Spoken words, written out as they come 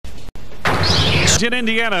in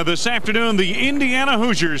Indiana this afternoon. The Indiana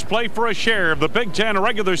Hoosiers play for a share of the Big Ten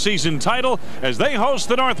regular season title as they host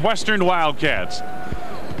the Northwestern Wildcats.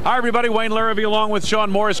 Hi, everybody. Wayne Larrabee along with Sean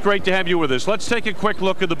Morris. Great to have you with us. Let's take a quick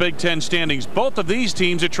look at the Big Ten standings. Both of these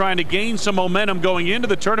teams are trying to gain some momentum going into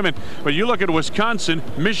the tournament. But you look at Wisconsin,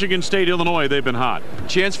 Michigan State, Illinois. They've been hot.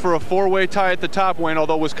 Chance for a four-way tie at the top, Wayne,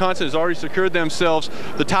 although Wisconsin has already secured themselves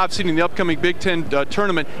the top seed in the upcoming Big Ten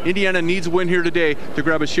tournament. Indiana needs a win here today to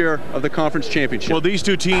grab a share of the conference championship. Well, these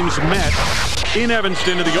two teams met in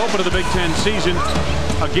Evanston in the open of the Big Ten season.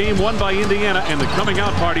 A game won by Indiana and the coming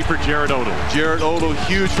out party for Jared Odell. Jared Odell,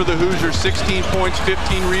 huge for the Hoosiers, 16 points,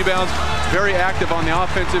 15 rebounds, very active on the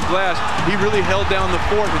offensive glass. He really held down the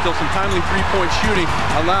fort until some timely three-point shooting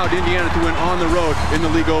allowed Indiana to win on the road in the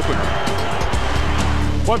league opener.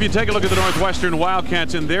 Well, if you take a look at the Northwestern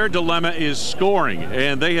Wildcats, and their dilemma is scoring,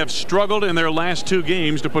 and they have struggled in their last two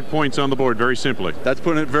games to put points on the board, very simply. That's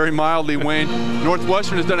putting it very mildly, Wayne.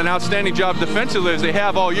 Northwestern has done an outstanding job defensively, as they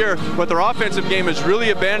have all year, but their offensive game has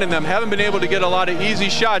really abandoned them. Haven't been able to get a lot of easy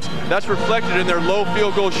shots. That's reflected in their low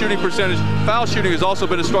field goal shooting percentage. Foul shooting has also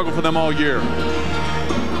been a struggle for them all year.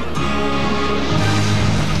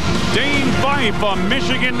 Dane Fife, a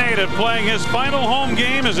Michigan native, playing his final home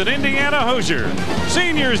game as an Indiana Hoosier.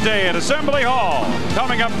 Seniors Day at Assembly Hall,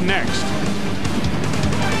 coming up next.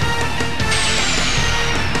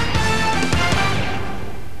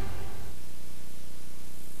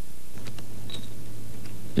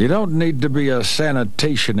 You don't need to be a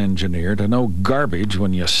sanitation engineer to know garbage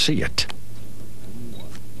when you see it.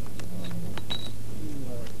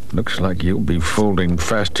 Looks like you'll be folding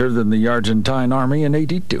faster than the Argentine army in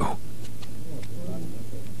 '82.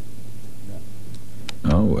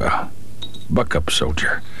 Oh, well. Buck up,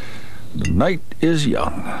 soldier. The night is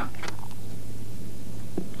young.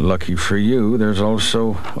 Lucky for you, there's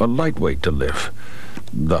also a lightweight to live.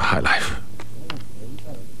 The high life.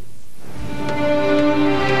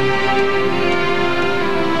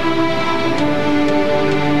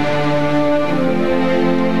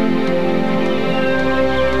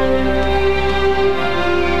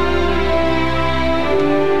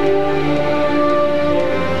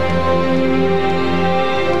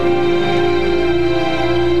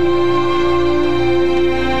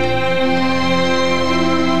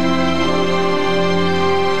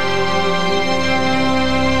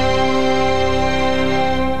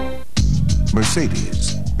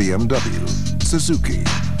 Mercedes, BMW, Suzuki.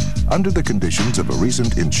 Under the conditions of a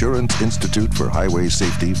recent Insurance Institute for Highway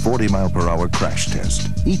Safety 40-mile-per-hour crash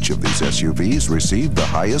test, each of these SUVs received the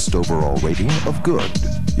highest overall rating of good.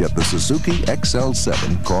 Yet the Suzuki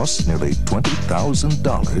XL7 costs nearly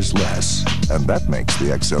 $20,000 less. And that makes the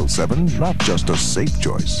XL7 not just a safe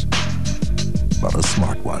choice, but a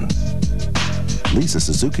smart one. Lease a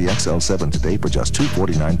Suzuki XL7 today for just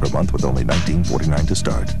 $249 per month with only $1949 to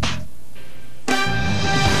start.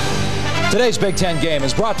 Today's Big Ten game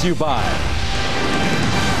is brought to you by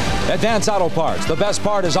Advance Auto Parts. The best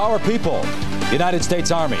part is our people. United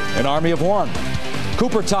States Army, an army of one.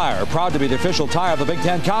 Cooper Tire, proud to be the official tire of the Big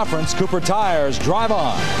Ten Conference. Cooper Tires, drive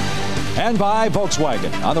on. And by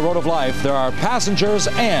Volkswagen. On the road of life, there are passengers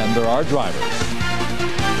and there are drivers.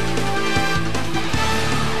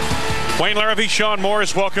 Wayne Larrabee, Sean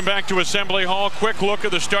Morris, welcome back to Assembly Hall. Quick look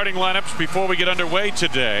at the starting lineups before we get underway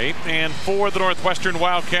today. And for the Northwestern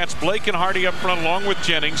Wildcats, Blake and Hardy up front along with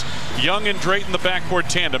Jennings. Young and Drayton the backcourt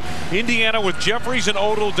tandem. Indiana with Jeffries and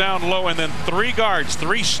Odell down low, and then three guards,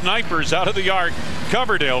 three snipers out of the arc.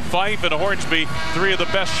 Coverdale, Fife, and Hornsby, three of the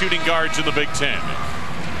best shooting guards in the Big Ten.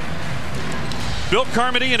 Bill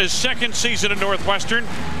Carmody in his second season at Northwestern.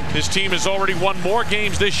 His team has already won more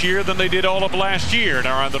games this year than they did all of last year and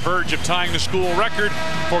are on the verge of tying the school record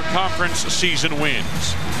for conference season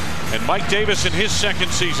wins. And Mike Davis in his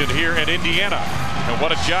second season here at Indiana. And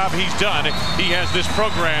what a job he's done. He has this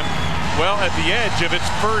program, well, at the edge of its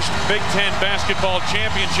first Big Ten basketball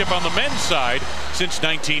championship on the men's side since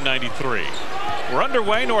 1993. We're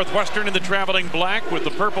underway. Northwestern in the traveling black with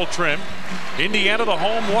the purple trim. Indiana the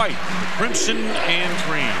home white, crimson and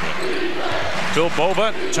cream. Phil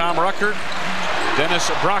Bova, Tom Rucker, Dennis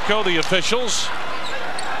Bracco, the officials.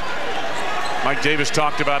 Mike Davis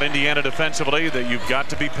talked about Indiana defensively, that you've got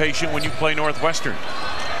to be patient when you play Northwestern.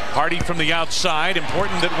 Hardy from the outside.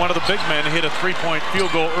 Important that one of the big men hit a three-point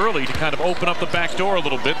field goal early to kind of open up the back door a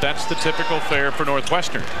little bit. That's the typical fare for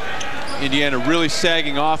Northwestern. Indiana really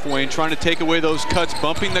sagging off, Wayne, trying to take away those cuts,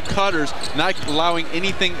 bumping the cutters, not allowing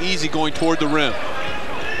anything easy going toward the rim.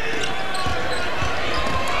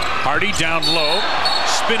 Hardy down low,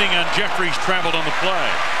 spinning on Jeffries, traveled on the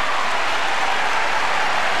play.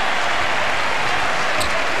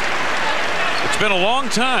 been a long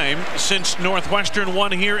time since Northwestern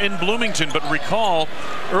won here in Bloomington, but recall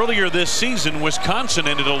earlier this season Wisconsin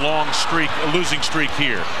ended a losing streak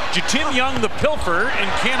here. Jatim Young the pilfer and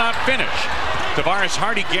cannot finish. Tavares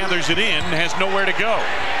Hardy gathers it in, has nowhere to go.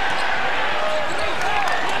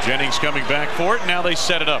 Jennings coming back for it. Now they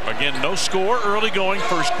set it up again. No score, early going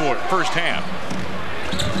first half.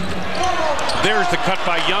 There's the cut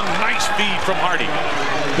by Young. Nice feed from Hardy.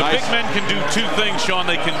 The big men can do two things, Sean.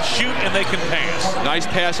 They can shoot and they can pass. Nice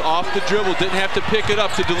pass off the dribble. Didn't have to pick it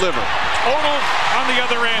up to deliver. Odell on the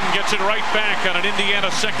other end gets it right back on an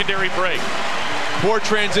Indiana secondary break. Poor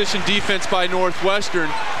transition defense by Northwestern.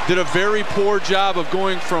 Did a very poor job of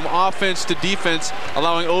going from offense to defense,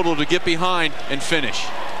 allowing Odell to get behind and finish.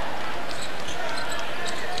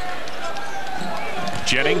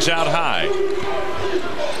 Jennings out high.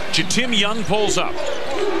 Jatim Young pulls up.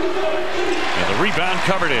 And the rebound,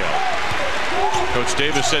 Coverdale. Coach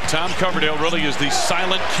Davis said Tom Coverdale really is the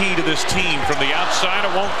silent key to this team. From the outside,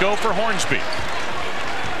 it won't go for Hornsby.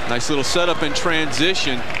 Nice little setup in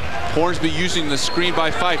transition. Hornsby using the screen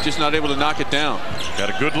by Fife, just not able to knock it down. Got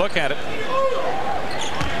a good look at it.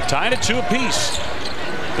 Tied it 2 apiece.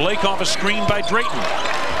 Blake off a screen by Drayton.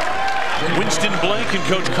 Winston Blake and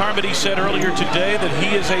Coach Carmody said earlier today that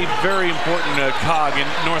he is a very important cog in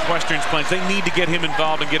Northwestern's plans. They need to get him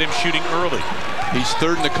involved and get him shooting early. He's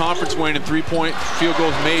third in the conference, Wayne, in three-point field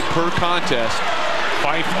goals made per contest.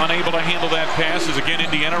 Fife unable to handle that pass as again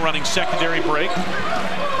Indiana running secondary break.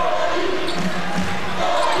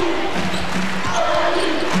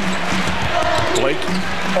 Blake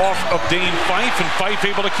off of Dane Fife, and Fife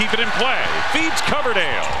able to keep it in play. Feeds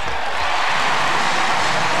Coverdale.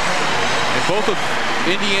 And both of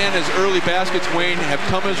Indiana's early baskets, Wayne, have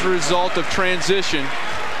come as a result of transition.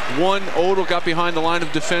 One, Odell got behind the line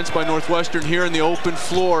of defense by Northwestern here in the open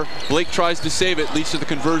floor. Blake tries to save it, leads to the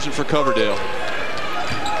conversion for Coverdale.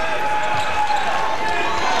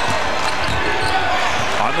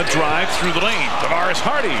 On the drive through the lane, Tavares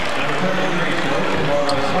Hardy.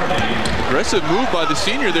 Aggressive move by the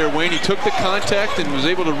senior there, Wayne. He took the contact and was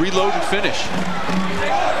able to reload and finish.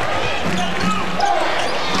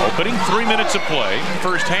 Opening 3 minutes of play,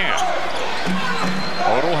 first half.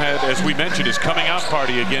 Odell had, as we mentioned, his coming out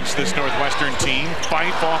party against this Northwestern team.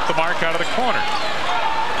 Fife off the mark out of the corner.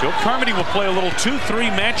 Bill Carmody will play a little 2-3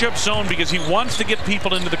 matchup zone because he wants to get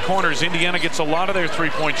people into the corners. Indiana gets a lot of their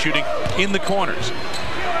three-point shooting in the corners.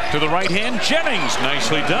 To the right hand, Jennings,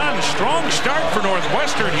 nicely done. Strong start for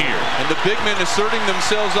Northwestern here. And the big men asserting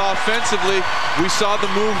themselves offensively. We saw the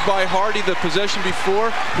move by Hardy the possession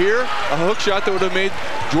before. Here, a hook shot that would have made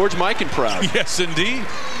George Mikan proud. Yes, indeed.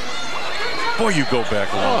 Boy, you go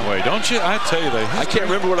back a long way, don't you? I tell you that. I can't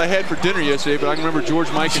remember what I had for dinner yesterday, but I can remember George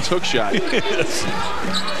Mikan's hook shot. Yes.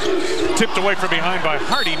 Tipped away from behind by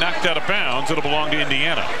Hardy, knocked out of bounds. It'll belong to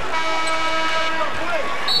Indiana.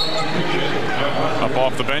 Up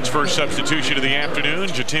off the bench, first substitution of the afternoon.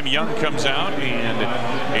 Jatim Young comes out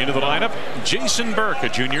and into the lineup. Jason Burke, a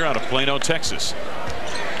junior out of Plano, Texas.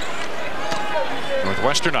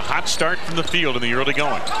 Northwestern, a hot start from the field in the early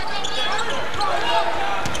going.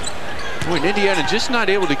 Boy, Indiana just not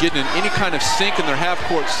able to get in any kind of sync in their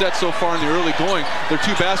half-court set so far in the early going. Their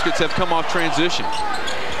 2 baskets have come off transition.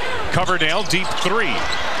 Coverdale, deep 3.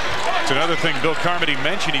 It's another thing Bill Carmody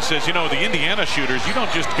mentioned. He says, you know, the Indiana shooters, you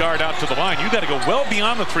don't just guard out to the line. You got to go well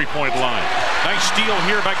beyond the three-point line. Nice steal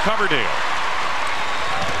here by Coverdale.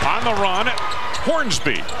 On the run,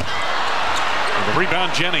 Hornsby. And the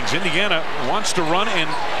rebound, Jennings. Indiana wants to run, and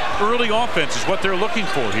early offense is what they're looking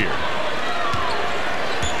for here.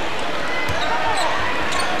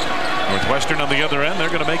 Northwestern on the other end, they're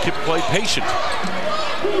going to make you play patient.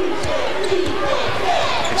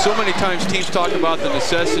 And so many times teams talk about the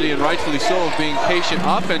necessity, and rightfully so, of being patient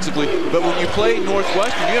offensively. But when you play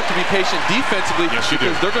Northwestern, you have to be patient defensively, yes,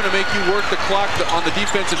 because they're going to make you work the clock on the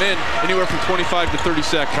defensive end anywhere from 25 to 30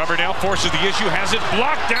 seconds. Coverdale forces the issue, has it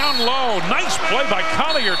blocked down low. Nice play by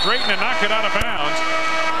Collier Drayton to knock it out of bounds.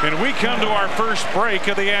 And we come to our first break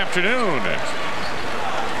of the afternoon.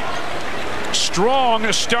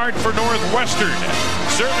 Strong start for Northwestern.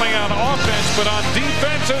 Certainly on offense, but on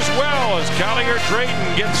defense as well, as Collier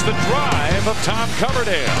Drayton gets the drive of Tom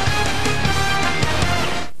Coverdale.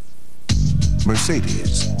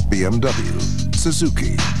 Mercedes, BMW,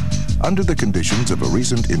 Suzuki. Under the conditions of a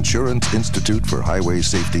recent Insurance Institute for Highway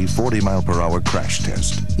Safety 40-mile-per-hour crash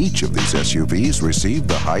test, each of these SUVs received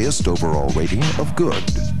the highest overall rating of good.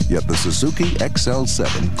 Yet the Suzuki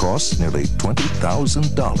XL7 costs nearly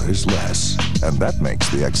 $20,000 less. And that makes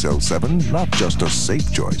the XL7 not just a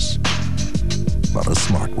safe choice, but a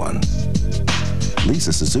smart one. Lease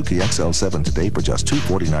a Suzuki XL7 today for just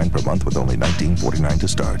 $249 per month with only $1949 to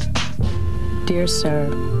start. Dear sir,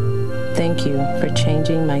 thank you for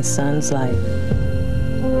changing my son's life.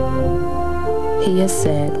 He has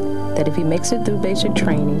said that if he makes it through basic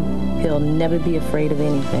training, he'll never be afraid of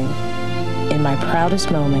anything. In my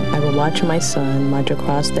proudest moment, I will watch my son march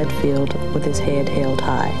across that field with his head held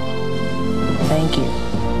high. Thank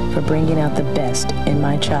you for bringing out the best in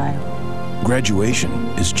my child. Graduation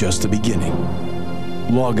is just the beginning.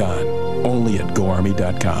 Log on only at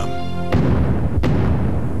GoArmy.com.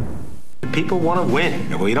 People want to win,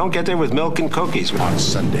 and we don't get there with milk and cookies. On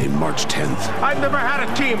Sunday, March 10th. I've never had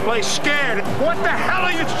a team play scared. What the hell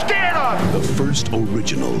are you scared of? The first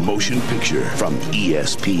original motion picture from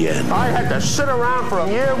ESPN. I had to sit around for a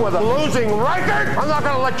year with a losing record? I'm not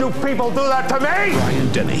going to let you people do that to me.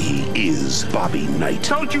 Brian Dennehy is Bobby Knight.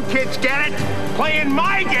 Don't you kids get it? Playing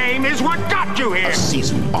my game is what got you here. A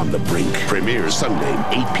season on the brink. Premieres Sunday,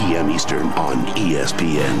 8 p.m. Eastern on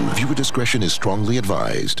ESPN. Viewer discretion is strongly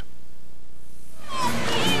advised.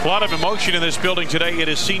 A lot of emotion in this building today. It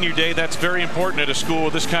is senior day. That's very important at a school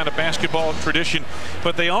with this kind of basketball tradition.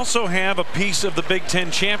 But they also have a piece of the Big Ten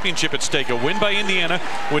championship at stake. A win by Indiana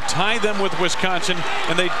would tie them with Wisconsin,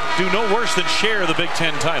 and they do no worse than share the Big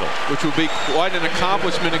Ten title. Which will be quite an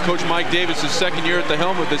accomplishment in Coach Mike Davis' second year at the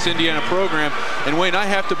helm of this Indiana program. And Wayne, I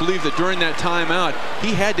have to believe that during that timeout,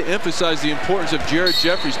 he had to emphasize the importance of Jared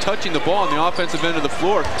Jeffries touching the ball on the offensive end of the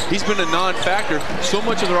floor. He's been a non-factor. So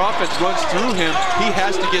much of their offense runs through him. He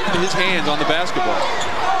has to get his hands on the basketball.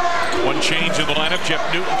 One change in the lineup. Jeff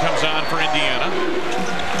Newton comes on for Indiana.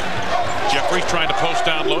 Jeffries trying to post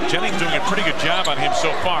down low. Jennings doing a pretty good job on him so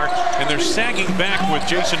far, and they're sagging back with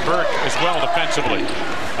Jason Burke as well defensively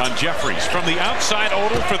on Jeffries. From the outside,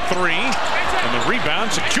 Odell for three, and the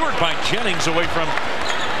rebound secured by Jennings away from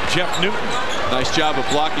Jeff Newton. Nice job of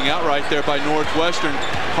blocking out right there by Northwestern.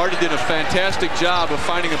 Hardy did a fantastic job of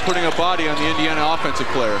finding and putting a body on the Indiana offensive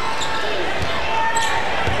player.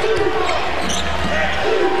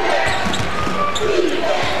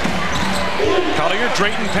 Collier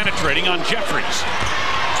Drayton penetrating on Jeffries.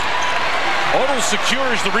 Odell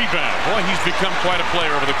secures the rebound. Boy, he's become quite a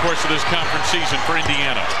player over the course of this conference season for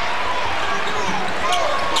Indiana.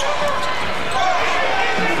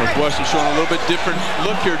 Northwestern showing a little bit different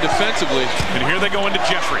look here defensively. And here they go into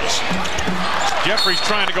Jeffries. Jeffries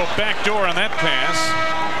trying to go backdoor on that pass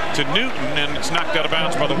to Newton, and it's knocked out of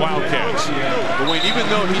bounds by the Wildcats. But Wayne, even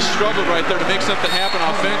though he struggled right there to make something happen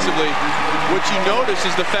offensively, what you notice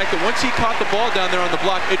is the fact that once he caught the ball down there on the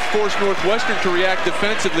block, it forced Northwestern to react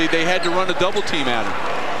defensively. They had to run a double team at him.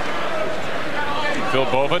 Phil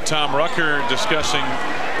Bova, Tom Rucker discussing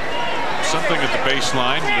something at the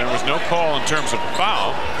baseline. There was no call in terms of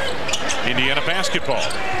foul. Indiana basketball.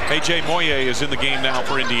 A.J. Moye is in the game now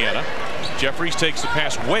for Indiana. Jeffries takes the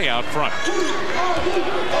pass way out front.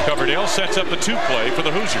 Coverdale sets up the two-play for the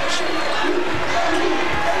Hoosiers.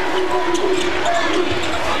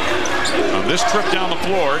 On this trip down the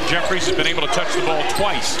floor, Jeffries has been able to touch the ball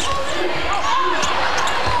twice.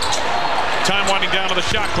 Time winding down to the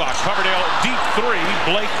shot clock. Coverdale deep three.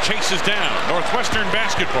 Blake chases down. Northwestern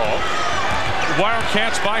basketball.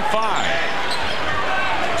 Wildcats by 5.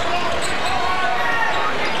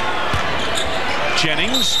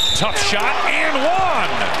 Jennings, tough shot, and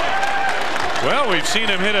one. Well, we've seen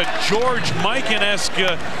him hit a George Mikan-esque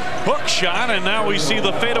hook shot, and now we see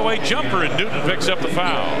the fadeaway jumper, and Newton picks up the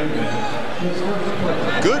foul.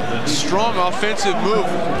 Good, strong offensive move.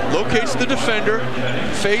 Locates the defender,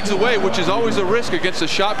 fades away, which is always a risk against a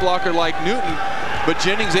shot blocker like Newton. But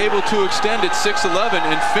Jennings able to extend at 6'11"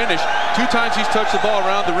 and finish. 2 times he's touched the ball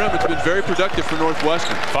around the rim. It's been very productive for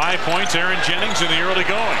Northwestern. 5 points, Aaron Jennings in the early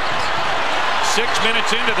going. 6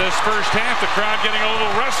 minutes into this first half, the crowd getting a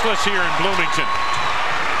little restless here in Bloomington.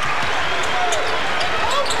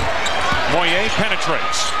 Moye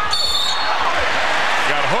penetrates.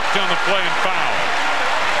 Got hooked on the play and fouled.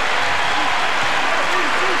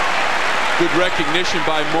 Good recognition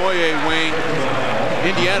by Moye, Wayne.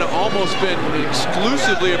 Indiana almost been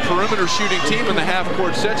exclusively a perimeter shooting team in the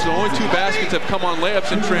half-court sets. The only 2 baskets have come on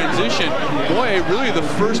layups in transition. Moye really the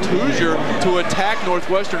first Hoosier to attack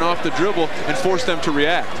Northwestern off the dribble and force them to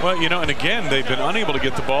react. Well, you know, and again, they've been unable to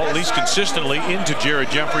get the ball, at least consistently, into Jared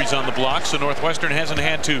Jeffries on the block, so Northwestern hasn't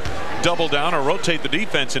had to double down or rotate the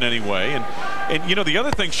defense in any way. And you know, the other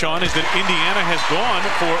thing, Sean, is that Indiana has gone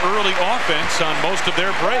for early offense on most of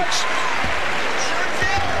their breaks.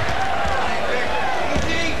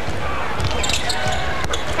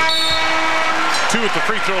 Two at the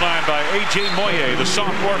free throw line by A.J. Moye, the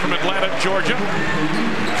sophomore from Atlanta, Georgia.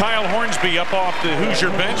 Kyle Hornsby up off the Hoosier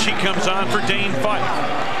bench. He comes on for Dane Fife.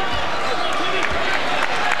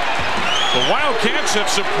 The Wildcats have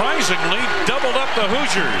surprisingly doubled up the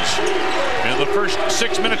Hoosiers in the first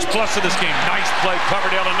 6 minutes plus of this game. Nice play,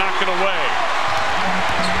 Coverdale, to knock it away.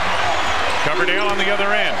 Coverdale on the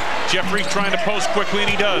other end. Jeffries trying to post quickly, and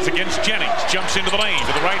he does against Jennings. Jumps into the lane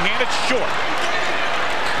to the right hand. It's short.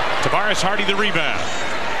 Tavares Hardy the rebound.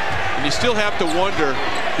 And you still have to wonder,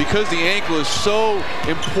 because the ankle is so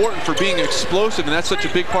important for being explosive, and that's such a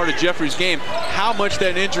big part of Jeffries' game, how much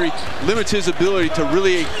that injury limits his ability to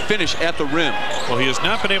really finish at the rim. Well, he has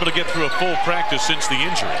not been able to get through a full practice since the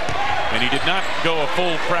injury, and he did not go a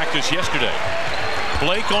full practice yesterday.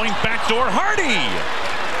 Blake going backdoor. Hardy!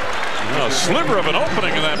 A sliver of an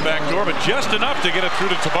opening in that back door, but just enough to get it through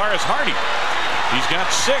to Tavares Hardy. He's got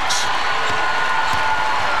 6.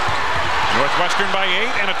 Northwestern by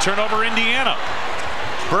 8, and a turnover, Indiana.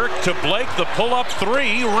 Burke to Blake, the pull-up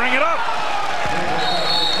 3, ring it up.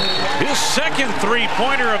 His second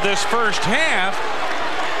three-pointer of this first half,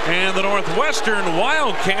 and the Northwestern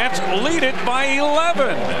Wildcats lead it by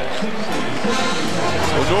 11.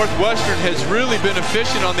 Well, Northwestern has really been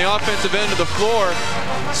efficient on the offensive end of the floor.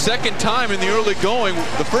 Second time in the early going.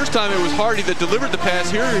 The first time it was Hardy that delivered the pass.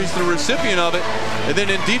 Here he's the recipient of it. And then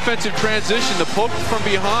in defensive transition, the poke from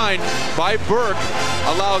behind by Burke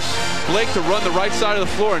allows Blake to run the right side of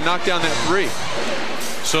the floor and knock down that 3.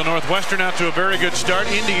 So Northwestern out to a very good start.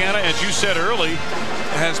 Indiana, as you said early,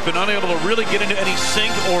 has been unable to really get into any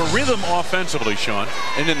sync or rhythm offensively, Sean.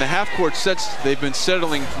 And in the half-court sets, they've been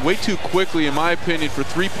settling way too quickly, in my opinion, for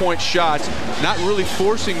three-point shots, not really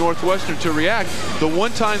forcing Northwestern to react. The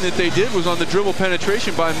one time that they did was on the dribble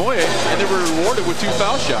penetration by Moye, and they were rewarded with 2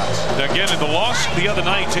 foul shots. Again, in the loss the other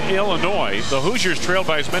night to Illinois, the Hoosiers trailed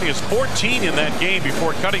by as many as 14 in that game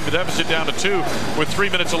before cutting the deficit down to 2 with 3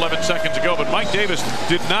 minutes 11 seconds to go. But Mike Davis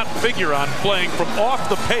did not figure on playing from off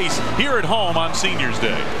the pace here at home on Seniors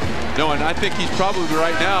Day. No, and I think he's probably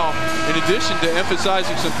right now, in addition to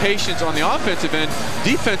emphasizing some patience on the offensive end,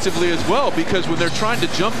 defensively as well, because when they're trying to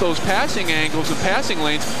jump those passing angles and passing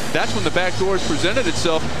lanes, that's when the back door has presented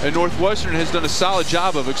itself, and Northwestern has done a solid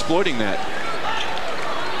job of exploiting that.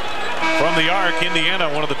 From the arc,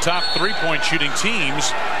 Indiana, one of the top three-point shooting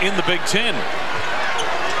teams in the Big Ten,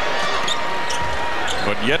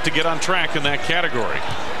 but yet to get on track in that category.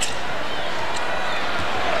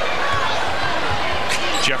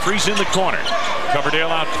 Jeffries in the corner. Coverdale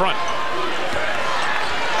out front.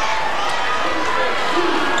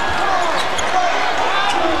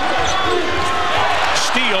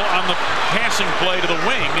 Steele on the passing play to the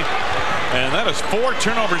wing. And that is 4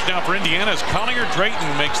 turnovers now for Indiana as Collier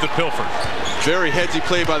Drayton makes the pilfer. Very headsy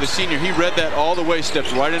play by the senior. He read that all the way,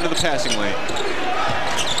 stepped right into the passing lane.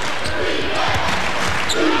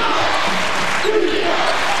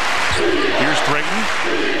 Here's Drayton.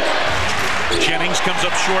 Jennings comes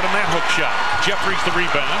up short on that hook shot. Jeffries the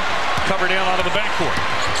rebound. Coverdale out of the backcourt.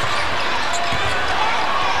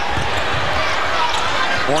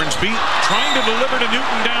 Hornsby trying to deliver to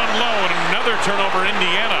Newton down low, and another turnover,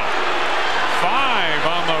 Indiana. 5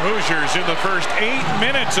 on the Hoosiers in the first 8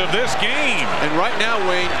 minutes of this game. And right now,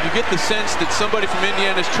 Wayne, you get the sense that somebody from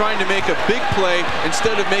Indiana is trying to make a big play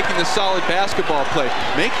instead of making the solid basketball play.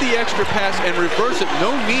 Make the extra pass and reverse it.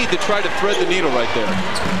 No need to try to thread the needle right there.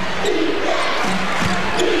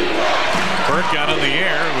 Burke got in the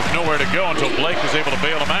air with nowhere to go until Blake was able to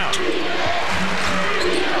bail him out.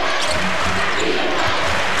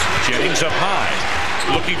 Jennings up high,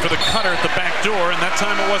 looking for the cutter at the back door, and that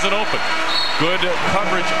time it wasn't open. Good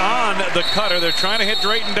coverage on the cutter. They're trying to hit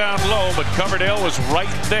Drayton down low, but Coverdale was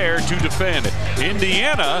right there to defend.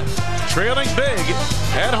 Indiana trailing big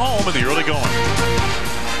at home in the early going.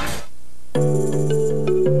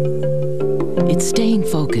 It's staying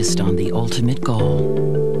focused on the ultimate goal.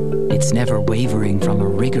 It's never wavering from a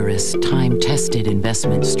rigorous, time-tested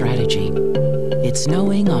investment strategy. It's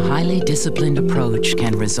knowing a highly disciplined approach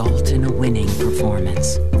can result in a winning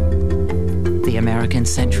performance. The American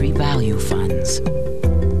Century Value Funds.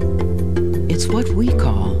 It's what we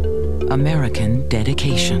call American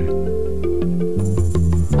dedication.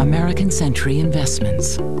 American Century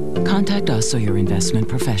Investments. Contact us or your investment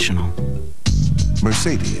professional.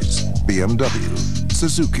 Mercedes, BMW,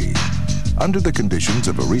 Suzuki. Under the conditions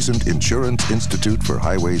of a recent Insurance Institute for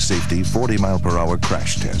Highway Safety 40-mile-per-hour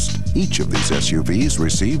crash test, each of these SUVs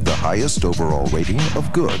received the highest overall rating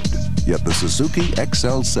of good. Yet the Suzuki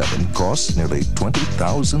XL7 costs nearly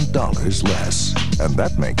 $20,000 less. And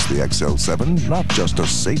that makes the XL7 not just a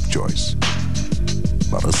safe choice,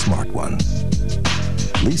 but a smart one.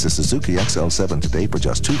 Lease a Suzuki XL7 today for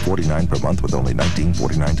just $249 per month with only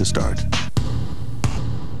 $1949 to start.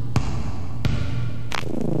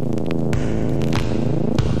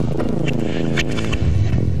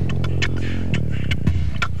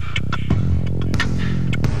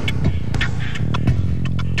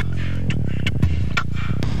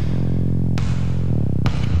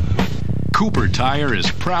 Cooper Tire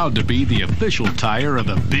is proud to be the official tire of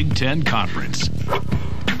the Big Ten Conference.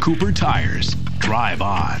 Cooper Tires. Drive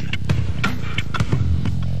on.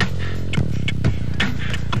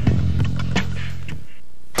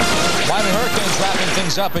 Miami Hurricanes wrapping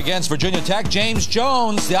things up against Virginia Tech. James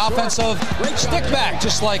Jones, the offensive stickback,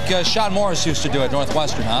 just like Sean Morris used to do at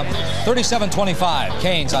Northwestern, huh? 37-25.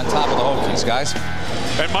 Canes on top of the Hokies, guys.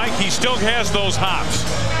 And Mike, he still has those hops.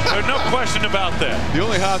 There's no question about that. The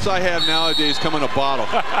only hops I have nowadays come in a bottle.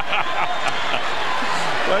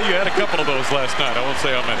 Well, you had a couple of those last night. I won't say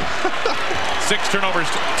how many. 6 turnovers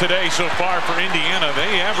today so far for Indiana.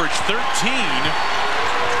 They average 13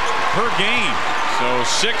 per game. So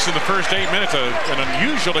 6 in the first 8 minutes, an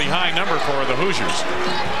unusually high number for the Hoosiers.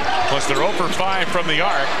 Plus they're 0 for 5 from the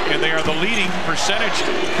arc, and they are the leading percentage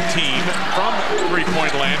team from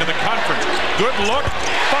three-point land in the conference. Good look,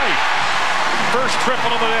 Fife. First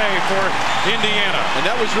triple of the day for Indiana. And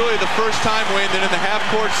that was really the first time, Wayne, that in the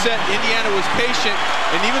half-court set, Indiana was patient.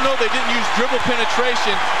 And even though they didn't use dribble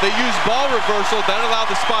penetration, they used ball reversal. That allowed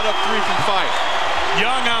the spot up 3 from Fife.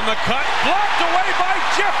 Young on the cut, blocked away by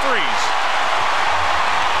Jeffries.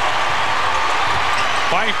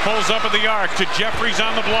 Fife pulls up at the arc to Jeffries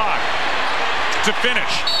on the block to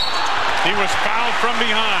finish. He was fouled from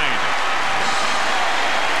behind.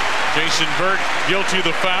 Jason Burt, guilty of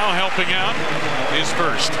the foul, helping out his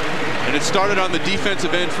first. And it started on the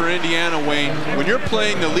defensive end for Indiana, Wayne. When you're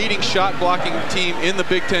playing the leading shot blocking team in the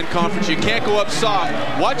Big Ten Conference, you can't go up soft.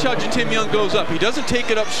 Watch how Jatim Young goes up. He doesn't take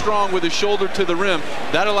it up strong with his shoulder to the rim.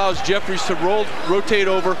 That allows Jeffries to rotate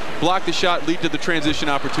over, block the shot, lead to the transition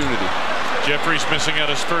opportunity. Jeffries missing out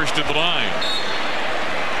his first at the line.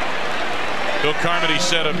 Bill Carmody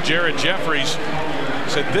said of Jared Jeffries,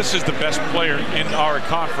 said this is the best player in our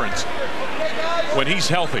conference when he's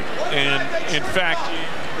healthy. And in fact,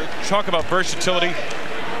 talk about versatility.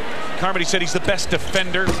 Carmody said he's the best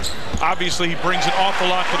defender. Obviously, he brings an awful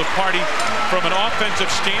lot to the party. From an offensive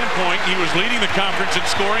standpoint, he was leading the conference in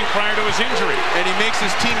scoring prior to his injury. And he makes his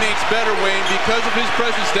teammates better, Wayne. Because of his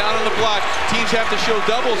presence down on the block, teams have to show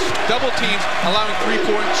double teams, allowing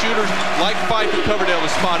three-point shooters like Fife and Coverdale to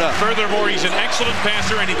spot up. Furthermore, he's an excellent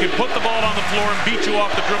passer, and he can put the ball on the floor and beat you off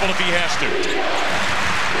the dribble if he has to.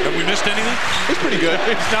 Have we missed anything? It's pretty good.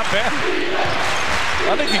 It's not bad.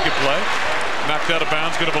 I think he could play. Knocked out of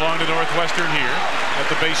bounds, going to belong to Northwestern here at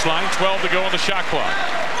the baseline. 12 to go on the shot clock.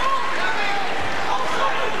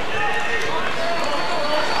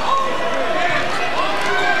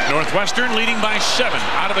 Northwestern leading by 7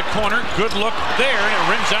 out of the corner. Good look there, and it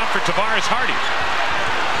rims out for Tavares Hardy.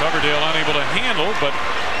 Coverdale unable to handle, but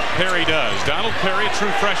Perry does. Donald Perry, a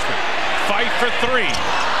true freshman. Fife for 3.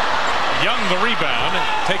 Young the rebound,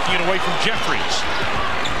 taking it away from Jeffries.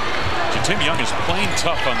 Tim Young is playing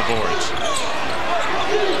tough on the boards.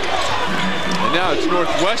 And now it's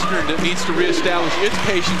Northwestern that needs to reestablish its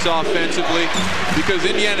patience offensively, because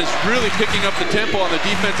Indiana's really picking up the tempo on the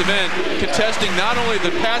defensive end, contesting not only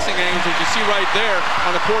the passing angles, as you see right there,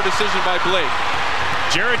 on a poor decision by Blake.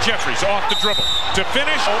 Jared Jeffries off the dribble to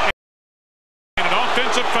finish, and an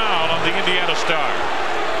offensive foul on the Indiana star.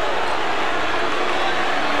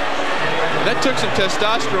 That took some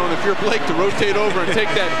testosterone if you're Blake to rotate over and take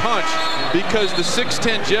that punch, because the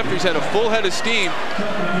 6'10 Jeffries had a full head of steam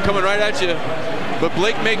coming right at you. But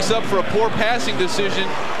Blake makes up for a poor passing decision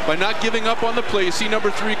by not giving up on the play. You see number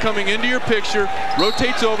 3 coming into your picture,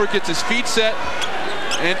 rotates over, gets his feet set,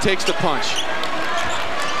 and takes the punch.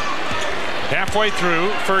 Halfway through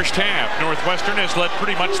first half, Northwestern has led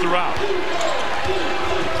pretty much throughout.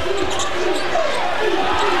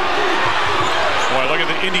 Boy, look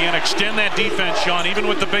at the Indiana extend that defense, Sean, even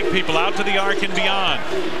with the big people out to the arc and beyond.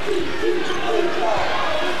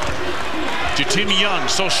 Jatim Young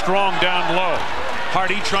so strong down low.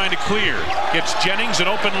 Hardy trying to clear. Gets Jennings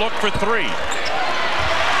an open look for 3.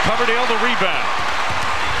 Coverdale the rebound.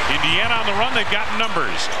 Indiana on the run, they've got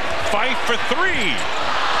numbers. Fife for 3.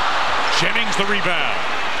 Jennings the rebound.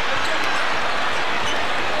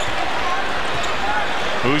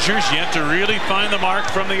 Hoosiers yet to really find the mark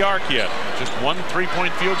from the arc yet. Just 1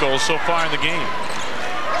 3-point field goal so far in the game.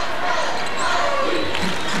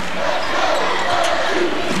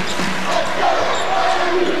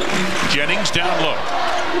 Jennings down low.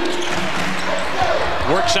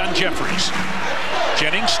 Works on Jeffries.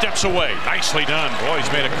 Jennings steps away. Nicely done. Boy,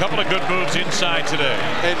 he's made a couple of good moves inside today.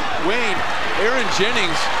 And Wayne, Aaron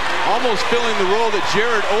Jennings almost filling the role that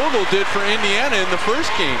Jared Ogle did for Indiana in the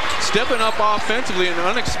first game, stepping up offensively, an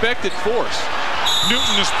unexpected force.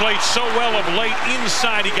 Newton has played so well of late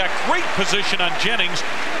inside. He got great position on Jennings.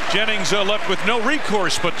 Jennings left with no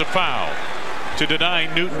recourse but to foul. to deny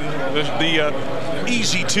Newton the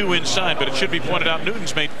easy 2 inside. But it should be pointed out,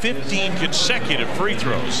 Newton's made 15 consecutive free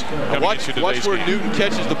throws. Watch where Newton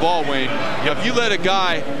catches the ball, Wayne. Now, if you let a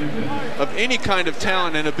guy of any kind of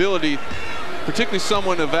talent and ability, particularly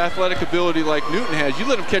someone of athletic ability like Newton has, you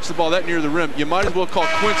let him catch the ball that near the rim, you might as well call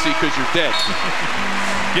Quincy because you're dead.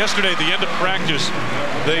 Yesterday, at the end of practice,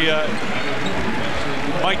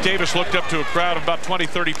 Mike Davis looked up to a crowd of about 20,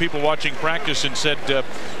 30 people watching practice and said,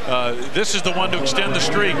 this is the one to extend the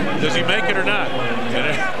streak. Does he make it or not?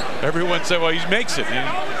 And everyone said, well, he makes it. He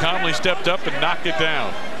calmly stepped up and knocked it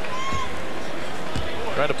down.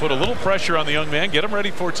 Try to put a little pressure on the young man, get him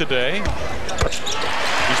ready for today.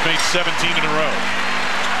 He's made 17 in a row.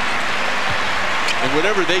 And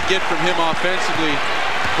whatever they get from him offensively,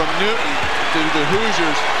 from Newton to the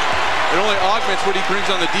Hoosiers, it only augments what he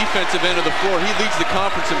brings on the defensive end of the floor. He leads the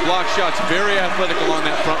conference in block shots, very athletic along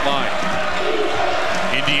that front line.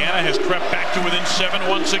 Indiana has crept back to within 7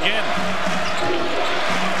 once again.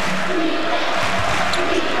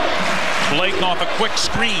 Blake off a quick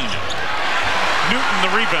screen. Newton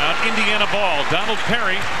the rebound, Indiana ball. Donald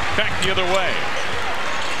Perry back the other way.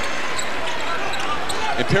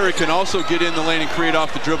 And Perry can also get in the lane and create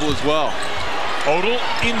off the dribble as well. Odell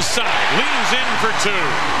inside, leans in for 2.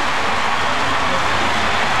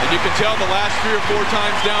 And you can tell the last 3 or 4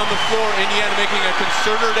 times down the floor, Indiana making a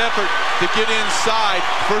concerted effort to get inside.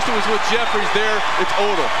 First it was with Jeffries, there it's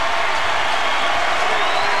Odell.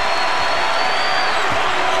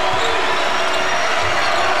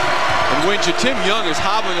 And when Tim Young is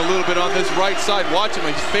hobbling a little bit on this right side, watch him,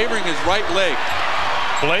 he's favoring his right leg.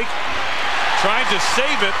 Blake tried to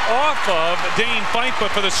save it off of Dane Fife,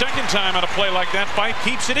 but for the second time on a play like that, Fife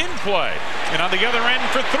keeps it in play. And on the other end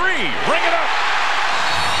for 3, bring it up.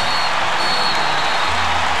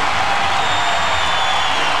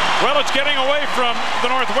 Well, it's getting away from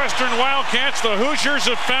the Northwestern Wildcats. The Hoosiers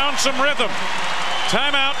have found some rhythm.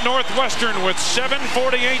 Timeout Northwestern with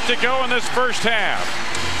 7:48 to go in this first half.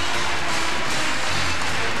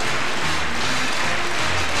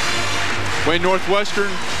 Wayne,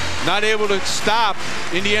 Northwestern not able to stop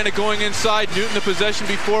Indiana going inside. Newton the possession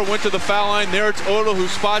before, went to the foul line. There it's Odell who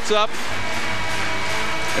spots up.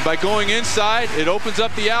 And by going inside, it opens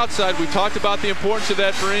up the outside. We talked about the importance of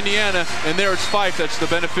that for Indiana. And there it's Fife that's the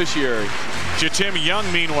beneficiary. Tim Young,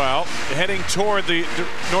 meanwhile, heading toward the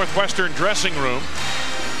Northwestern dressing room.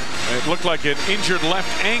 It looked like an injured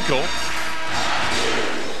left ankle.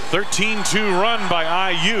 13-2 run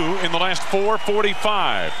by IU in the last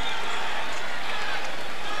 4:45.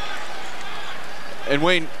 And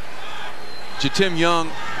Wayne, Tim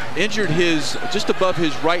Young injured just above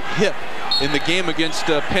his right hip in the game against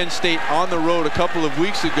Penn State on the road a couple of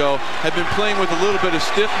weeks ago. Had been playing with a little bit of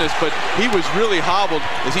stiffness, but he was really hobbled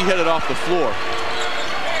as he headed off the floor.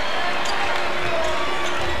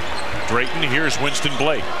 Drayton, here's Winston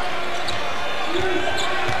Blake.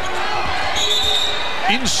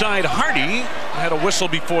 Inside Hardy had a whistle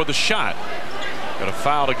before the shot. Got a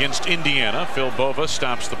foul against Indiana. Phil Bova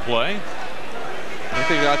stops the play. I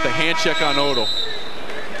think they got the hand check on Odell.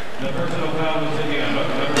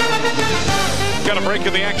 Got a break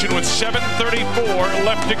in the action with 7:34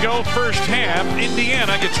 left to go first half.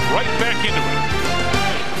 Indiana gets right back into it.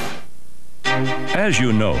 As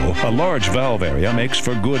you know, a large valve area makes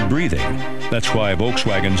for good breathing. That's why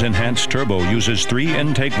Volkswagen's Enhanced Turbo uses 3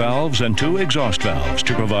 intake valves and 2 exhaust valves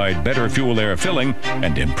to provide better fuel air filling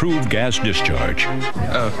and improved gas discharge.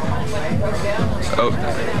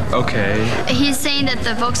 Okay. He's saying that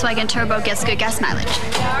the Volkswagen Turbo gets good gas mileage.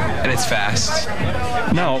 And it's fast.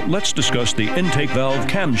 Now, let's discuss the intake valve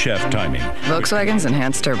camshaft timing. Volkswagen's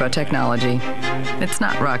Enhanced Turbo technology. It's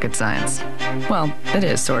not rocket science. Well, it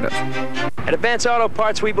is, sort of. At Advance Auto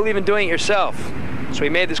Parts, we believe in doing it yourself. So we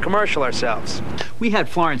made this commercial ourselves. We had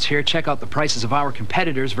Florence here check out the prices of our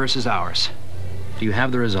competitors versus ours. Do you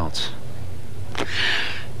have the results?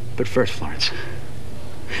 But first, Florence,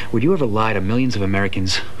 would you ever lie to millions of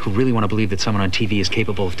Americans who really want to believe that someone on TV is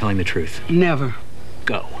capable of telling the truth? Never.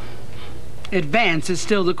 Go. Advance is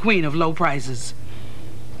still the queen of low prices.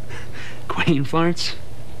 Queen, Florence?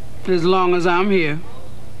 As long as I'm here.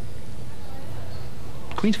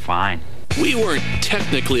 Queen's fine. We weren't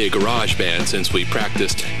technically a garage band since we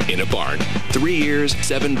practiced in a barn. 3 years,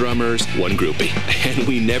 7 drummers, 1 groupie. And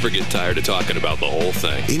we never get tired of talking about the whole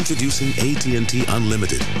thing. Introducing AT&T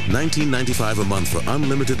Unlimited. $19.95 a month for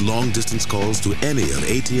unlimited long-distance calls to any of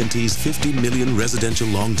AT&T's 50 million residential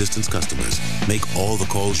long-distance customers. Make all the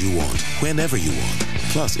calls you want, whenever you want.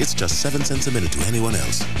 Plus, it's just 7 cents a minute to anyone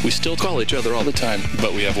else. We still call each other all the time,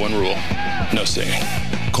 but we have one rule. No singing.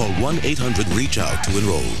 Call 1-800-REACH-OUT to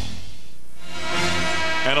enroll.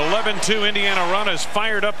 An 11-2 Indiana run has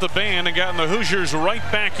fired up the band and gotten the Hoosiers right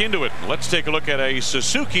back into it. Let's take a look at a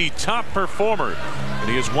Suzuki top performer. And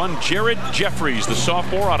he is one Jared Jeffries, the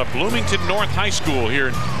sophomore out of Bloomington North High School here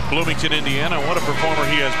in Bloomington, Indiana. What a performer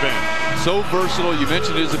he has been. So versatile. You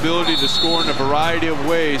mentioned his ability to score in a variety of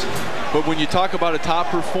ways. But when you talk about a top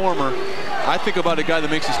performer, I think about a guy that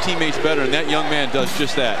makes his teammates better, and that young man does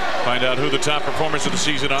just that. Find out who the top performers of the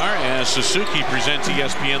season are as Suzuki presents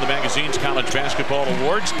ESPN, the magazine's college basketball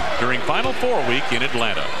awards during Final Four week in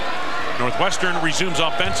Atlanta. Northwestern resumes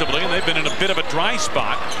offensively, and they've been in a bit of a dry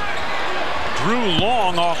spot. Drew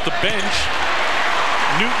Long off the bench.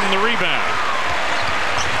 Newton the rebound.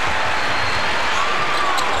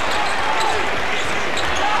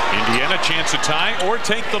 Indiana chance to tie or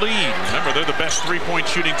take the lead. Remember, they're the best three-point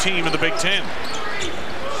shooting team in the Big Ten.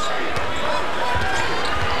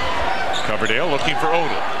 Coverdale looking for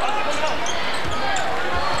Odell.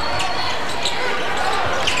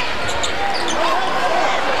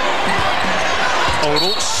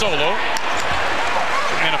 Odell solo.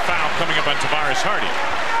 And a foul coming up on Tavares Hardy.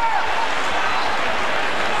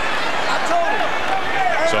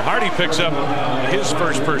 So Hardy picks up his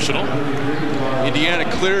first personal. Indiana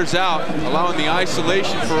clears out, allowing the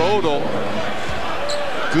isolation for Odell.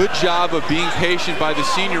 Good job of being patient by the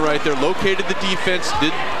senior right there. Located the defense,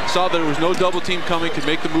 saw there was no double team coming, could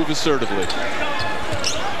make the move assertively.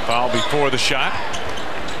 Foul before the shot.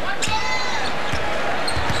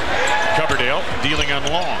 Coverdale dealing on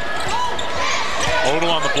Long. Odell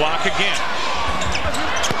on the block again.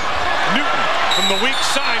 Newton from the weak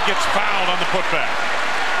side gets fouled on the putback.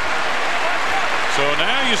 So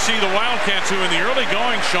now you see the Wildcats, who in the early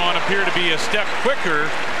going, Sean, appear to be a step quicker,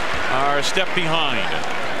 are a step behind.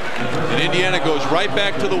 And Indiana goes right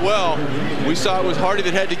back to the well. We saw it was Hardy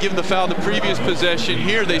that had to give the foul the previous possession.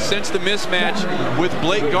 Here they sense the mismatch with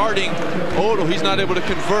Blake guarding Odell. He's not able to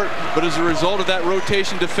convert, but as a result of that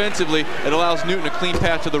rotation defensively, it allows Newton a clean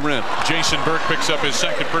path to the rim. Jason Burke picks up his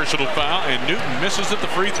second personal foul, and Newton misses at the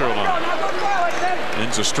free throw line.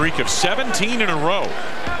 Ends a streak of 17 in a row.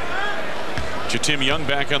 Tim Young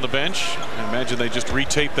back on the bench. I imagine they just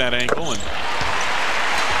retaped that ankle, and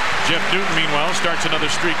Jeff Newton, meanwhile, starts another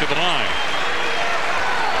streak at the line.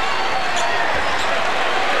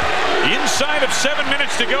 Inside of 7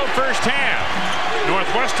 minutes to go, first half.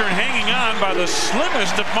 Northwestern hanging on by the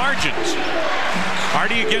slimmest of margins.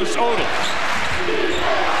 Hardy against Odell.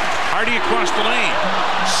 Hardy across the lane.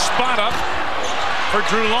 Spot up for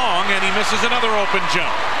Drew Long, and he misses another open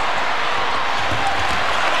jump.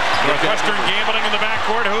 Northwestern gambling in the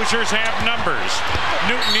backcourt. Hoosiers have numbers.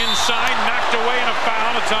 Newton inside, knocked away, and a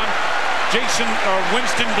foul. It's on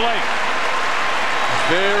Winston Blake.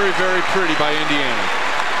 Very, very pretty by Indiana.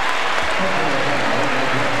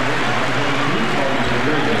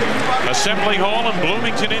 Assembly Hall in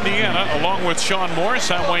Bloomington, Indiana, along with Sean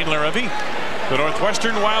Morris. I'm Wayne Larrivee. The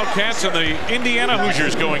Northwestern Wildcats and the Indiana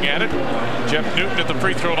Hoosiers going at it. Jeff Newton at the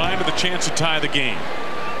free throw line with a chance to tie the game.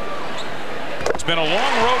 It's been a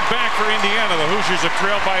long road back for Indiana. The Hoosiers have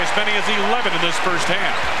trailed by as many as 11 in this first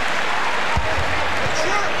half.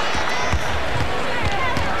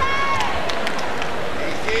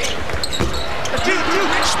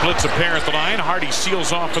 Splits a pair at the line. Hardy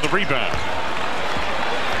seals off for the rebound.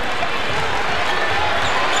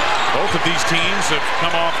 Both of these teams have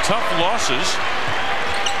come off tough losses.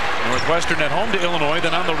 Northwestern at home to Illinois,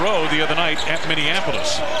 then on the road the other night at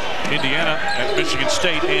Minneapolis. Indiana at Michigan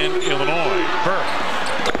State and Illinois. Burke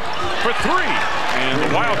for three. And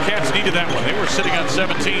the Wildcats needed that one. They were sitting on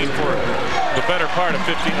 17 for the better part of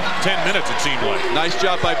 10 minutes, it seemed like. Nice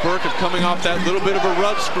job by Burke of coming off that little bit of a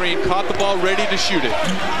rub screen. Caught the ball, ready to shoot it.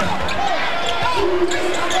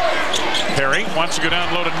 Perry wants to go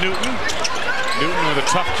down low to Newton. Newton with a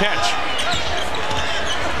tough catch.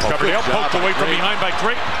 Coverdale poked away from behind by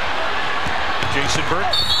Drayton. Jason Burke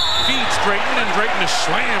feeds Drayton, and Drayton is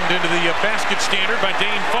slammed into the basket standard by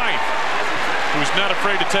Dane Fife, who's not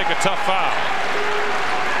afraid to take a tough foul.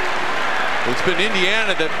 It's been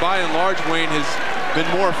Indiana that, by and large, Wayne, has been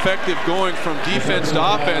more effective going from defense to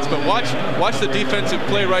offense. But watch the defensive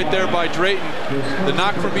play right there by Drayton. The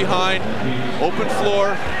knock from behind, open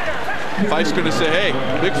floor. Fife's going to say, "Hey,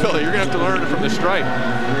 big fella, you're going to have to learn from the stripe."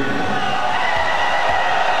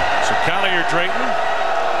 So Collier Drayton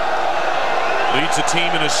leads the team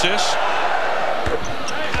in assists.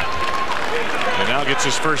 And now gets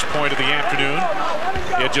his first point of the afternoon.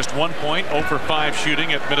 He had just 1 point, 0 for 5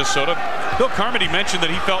 shooting at Minnesota. Bill Carmody mentioned that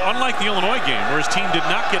he felt unlike the Illinois game, where his team did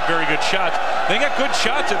not get very good shots. They got good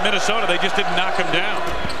shots at Minnesota. They just didn't knock them down.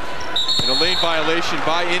 And a lane violation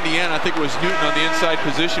by Indiana. I think it was Newton on the inside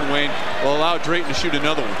position, Wayne, will allow Drayton to shoot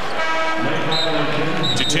another one.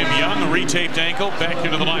 To Tim Young, a retaped ankle, back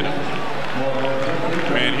into the lineup.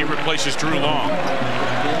 And he replaces Drew Long.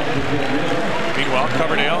 Meanwhile,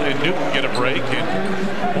 Coverdale and Newton get a break,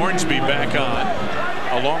 and Hornsby back on,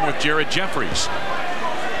 along with Jared Jeffries.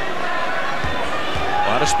 A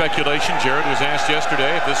lot of speculation. Jared was asked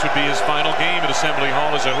yesterday if this would be his final game at Assembly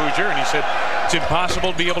Hall as a Hoosier, and he said it's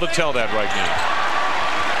impossible to be able to tell that right now.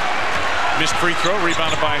 Missed free throw,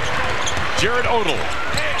 rebounded by Jared Odell.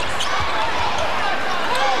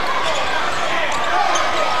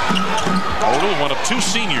 Odell, one of two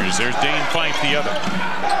seniors. There's Dane Fife, the other.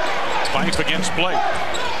 Fife against Blake,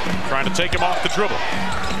 trying to take him off the dribble.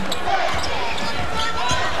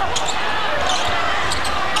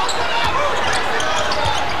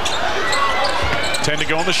 10 to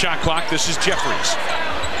go on the shot clock. This is Jeffries.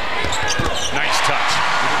 Nice touch.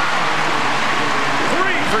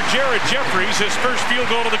 3 for Jared Jeffries, his first field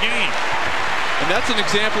goal of the game. And that's an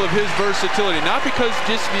example of his versatility. Not because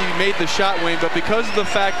just he made the shot, Wayne, but because of the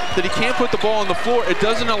fact that he can't put the ball on the floor. It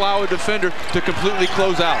doesn't allow a defender to completely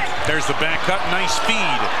close out. There's the back cut. Nice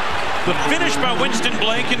feed. The finish by Winston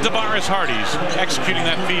Blake and Tavares Hardy's executing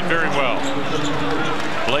that feed very well.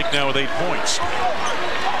 Blake now with 8 points.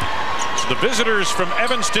 So the visitors from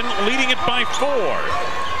Evanston leading it by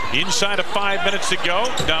 4. Inside of 5 minutes to go.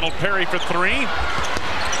 Donald Perry for 3.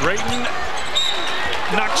 Drayton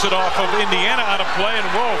knocks it off of Indiana out of play, and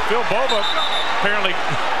whoa, Phil Bova apparently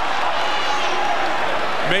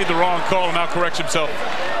made the wrong call and now corrects himself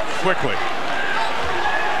quickly.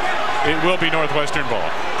 It will be Northwestern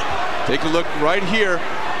ball. Take a look right here.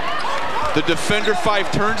 The defender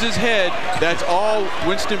Fife turns his head. That's all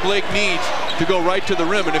Winston Blake needs to go right to the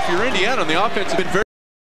rim. And if you're Indiana on the offense, have been very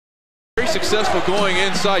successful going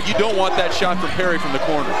inside. You don't want that shot from Perry from the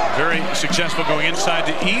corner. Very successful going inside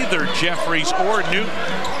to either Jeffries or Newton.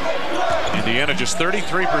 Indiana just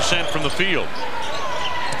 33% from the field.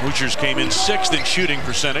 Hoosiers came in 6th in shooting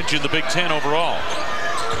percentage in the Big Ten overall.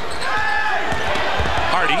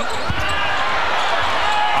 Hardy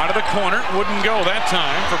out of the corner, wouldn't go that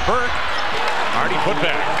time for Burke. Hardy put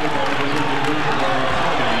back.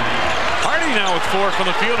 Hardy now with 4 from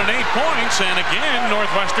the field and 8 points, and again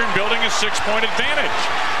Northwestern building a 6-point advantage.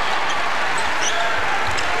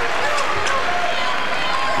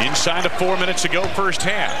 Inside of 4 minutes to go, first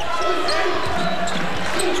half.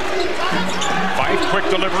 Fife, quick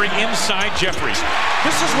delivery inside Jeffries.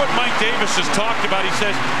 This is what Mike Davis has talked about. He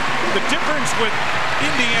says the difference with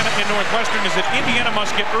Indiana and Northwestern is that Indiana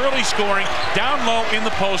must get early scoring down low in the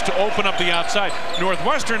post to open up the outside.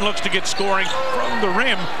 Northwestern looks to get scoring from the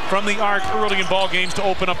rim, from the arc early in ball games to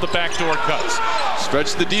open up the backdoor cuts.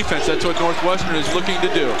 Stretch the defense. That's what Northwestern is looking to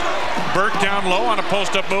do. Burke down low on a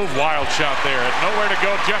post-up move. Wild shot there. Nowhere to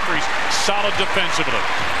go. Jeffries solid defensively.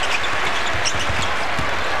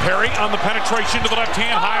 Perry on the penetration to the left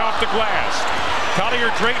hand, high off the glass. Collier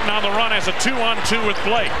Drayton on the run has a 2-on-2 with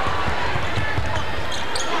Blake.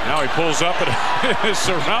 Now he pulls up and is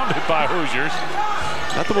surrounded by Hoosiers.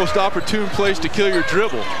 Not the most opportune place to kill your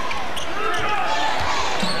dribble.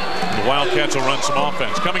 The Wildcats will run some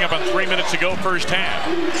offense. Coming up on 3 minutes to go, first half.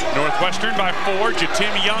 Northwestern by 4.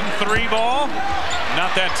 Jatim Young 3 ball.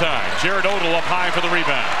 Not that time. Jared Odell up high for the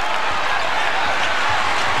rebound.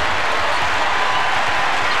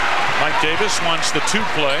 Mike Davis wants the 2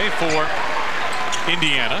 play for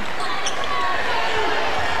Indiana.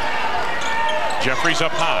 Jeffries up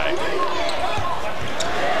high.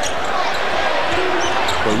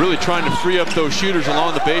 We're really trying to free up those shooters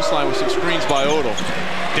along the baseline with some screens by Odell.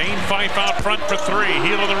 Dane Fife out front for 3.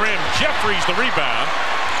 Heel of the rim. Jeffries the rebound.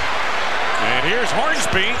 And here's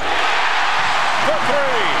Hornsby for 3.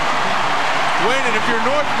 Wayne, and if you're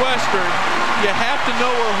Northwestern, you have to know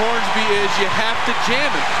where Hornsby is. You have to jam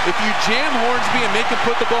him. If you jam Hornsby and make him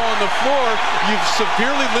put the ball on the floor, you've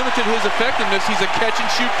severely limited his effectiveness. He's a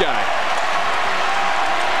catch-and-shoot guy.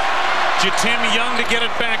 Jatim Young to get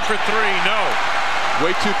it back for 3. No.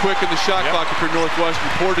 Way too quick in the shot clock if you're Northwestern.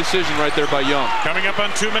 Poor decision right there by Young. Coming up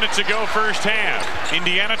on 2 minutes to go, first half.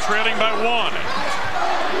 Indiana trailing by 1.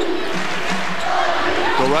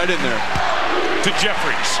 Go right in there. To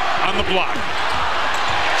Jeffries on the block.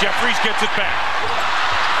 Jeffries gets it back.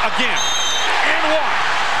 Again. And 1.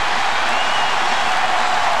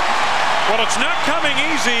 Well, it's not coming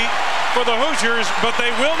easy for the Hoosiers, but they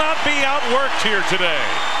will not be outworked here today.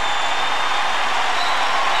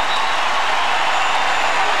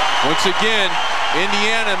 Once again,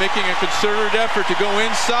 Indiana making a concerted effort to go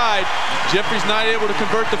inside. Jeffries not able to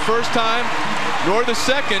convert the first time, nor the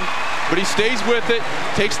second, but he stays with it,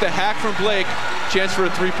 takes the hack from Blake, chance for a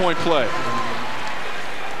 3-point play.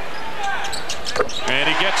 And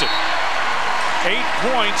he gets it. 8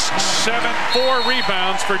 points, 4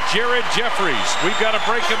 rebounds for Jared Jeffries. We've got a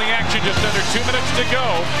break in the action, just under 2 minutes to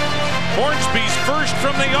go. Hornsby's first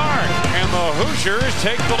from the arc, and the Hoosiers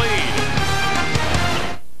take the lead.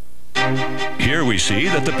 Here we see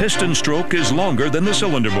that the piston stroke is longer than the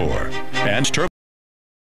cylinder bore. And turbo,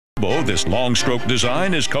 this long stroke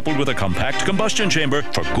design is coupled with a compact combustion chamber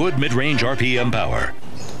for good mid-range RPM power.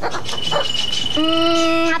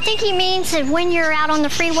 I think he means that when you're out on the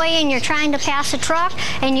freeway and you're trying to pass a truck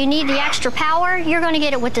and you need the extra power, you're going to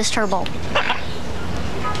get it with this turbo.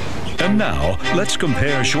 And now, let's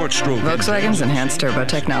compare short stroke. Volkswagen's enhanced turbo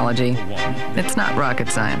technology. It's not rocket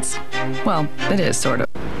science. Well, it is, sort of.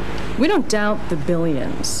 We don't doubt the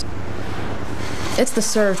billions. It's the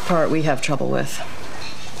served part we have trouble with.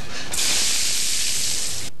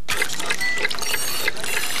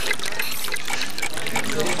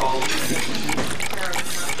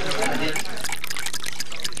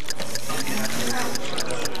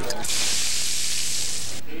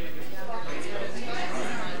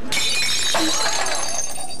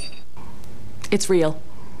 It's real.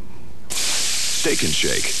 Steak and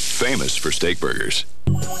Shake, famous for steak burgers.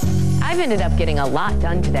 I've ended up getting a lot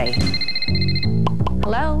done today.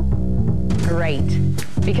 Hello? Great.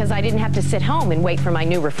 Because I didn't have to sit home and wait for my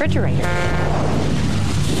new refrigerator.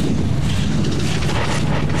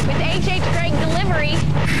 With H.H. Gregg Delivery,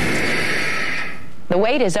 the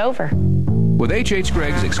wait is over. With H.H.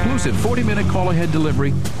 Gregg's exclusive 40-minute call-ahead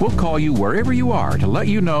delivery, we'll call you wherever you are to let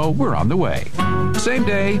you know we're on the way. Same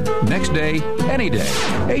day, next day, any day.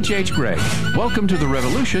 H.H. Gregg. Welcome to the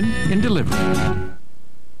revolution in delivery.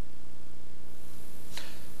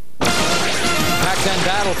 Pac-10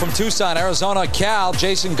 battle from Tucson, Arizona. Cal,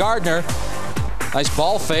 Jason Gardner. Nice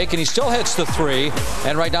ball fake, and he still hits the three.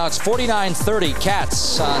 And right now it's 49-30.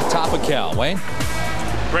 Cats on top of Cal. Wayne?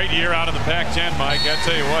 Great year out in the Pac-10, Mike. I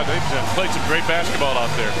tell you what, they've played some great basketball out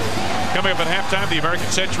there. Coming up at halftime, the American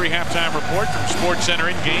Century halftime report from SportsCenter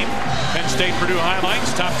in-game. Penn State Purdue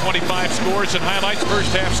highlights, top 25 scores and highlights,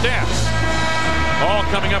 first half stats. All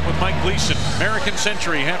coming up with Mike Gleason. American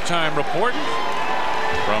Century halftime report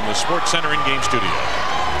from the SportsCenter in-game studio.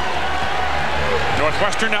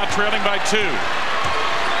 Northwestern now trailing by 2.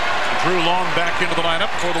 Drew Long back into the lineup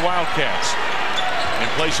for the Wildcats. In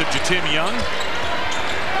place of Jatim Young.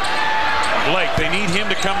 Blake, they need him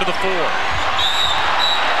to come to the fore.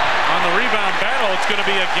 On the rebound battle, it's going to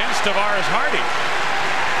be against Tavares Hardy.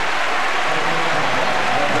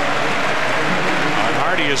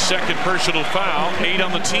 Hardy, his second personal foul, 8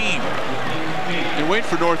 on the team. And wait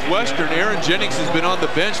for Northwestern. Aaron Jennings has been on the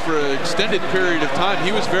bench for an extended period of time.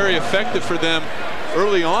 He was very effective for them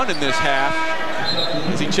early on in this half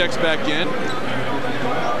as he checks back in.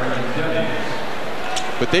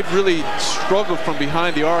 But they've really struggled from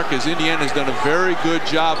behind the arc as Indiana has done a very good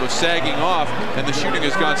job of sagging off, and the shooting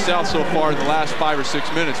has gone south so far in the last 5 or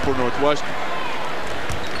 6 minutes for Northwestern.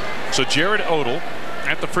 So Jared Odell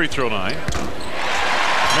at the free throw line.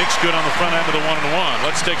 Makes good on the front end of the one-and-one.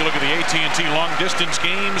 Let's take a look at the AT&T long distance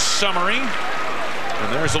game summary.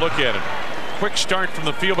 And there's a look at it. Quick start from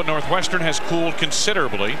the field, but Northwestern has cooled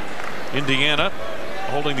considerably. Indiana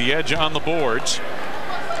holding the edge on the boards.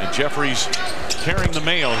 And Jeffries carrying the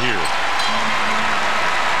mail here.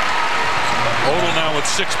 Odell now with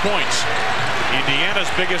 6 points. Indiana's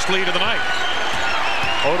biggest lead of the night.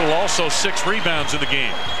 Odell also 6 rebounds in the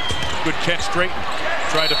game. Good catch, Drayton.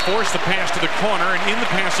 Tried to force the pass to the corner, and in the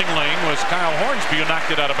passing lane was Kyle Hornsby, who knocked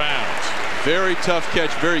it out of bounds. Very tough catch,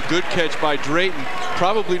 very good catch by Drayton.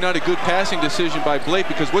 Probably not a good passing decision by Blake,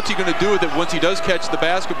 because what's he going to do with it once he does catch the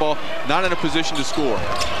basketball, not in a position to score.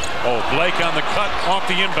 Oh, Blake on the cut off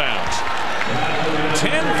the inbounds.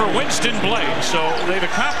 10 for Winston Blake, so they've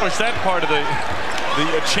accomplished that part of the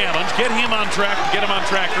challenge. Get him on track, get him on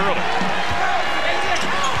track early.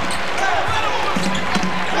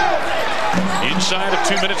 Inside of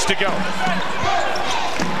 2 minutes to go.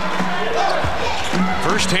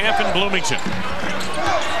 First half in Bloomington.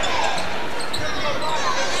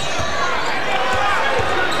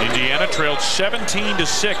 Indiana trailed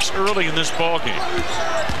 17-6 early in this ball game.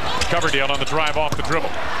 Coverdale on the drive off the dribble.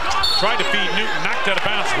 Tried to feed Newton, knocked out of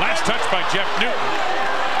bounds. Last touch by Jeff Newton.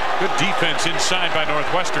 Good defense inside by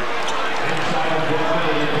Northwestern.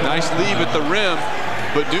 Nice leave at the rim,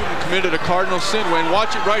 but Newton committed a cardinal sin. Wayne,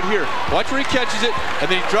 watch it right here. Watch where he catches it, and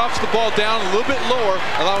then he drops the ball down a little bit lower,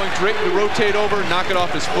 allowing Drayton to rotate over and knock it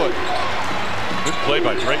off his foot. Good play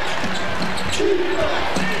by Drayton.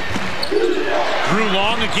 Drew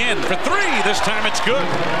Long again for 3. This time it's good.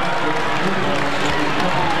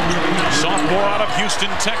 Sophomore out of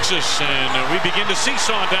Houston, Texas, and we begin to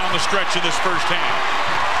seesaw down the stretch in this first half.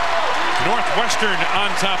 Northwestern on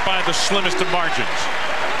top by the slimmest of margins.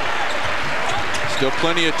 Still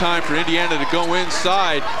plenty of time for Indiana to go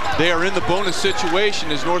inside. They are in the bonus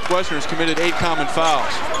situation as Northwestern has committed 8 common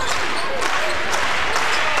fouls.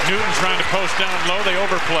 Newton trying to post down low. They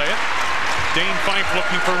overplay it. Dane Fife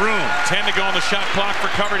looking for room. 10 to go on the shot clock for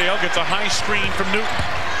Coverdale. Gets a high screen from Newton.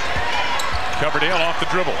 Coverdale off the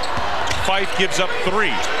dribble. Fife gives up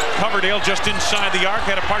 3. Coverdale just inside the arc.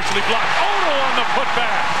 Had a partially blocked. Odell on the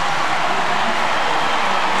putback.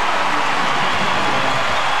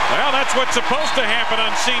 Well, that's what's supposed to happen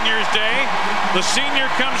on Seniors Day. The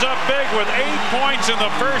senior comes up big with 8 points in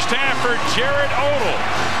the first half for Jared Odell.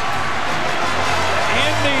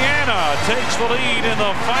 Indiana takes the lead in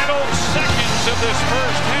the final seconds of this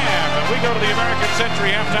first half. And we go to the American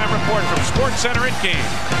Century halftime report from Sports Center in King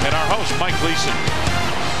and our host, Mike Gleason.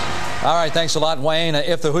 All right, thanks a lot, Wayne.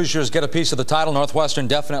 If the Hoosiers get a piece of the title, Northwestern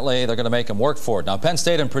definitely, they're going to make them work for it. Now, Penn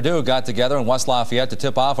State and Purdue got together in West Lafayette to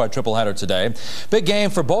tip off our tripleheader today. Big game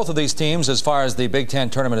for both of these teams as far as the Big Ten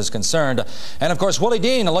tournament is concerned. And, of course, Willie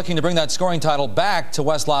Dean looking to bring that scoring title back to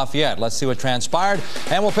West Lafayette. Let's see what transpired,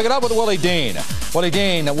 and we'll pick it up with Willie Dean. Willie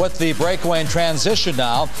Dean with the breakaway in transition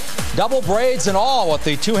now. Double braids and all with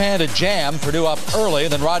the two-handed jam. Purdue up early,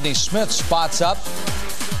 then Rodney Smith spots up.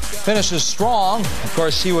 Finishes strong. Of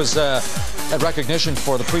course, he was at recognition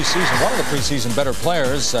for the preseason, one of the preseason better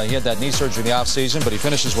players. He had that knee surgery in the offseason, but he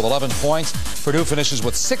finishes with 11 points. Purdue finishes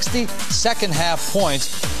with 60 second-half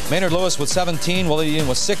points. Maynard Lewis with 17, Willie Dean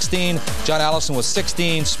with 16, John Allison with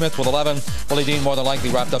 16, Smith with 11. Willie Dean more than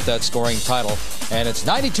likely wrapped up that scoring title. And it's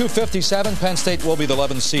 92-57. Penn State will be the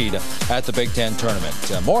 11th seed at the Big Ten tournament.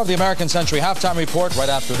 More of the American Century halftime report right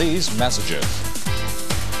after these messages.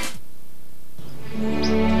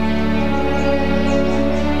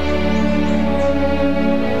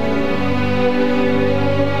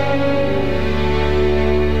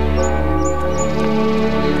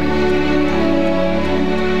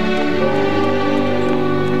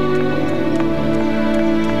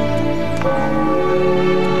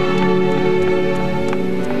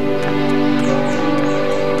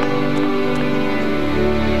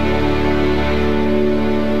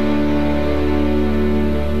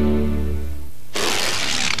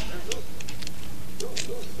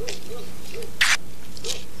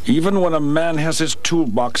 Even when a man has his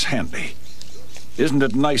toolbox handy, isn't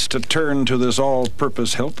it nice to turn to this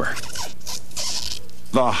all-purpose helper?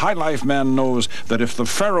 The High Life man knows that if the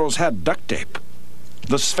pharaohs had duct tape,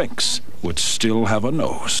 the Sphinx would still have a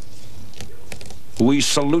nose. We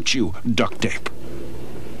salute you, duct tape.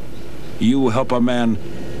 You help a man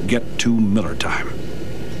get to Miller time.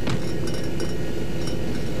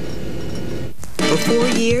 For 4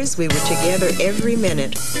 years, we were together every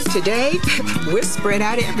minute. Today, we're spread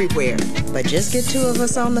out everywhere. But just get 2 of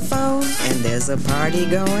us on the phone, and there's a party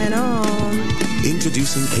going on.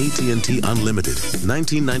 Introducing AT&T Unlimited.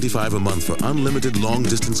 $19.95 a month for unlimited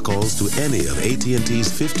long-distance calls to any of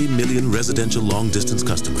AT&T's 50 million residential long-distance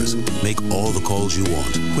customers. Make all the calls you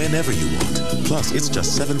want, whenever you want. Plus, it's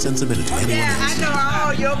just 7 cents a minute to anyone else. I know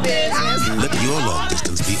all your business. Let your long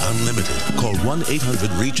distance be unlimited. Call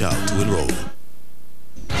 1-800-REACH-OUT to enroll.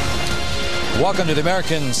 Welcome to the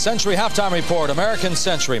American Century Halftime Report. American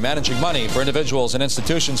Century, managing money for individuals and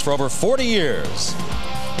institutions for over 40 years.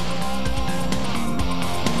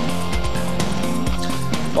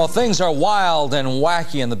 Well, things are wild and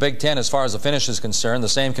wacky in the Big Ten as far as the finish is concerned. The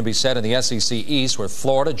same can be said in the SEC East, where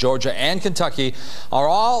Florida, Georgia, and Kentucky are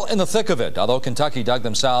all in the thick of it. Although Kentucky dug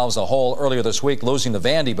themselves a hole earlier this week, losing to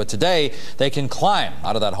Vandy, but today they can climb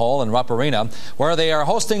out of that hole in Rupp Arena, where they are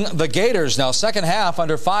hosting the Gators. Now, second half,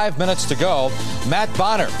 under 5 minutes to go. Matt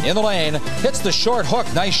Bonner in the lane hits the short hook.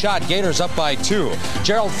 Nice shot. Gators up by 2.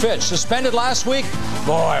 Gerald Fitch, suspended last week.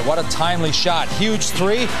 Boy, what a timely shot. Huge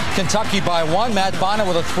 3. Kentucky by 1. Matt Bonner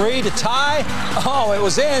with a 3 to tie. Oh, it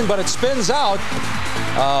was in, but it spins out.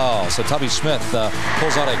 Oh, so Tubby Smith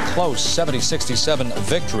pulls out a close 70-67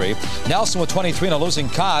 victory. Nelson with 23 in a losing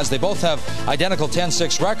cause. They both have identical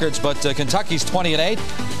 10-6 records, but Kentucky's 20-8,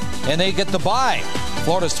 and they get the bye.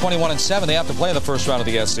 Florida's 21-7. They have to play in the first round of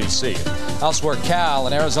the SEC. Elsewhere, Cal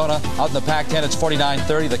and Arizona out in the Pac-10. It's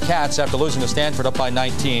 49-30. The Cats, after losing to Stanford, up by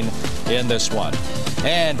 19 in this one.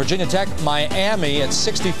 And Virginia Tech, Miami at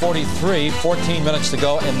 60-43, 14 minutes to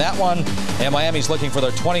go in that one. And Miami's looking for their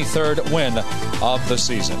 23rd win of the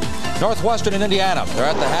season. Northwestern and Indiana, they're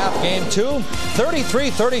at the half, game 2,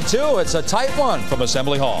 33-32. It's a tight one from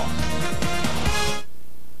Assembly Hall.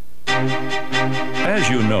 As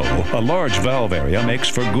you know, a large valve area makes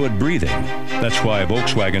for good breathing. That's why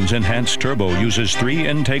Volkswagen's Enhanced Turbo uses 3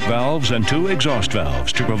 intake valves and 2 exhaust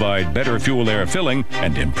valves to provide better fuel-air filling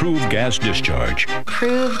and improved gas discharge.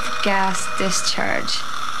 Improved gas discharge.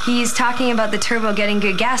 He's talking about the turbo getting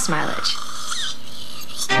good gas mileage.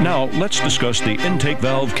 Now, let's discuss the intake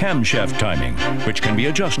valve camshaft timing, which can be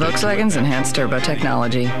adjusted. Volkswagen's Enhanced Turbo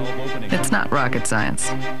technology. It's not rocket science.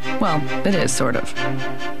 Well, it is, sort of.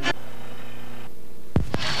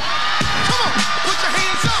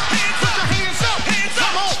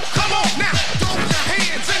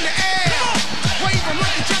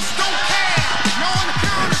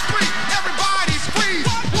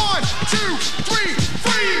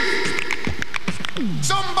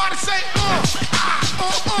 Somebody say,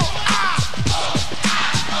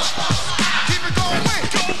 Keep it going,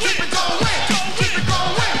 keep it going, keep it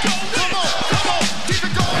going. Come on, keep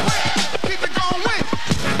it going, keep it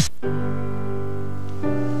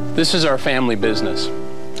going. This is our family business.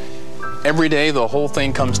 Every day, the whole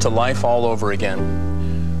thing comes to life all over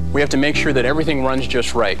again. We have to make sure that everything runs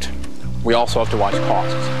just right. We also have to watch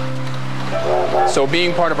costs. So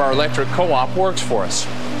being part of our electric co-op works for us,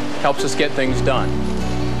 helps us get things done.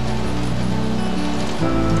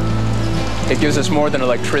 It gives us more than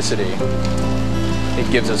electricity.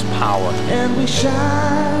 It gives us power. And we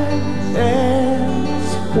shine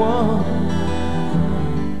as one.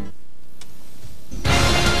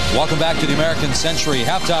 Welcome back to the American Century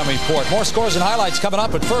Halftime Report. More scores and highlights coming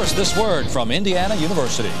up, but first, this word from Indiana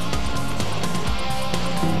University.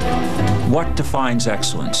 What defines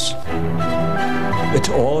excellence? It's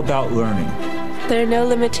all about learning. There are no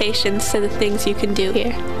limitations to the things you can do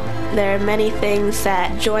here. There are many things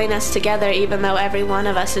that join us together, even though every one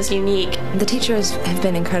of us is unique. The teachers have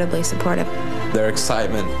been incredibly supportive. Their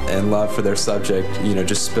excitement and love for their subject,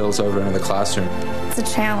 just spills over into the classroom. It's a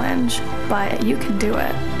challenge, but you can do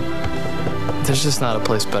it. There's just not a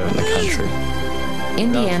place better in the country.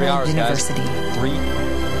 Indiana University. Guys. 3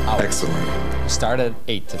 hours. Excellent. Start at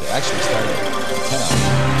 8 today. Actually, we started at 10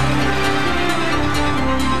 hours.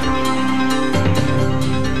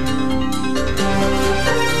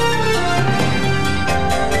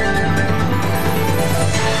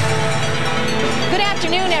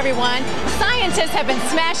 Everyone. Scientists have been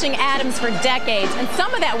smashing atoms for decades, and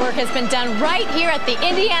some of that work has been done right here at the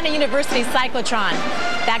Indiana University cyclotron.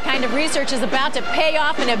 That kind of research is about to pay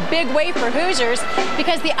off in a big way for Hoosiers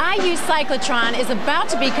because the IU cyclotron is about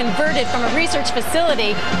to be converted from a research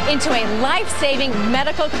facility into a life-saving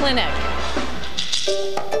medical clinic.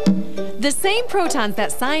 The same protons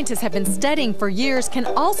that scientists have been studying for years can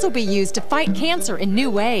also be used to fight cancer in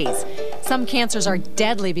new ways. Some cancers are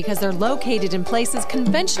deadly because they're located in places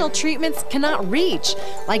conventional treatments cannot reach,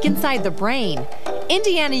 like inside the brain.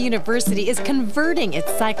 Indiana University is converting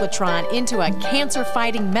its cyclotron into a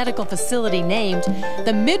cancer-fighting medical facility named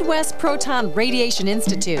the Midwest Proton Radiation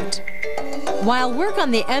Institute. While work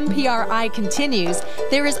on the MPRI continues,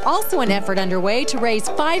 there is also an effort underway to raise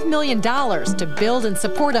 $5 million to build and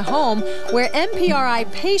support a home where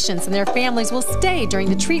MPRI patients and their families will stay during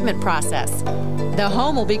the treatment process. The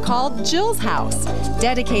home will be called Jill's House,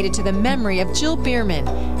 dedicated to the memory of Jill Bierman,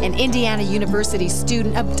 an Indiana University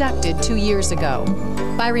student abducted 2 years ago.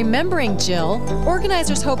 By remembering Jill,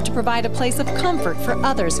 organizers hope to provide a place of comfort for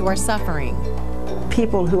others who are suffering.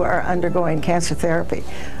 People who are undergoing cancer therapy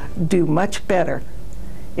do much better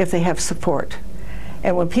if they have support.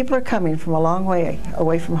 And when people are coming from a long way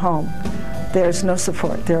away from home, there's no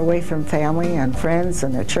support. They're away from family and friends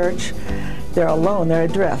and their church. They're alone, they're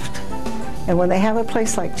adrift. And when they have a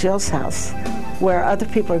place like Jill's House, where other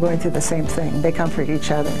people are going through the same thing, they comfort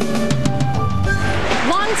each other.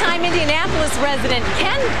 Longtime Indianapolis resident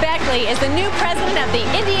Ken Beckley is the new president of the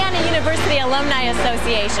Indiana University Alumni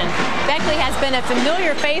Association. Beckley has been a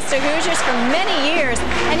familiar face to Hoosiers for many years,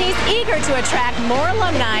 and he's eager to attract more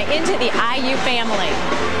alumni into the IU family.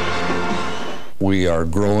 We are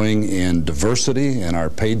growing in diversity in our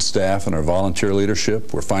paid staff and our volunteer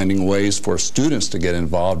leadership. We're finding ways for students to get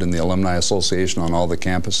involved in the Alumni Association on all the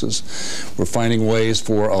campuses. We're finding ways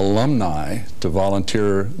for alumni to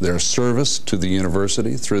volunteer their service to the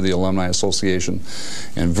university through the Alumni Association.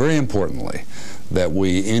 And very importantly, that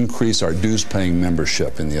we increase our dues-paying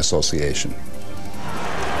membership in the association.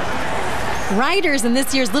 Riders in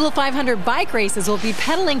this year's Little 500 bike races will be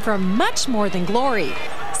pedaling for much more than glory.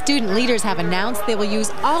 student leaders have announced they will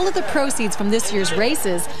use all of the proceeds from this year's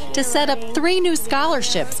races to set up 3 new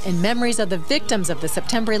scholarships in memories of the victims of the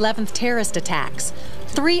September 11th terrorist attacks.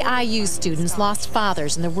 3 IU students lost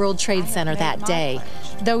fathers in the World Trade Center that day.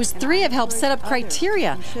 Those 3 have helped set up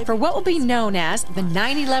criteria for what will be known as the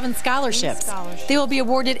 9/11 scholarships. They will be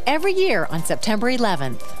awarded every year on September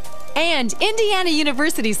 11th. And Indiana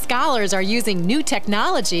University scholars are using new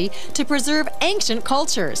technology to preserve ancient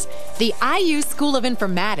cultures. The IU School of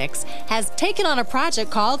Informatics has taken on a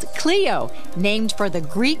project called Clio, named for the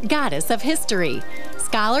Greek goddess of history.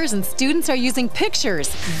 Scholars and students are using pictures,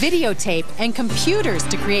 videotape, and computers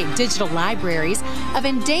to create digital libraries of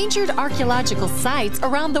endangered archaeological sites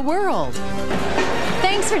around the world.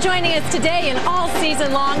 Thanks for joining us today and all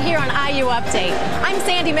season long here on IU Update. I'm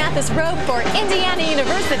Sandy Mathis-Rope for Indiana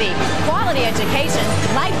University. Quality education,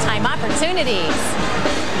 lifetime opportunities.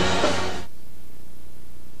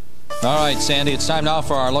 All right, Sandy, it's time now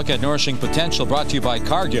for our look at Nourishing Potential, brought to you by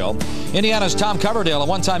Cargill. Indiana's Tom Coverdale, a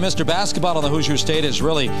one-time Mr. Basketball on the Hoosier State, has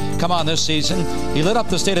really come on this season. He lit up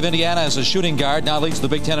the state of Indiana as a shooting guard, now leads the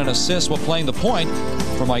Big Ten in assists while playing the point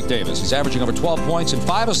for Mike Davis. He's averaging over 12 points and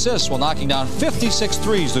 5 assists while knocking down 56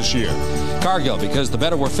 threes this year. Cargill, because the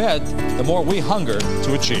better we're fed, the more we hunger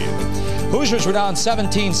to achieve. Hoosiers were down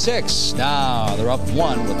 17-6. Now they're up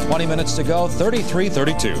 1 with 20 minutes to go,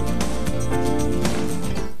 33-32.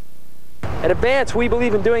 At Advance, we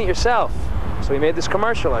believe in doing it yourself, so we made this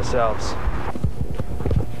commercial ourselves.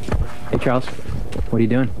 Hey, Charles, what are you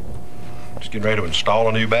doing? Just getting ready to install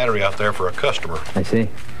a new battery out there for a customer. I see.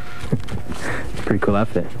 Pretty cool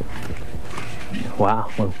outfit. Wow,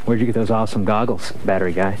 well, where'd you get those awesome goggles,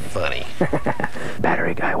 battery guy? Funny.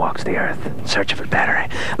 Battery guy walks the earth, searching for battery.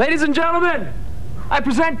 Ladies and gentlemen, I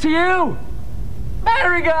present to you,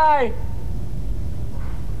 Battery Guy!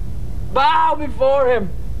 Bow before him.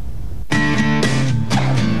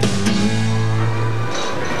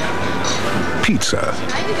 Pizza,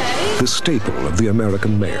 the staple of the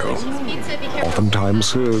American male, oftentimes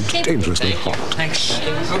served dangerously hot. Thanks.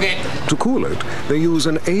 Okay. To cool it, they use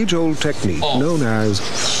an age-old technique known as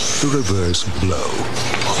the reverse blow.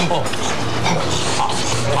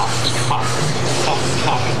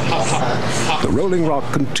 The Rolling Rock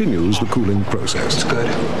continues the cooling process. It's good.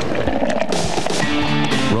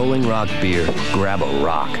 Rolling Rock beer. Grab a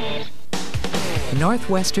rock.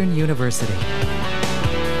 Northwestern University.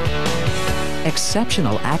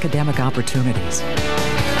 Exceptional academic opportunities.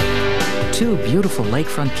 2 beautiful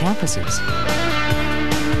lakefront campuses.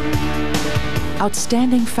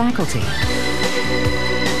 Outstanding faculty.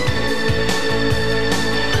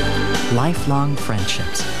 Lifelong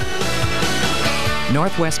friendships.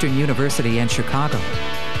 Northwestern University and Chicago.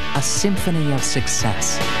 A symphony of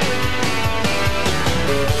success.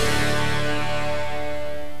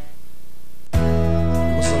 It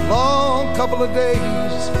was a long couple of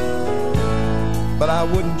days, but I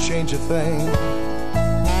wouldn't change a thing.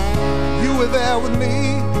 You were there with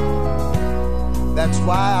me, that's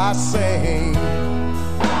why I sing.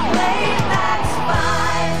 Playback's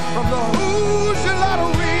fine. From the Hoosier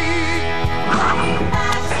Lottery.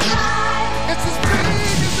 Playback's fine. It's as big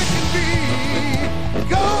as it can be.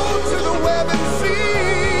 Go to the web and see.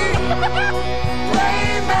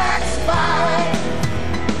 Playback's fine.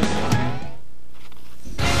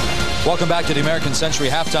 Welcome back to the American Century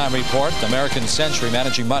Halftime Report. American Century,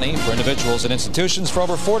 managing money for individuals and institutions for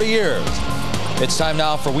over 40 years. It's time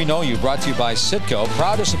now for We Know You, brought to you by Citgo,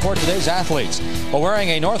 proud to support today's athletes. While wearing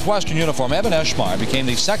a Northwestern uniform, Evan Eshmar became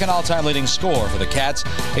the 2nd all-time leading scorer for the Cats,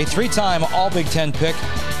 a 3-time All-Big Ten pick,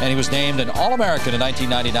 and he was named an All-American in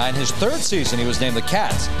 1999. His 3rd season, he was named the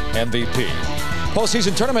Cats MVP.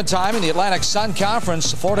 Postseason tournament time in the Atlantic Sun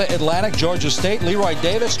Conference. Florida Atlantic, Georgia State. Leroy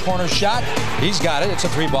Davis, corner shot. He's got it. It's a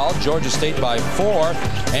 3-ball. Georgia State by 4.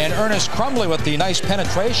 And Ernest Crumbley with the nice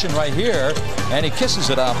penetration right here. And he kisses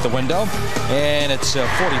it off the window. And it's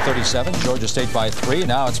 40-37. Georgia State by 3.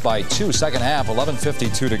 Now it's by 2. Second half,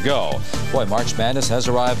 11:52 to go. Boy, March Madness has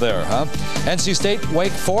arrived there, huh? NC State,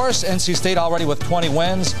 Wake Forest. NC State already with 20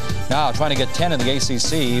 wins. Now trying to get 10 in the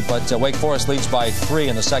ACC. But Wake Forest leads by 3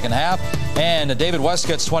 in the second half. And David West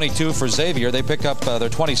gets 22 for Xavier. They pick up their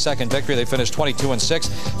 22nd victory. They finished 22-6.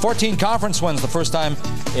 14 conference wins, the first time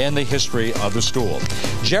in the history of the school.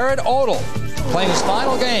 Jared Odell playing his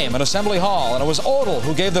final game in Assembly Hall, and it was Odell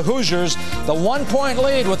who gave the Hoosiers the 1-point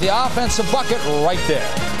lead with the offensive bucket right there.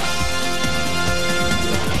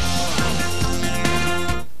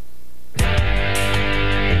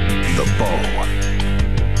 The bow.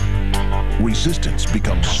 Resistance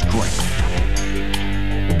becomes strength.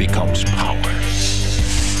 Becomes power.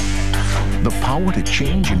 The power to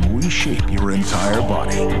change and reshape your entire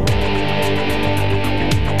body.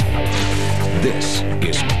 This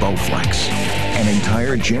is Bowflex, an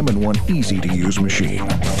entire gem-in-one easy-to-use machine.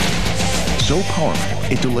 So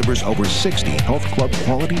powerful, it delivers over 60 health club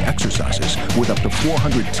quality exercises with up to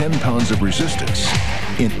 410 pounds of resistance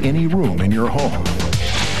in any room in your home.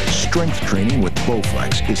 Strength training with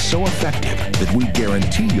Bowflex is so effective that we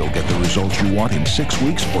guarantee you'll get the results you want in 6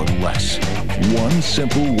 weeks or less. One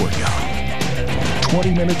simple workout.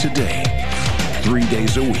 20 minutes a day, 3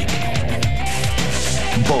 days a week.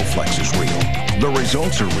 Bowflex is real. The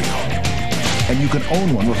results are real. And you can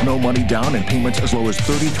own one with no money down and payments as low as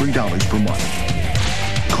 $33 per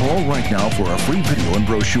month. Call right now for a free video and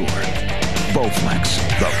brochure. Bowflex,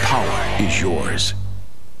 the power is yours.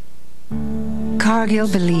 Cargill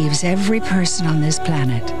believes every person on this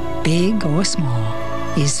planet, big or small,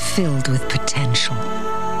 is filled with potential.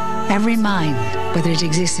 Every mind, whether it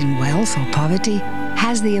exists in wealth or poverty,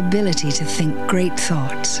 has the ability to think great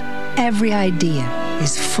thoughts. Every idea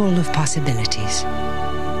is full of possibilities.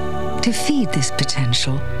 To feed this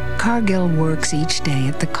potential, Cargill works each day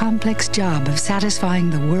at the complex job of satisfying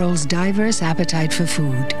the world's diverse appetite for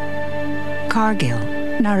food. Cargill,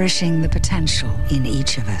 nourishing the potential in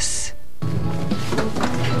each of us.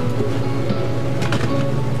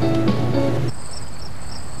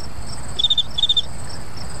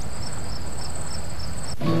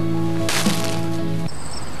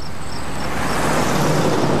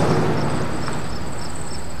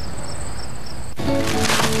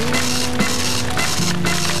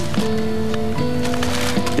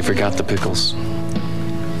 You forgot the pickles.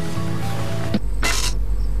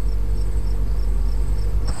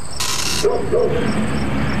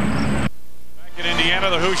 Back in Indiana,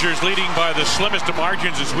 the Hoosiers leading by the slimmest of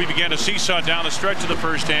margins as we begin to seesaw down the stretch of the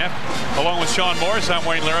first half. Along with Sean Morris, I'm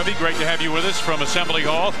Wayne Larrabee. Great to have you with us from Assembly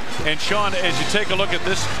Hall. And Sean, as you take a look at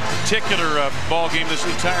this particular ball game, this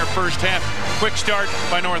entire first half, quick start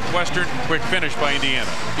by Northwestern, quick finish by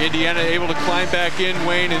Indiana. Indiana able to climb back in,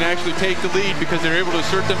 Wayne, and actually take the lead because they're able to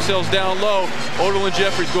assert themselves down low. Odell and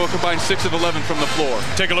Jeffries go a combined 6 of 11 from the floor.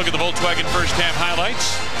 Take a look at the Volkswagen first half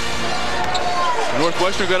highlights.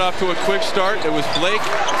 Northwestern got off to a quick start. It was Blake.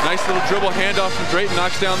 Nice little dribble handoff from Drayton,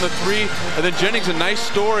 knocks down the 3. And then Jennings, a nice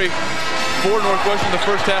story for Northwestern. The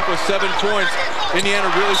first half was 7 points.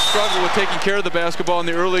 Indiana really struggled with taking care of the basketball in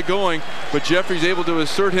the early going, but Jeffries able to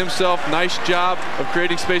assert himself. Nice job of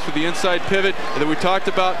creating space with the inside pivot that we talked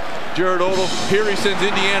about. Jared Odell, here he sends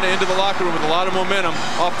Indiana into the locker room with a lot of momentum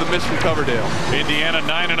off the miss from Coverdale. Indiana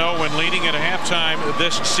 9-0 when leading at a halftime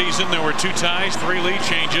this season. There were 2 ties, 3 lead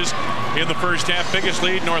changes in the first half. Biggest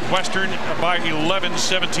lead, Northwestern by 11,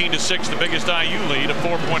 17-6. The biggest IU lead, a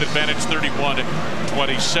 4-point advantage, 31-27.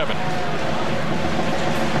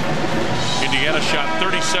 Indiana shot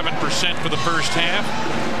 37% for the first half.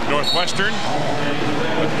 Northwestern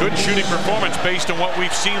with good shooting performance based on what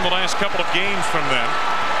we've seen the last couple of games from them.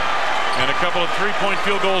 And a couple of 3-point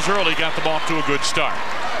field goals early got them off to a good start.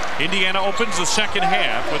 Indiana opens the second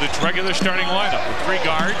half with its regular starting lineup with 3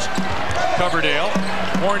 guards, Coverdale,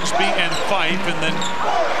 Hornsby, and Fife, and then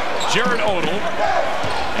Jared Odell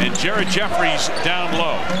and Jared Jeffries down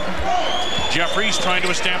low. Jeffries trying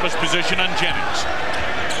to establish position on Jennings.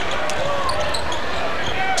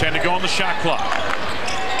 10 to go on the shot clock.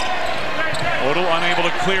 Odell unable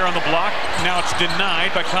to clear on the block. Now it's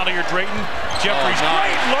denied by Collier Drayton. Jeffries,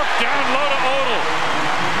 great look down low to Odell.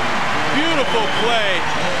 Beautiful play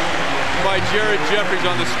by Jared Jeffries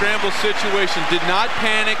on the scramble situation. Did not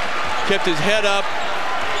panic, kept his head up.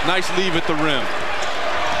 Nice leave at the rim.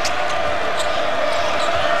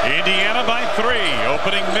 Indiana by 3.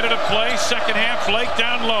 Opening minute of play, second half. Blake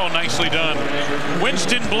down low, nicely done.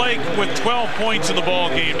 Winston Blake with 12 points in the ball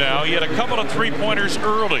game now. He had a couple of 3-pointers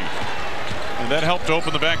early, and that helped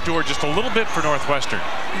open the back door just a little bit for Northwestern.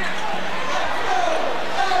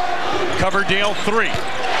 Coverdale 3.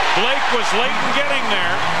 Blake was late in getting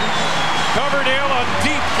there. Coverdale a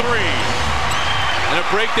deep 3. And a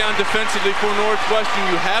breakdown defensively for Northwestern.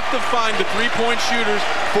 You have to find the 3-point shooters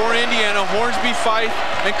for Indiana, Hornsby, Fife,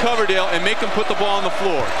 and Coverdale, and make them put the ball on the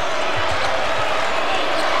floor.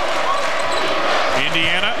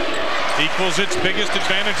 Indiana equals its biggest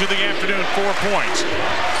advantage of the afternoon, 4 points.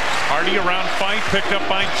 Hardy around Fife, picked up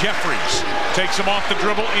by Jeffries. Takes him off the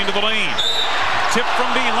dribble into the lane. Tip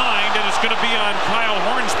from behind, and it's going to be on Kyle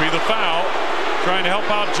Hornsby, the foul, trying to help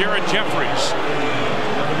out Jared Jeffries.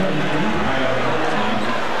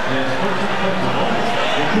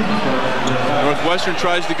 Northwestern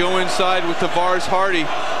tries to go inside with Tavares Hardy.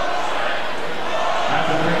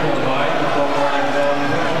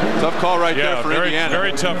 Tough call right there for Indiana.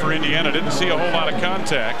 Very tough for Indiana. Didn't see a whole lot of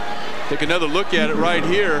contact. Take another look at it right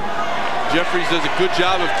here. Jeffries does a good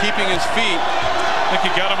job of keeping his feet. I think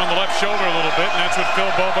he got him on the left shoulder a little bit, and that's what Phil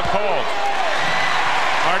Bova called.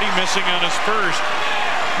 Hardy missing on his first.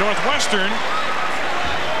 Northwestern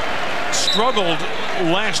struggled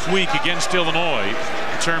last week against Illinois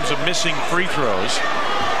in terms of missing free throws.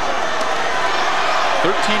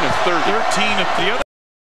 13 of 30. 13 of the other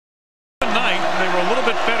night, they were a little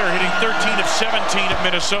bit better, hitting 13 of 17 at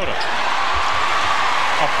Minnesota.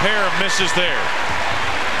 A pair of misses there.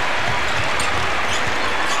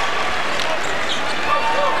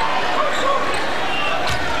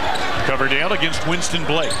 Coverdale against Winston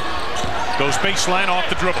Blake. Goes baseline off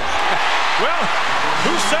the dribble. Well,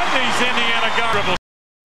 who said these Indiana guards?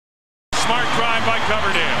 Smart drive by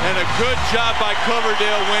Coverdale. And a good job by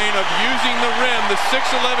Coverdale, Wayne, of using the rim. The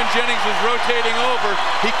 6'11" Jennings was rotating over.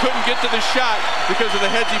 He couldn't get to the shot because of the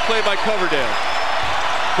headsy play by Coverdale.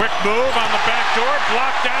 Quick move on the back door.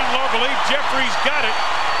 Blocked down locally. Jeffries got it.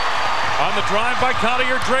 On the drive by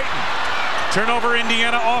Collier Drayton. Turnover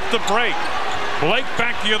Indiana off the break. Blake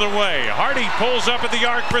back the other way. Hardy pulls up at the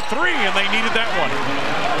arc for three, and they needed that one.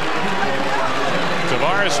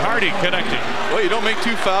 Tavares Hardy connecting. Well, you don't make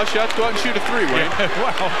 2 foul shots, go out and shoot a 3, Wayne.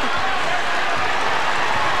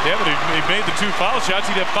 Yeah, but he made the 2 foul shots,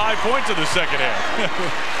 he'd have 5 points in the second half.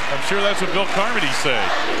 I'm sure that's what Bill Carmody said.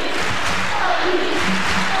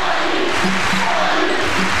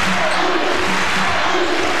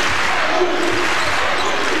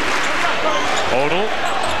 Odell.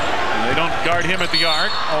 They don't guard him at the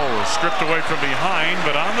arc. Oh, stripped away from behind,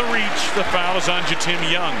 but on the reach, the foul is on Jatim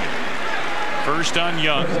Young. First on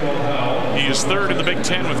Young. He is third in the Big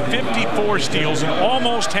Ten with 54 steals and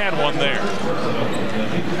almost had one there.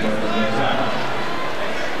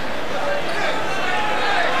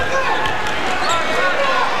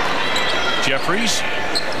 Jeffries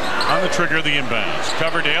on the trigger of the inbounds.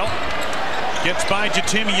 Coverdale gets by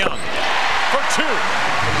Jatim Young for two.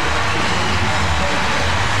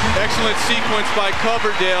 Excellent sequence by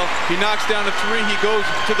Coverdale. He knocks down a 3. He goes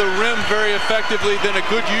to the rim very effectively. Then a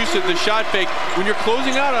good use of the shot fake. When you're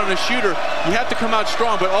closing out on a shooter, you have to come out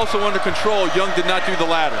strong, but also under control. Young did not do the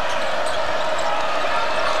latter.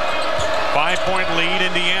 5-point lead,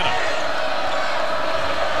 Indiana.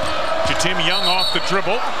 Jatim Young off the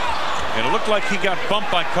dribble. And it looked like he got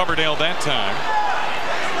bumped by Coverdale that time.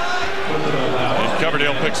 And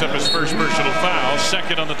Coverdale picks up his first personal foul,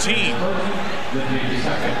 second on the team.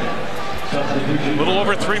 A little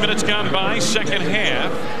over 3 minutes gone by, second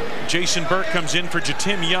half. Jason Burke comes in for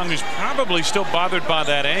Jatim Young, who's probably still bothered by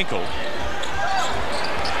that ankle.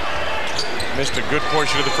 Missed a good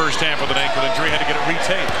portion of the first half with an ankle injury, had to get it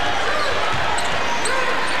retaped.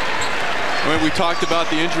 When we talked about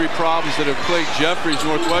the injury problems that have plagued Jeffries,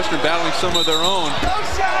 Northwestern battling some of their own.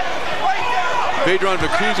 Vedran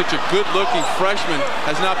Vukuzic, a good-looking freshman,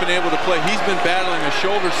 has not been able to play. He's been battling a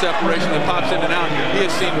shoulder separation that pops in and out. He has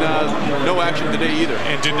seen no action today either.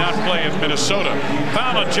 And did not play in Minnesota.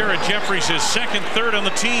 Foul on Jared Jeffries, his second, third on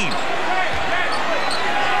the team.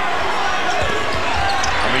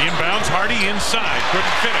 On the inbounds, Hardy inside.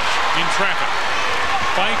 Couldn't finish in traffic.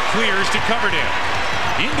 Fight clears to Coverdale.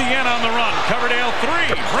 Indiana on the run. Coverdale 3.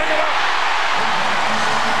 Bring it up.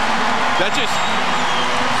 That just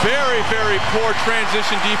very, very poor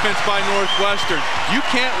transition defense by Northwestern. You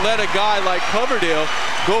can't let a guy like Coverdale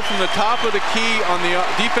go from the top of the key on the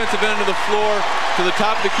defensive end of the floor to the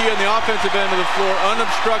top of the key on the offensive end of the floor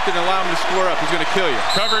unobstructed and allow him to score up. He's going to kill you.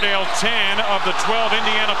 Coverdale 10 of the 12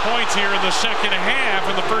 Indiana points here in the second half,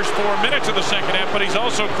 in the first 4 minutes of the second half, but he's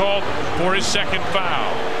also called for his second foul.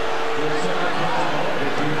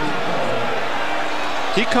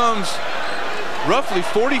 He comes roughly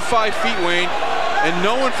 45 feet, Wayne, and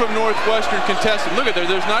no one from Northwestern contested. Look at there,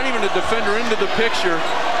 there's not even a defender into the picture,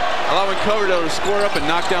 allowing Coverdale to score up and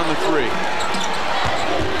knock down the 3.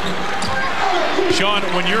 Sean,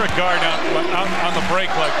 when you're a guard on the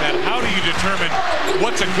break like that, how do you determine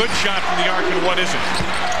what's a good shot from the arc and what isn't?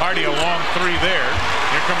 Hardy, a long 3 there.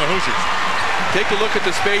 Here come the Hoosiers. Take a look at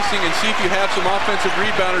the spacing and see if you have some offensive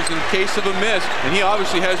rebounders in case of a miss. And he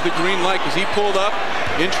obviously has the green light because he pulled up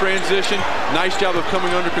in transition. Nice job of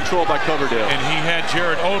coming under control by Coverdale. And he had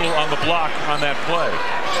Jared Odell on the block on that play.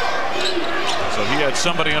 So he had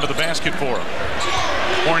somebody under the basket for him.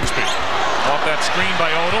 Hornsby off that screen by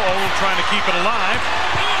Odell. Odell trying to keep it alive.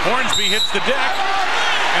 Hornsby hits the deck.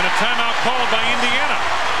 And a timeout called by Indiana.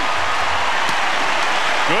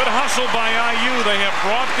 Good hustle by IU. They have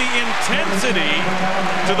brought the intensity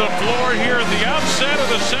to the floor here at the outset of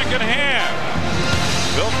the second half.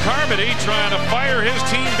 Bill Carmody trying to fire his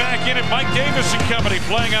team back in, and Mike Davis and company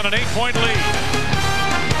playing on an 8-point lead.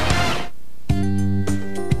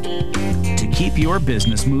 To keep your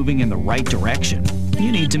business moving in the right direction,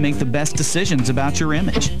 you need to make the best decisions about your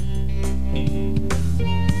image.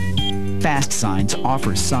 Fast Signs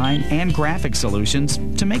offers sign and graphic solutions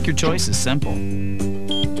to make your choices simple.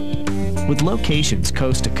 With locations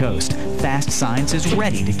coast to coast, Fast Signs is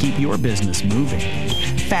ready to keep your business moving.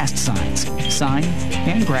 Fast Signs, sign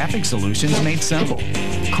and graphic solutions made simple.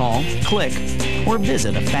 Call, click, or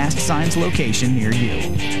visit a Fast Signs location near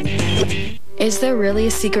you. Is there really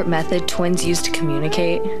a secret method twins use to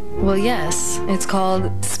communicate? Well, yes. It's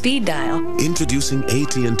called speed dial. Introducing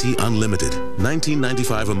AT&T Unlimited.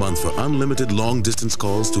 $19.95 a month for unlimited long-distance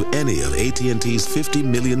calls to any of AT&T's 50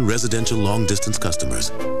 million residential long-distance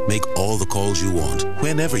customers. Make all the calls you want,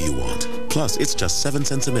 whenever you want. Plus, it's just 7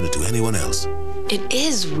 cents a minute to anyone else. It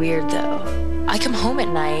is weird, though. I come home at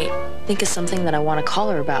night, think of something that I want to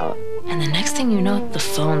call her about, and the next thing you know, the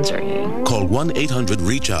phone's ringing. Call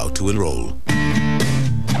 1-800-REACH-OUT to enroll.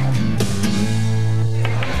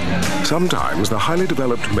 Sometimes the highly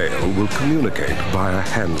developed male will communicate via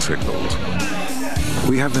hand signals.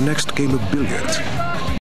 We have the next game of billiards.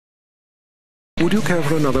 Would you care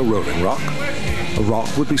for another rolling rock? A rock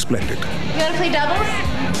would be splendid. You want to play doubles?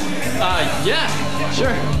 Yeah,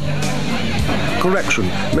 sure. Correction,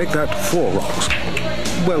 make that 4 rocks.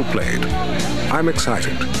 Well played. I'm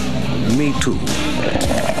excited. Me too.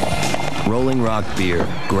 Rolling Rock beer.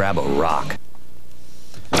 Grab a rock.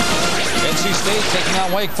 NC State taking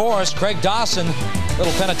on Wake Forest. Craig Dawson,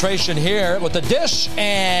 little penetration here with the dish,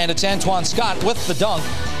 and it's Antoine Scott with the dunk.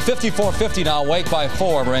 54-50 now, Wake by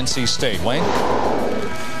 4 over NC State. Wayne?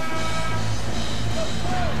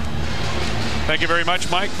 Thank you very much,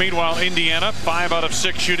 Mike. Meanwhile, Indiana, 5 out of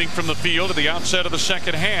 6 shooting from the field at the outset of the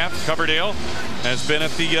second half. Coverdale has been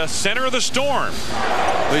at the center of the storm.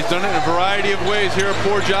 Well, he's done it in a variety of ways. Here, a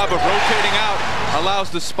poor job of rotating out,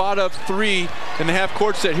 allows the spot up 3 in the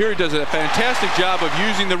half-court set. Here he does a fantastic job of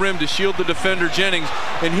using the rim to shield the defender, Jennings.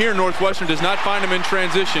 And here, Northwestern does not find him in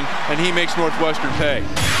transition, and he makes Northwestern pay.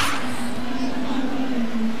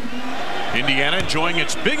 Indiana enjoying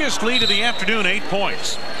its biggest lead of the afternoon, 8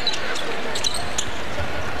 points.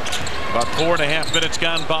 About 4.5 minutes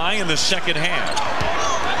gone by in the second half.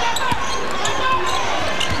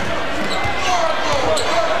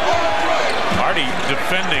 Hardy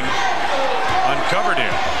defending on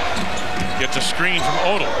Coverdale. Gets a screen from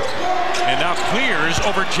Odell. And now clears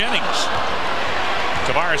over Jennings.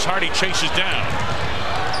 Tavares Hardy chases down.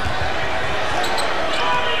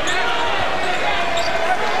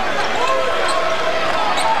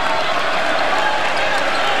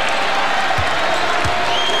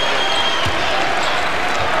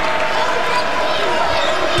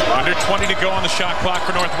 Under 20 to go on the shot clock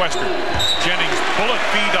for Northwestern. Jennings, bullet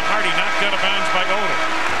feed to Hardy, knocked out of bounds by Odell.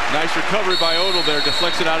 Nice recovery by Odell there,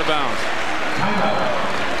 deflects it out of bounds.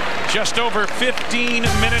 Just over 15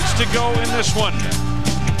 minutes to go in this one.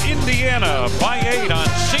 Indiana by 8 on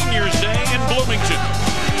Seniors Day in Bloomington.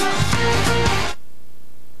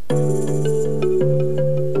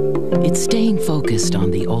 It's staying focused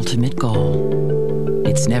on the ultimate goal.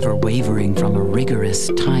 It's never wavering from a rigorous,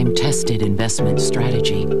 time-tested investment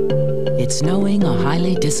strategy. It's knowing a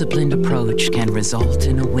highly disciplined approach can result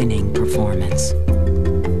in a winning performance.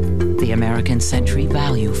 The American Century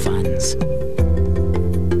Value Funds.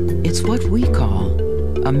 It's what we call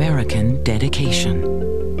American dedication.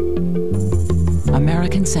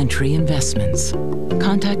 American Century Investments.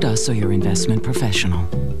 Contact us or your investment professional.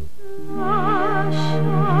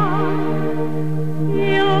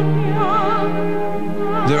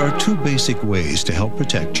 There are 2 basic ways to help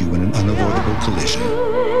protect you in an unavoidable collision.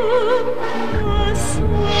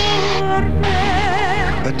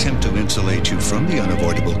 Attempt to insulate you from the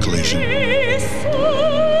unavoidable collision,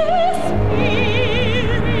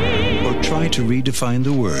 or try to redefine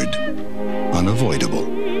the word unavoidable.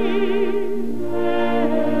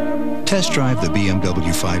 Test drive the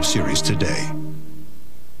BMW 5 Series today.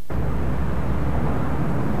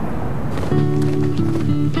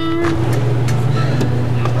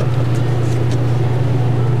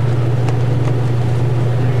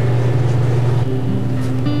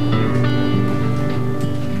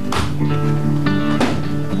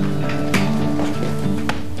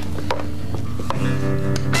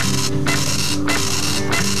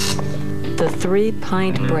 The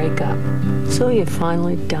 3-pint breakup, so you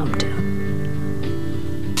finally dumped him.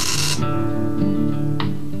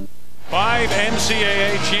 5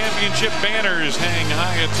 NCAA championship banners hang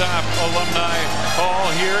high atop Alumni Hall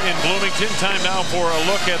here in Bloomington. Time now for a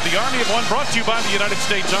look at the Army of One, brought to you by the United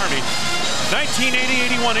States Army.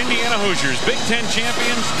 1980-81 Indiana Hoosiers, Big Ten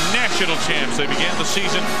champions, national champs. They began the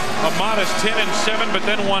season a modest 10-7, but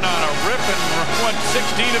then went on a rip and won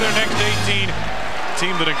 16 of their next 18.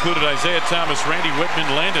 team that included Isaiah Thomas, Randy Whitman,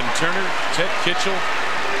 Landon Turner, Ted Kitchell,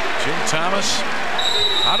 Jim Thomas.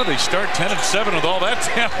 How do they start 10-7 with all that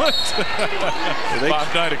talent? Bob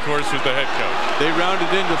Knight, of course, was the head coach. They rounded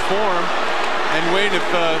into form. And Wayne, if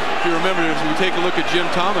you remember, as we take a look at Jim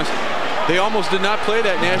Thomas, they almost did not play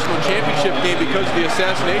that national championship game because of the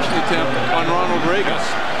assassination attempt on Ronald Reagan.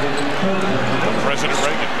 President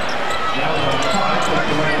Reagan.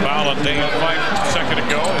 Foul on Dane Fife a second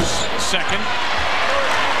ago is second.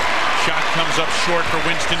 Shot comes up short for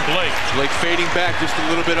Winston Blake. Blake fading back just a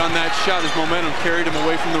little bit on that shot. His momentum carried him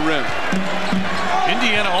away from the rim.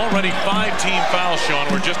 Indiana already 5 team fouls, Sean.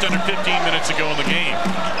 We're just under 15 minutes ago in the game.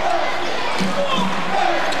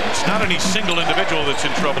 It's not any single individual that's in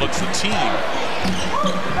trouble, it's the team.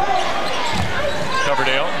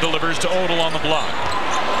 Coverdale delivers to Odell on the block.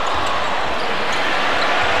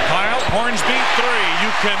 Kyle Hornsby 3.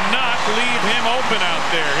 You cannot leave him open out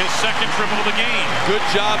there. His second triple of the game. Good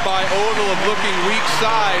job by Odell of looking weak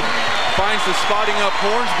side. Finds the spotting up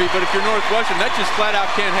Hornsby, but if you're Northwestern, that just flat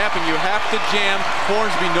out can't happen. You have to jam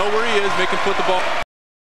Hornsby, know where he is, make him put the ball.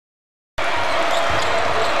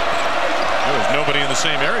 Nobody in the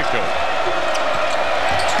same area code.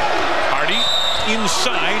 Hardy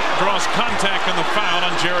inside draws contact and the foul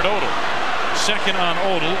on Jared Odell. Second on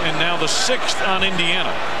Odell and now the 6th on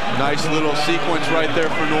Indiana. Nice little sequence right there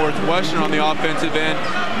for Northwestern on the offensive end.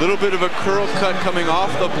 Little bit of a curl cut coming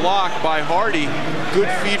off the block by Hardy. Good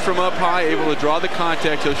feed from up high, able to draw the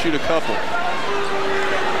contact. He'll shoot a couple.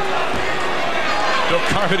 Bill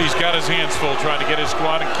Carmody's got his hands full trying to get his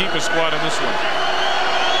squad and keep his squad in this one.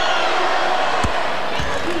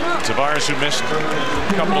 Tavares, who missed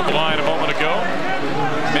a couple of the line a moment ago,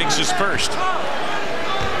 makes his first.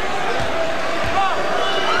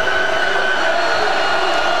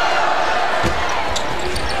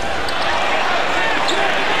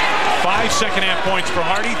 5 second-half points for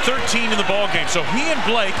Hardy, 13 in the ball game. So he and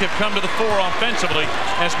Blake have come to the fore offensively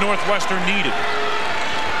as Northwestern needed.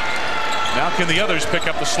 Now can the others pick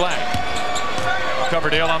up the slack?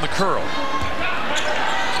 Coverdale on the curl.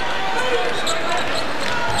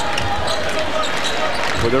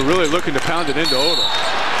 Well, they're really looking to pound it into Odell.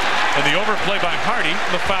 And the overplay by Hardy,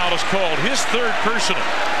 the foul is called. His 3rd personal.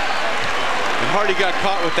 And Hardy got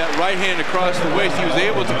caught with that right hand across the waist. He was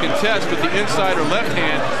able to contest with the inside or left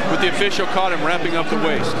hand, but the official caught him wrapping up the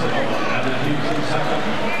waist.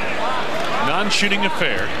 Non-shooting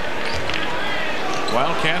affair.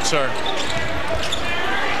 Wildcats are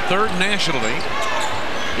 3rd nationally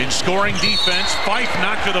in scoring defense. Fife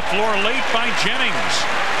knocked to the floor late by Jennings.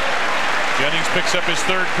 Jennings picks up his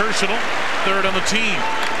 3rd personal, 3rd on the team.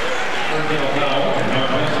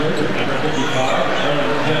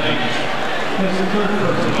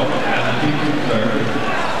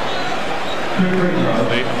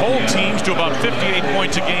 They hold teams to about 58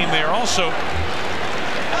 points a game. They are also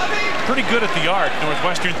pretty good at the arc.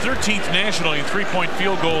 Northwestern 13th nationally in 3-point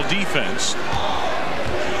field goal defense.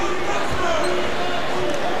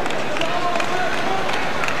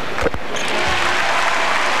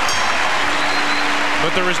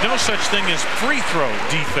 But there is no such thing as free throw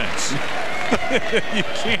defense. You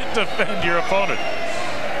can't defend your opponent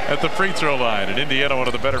at the free throw line. And Indiana, one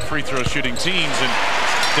of the better free throw shooting teams, and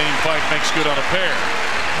Dane Fife makes good on a pair.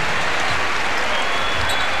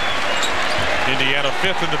 Indiana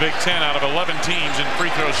 5th in the Big Ten out of 11 teams in free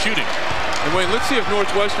throw shooting. And Wayne, let's see if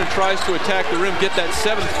Northwestern tries to attack the rim, get that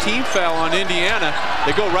 7th team foul on Indiana.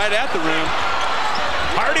 They go right at the rim.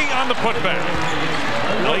 Hardy on the putback.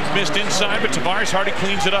 Blake missed inside, but Tavares Hardy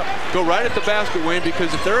cleans it up. Go right at the basket, Wayne,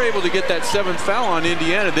 because if they're able to get that 7th foul on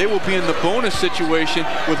Indiana, they will be in the bonus situation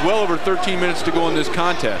with well over 13 minutes to go in this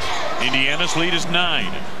contest. Indiana's lead is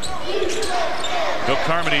 9. Bill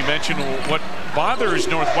Carmody mentioned what bothers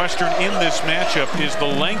Northwestern in this matchup is the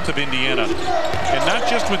length of Indiana. And not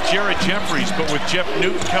just with Jared Jeffries, but with Jeff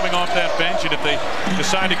Newton coming off that bench. And if they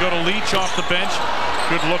decide to go to Leach off the bench,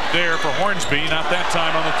 good look there for Hornsby. Not that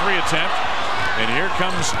time on the 3 attempt. And here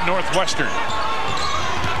comes Northwestern.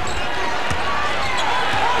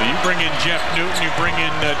 So you bring in Jeff Newton, you bring in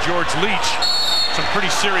George Leach. Some pretty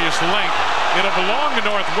serious length. It'll belong to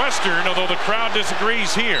Northwestern, although the crowd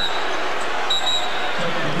disagrees here.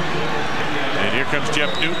 And here comes Jeff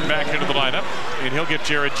Newton back into the lineup, and he'll get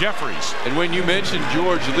Jared Jeffries. And when you mentioned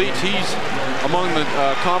George Leach, he's among the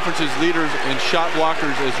conference's leaders in shot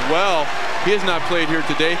blockers as well. He has not played here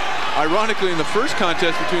today. Ironically, in the first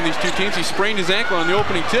contest between these two teams, he sprained his ankle on the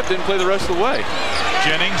opening tip, didn't play the rest of the way.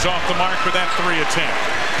 Jennings off the mark for that 3 attempt.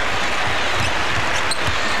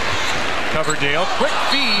 Coverdale, quick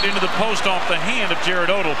feed into the post off the hand of Jared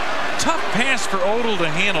Odell. Tough pass for Odell to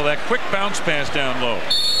handle, that quick bounce pass down low.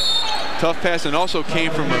 tough pass and also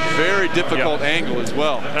came from a very difficult angle as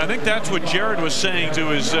well. And I think that's what Jared was saying to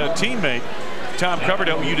his teammate, Tom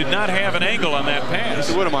Coverdale. You did not have an angle on that pass.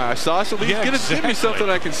 So what am I sauce? At least give me something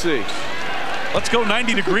I can see. Let's go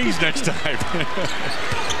 90 degrees next time.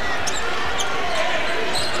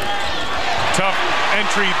 Tough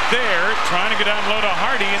entry there, trying to get down low to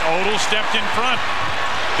Hardy, and Odell stepped in front.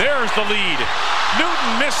 There's the lead.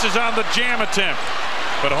 Newton misses on the jam attempt,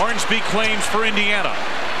 but Hornsby claims for Indiana.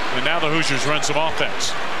 And now the Hoosiers run some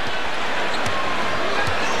offense.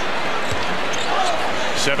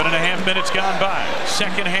 7.5 minutes gone by,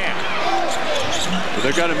 second half. Well,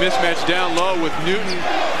 they've got a mismatch down low with Newton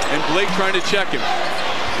and Blake trying to check him.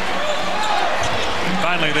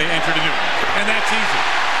 Finally, they enter to Newton, and that's easy.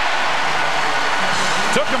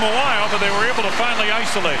 Took them a while, but they were able to finally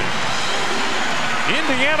isolate it.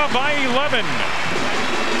 Indiana by 11.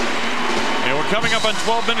 And we're coming up on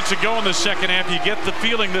 12 minutes to go in the second half. You get the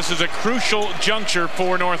feeling this is a crucial juncture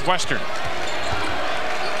for Northwestern.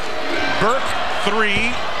 Burke,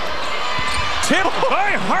 3. Tipped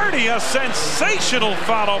by Hardy. A sensational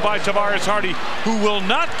follow by Tavares Hardy, who will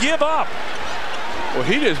not give up. Well,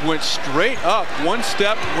 he just went straight up. One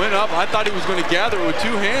step, went up. I thought he was going to gather it with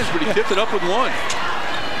 2 hands, but he tipped it up with 1.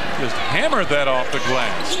 Just hammered that off the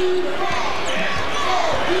glass.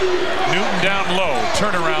 Newton down low.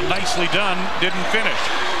 Turnaround nicely done. Didn't finish.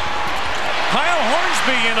 Kyle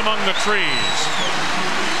Hornsby in among the trees.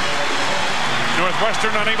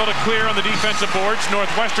 Northwestern unable to clear on the defensive boards.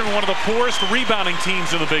 Northwestern, one of the poorest rebounding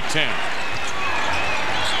teams in the Big Ten.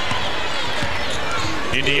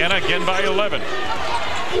 Indiana again by 11.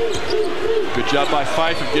 Good job by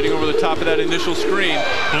Fife of getting over the top of that initial screen.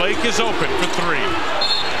 Blake is open for 3.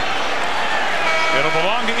 It'll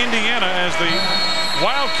belong to Indiana as the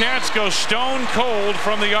Wildcats go stone cold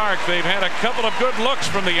from the arc. They've had a couple of good looks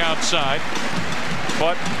from the outside,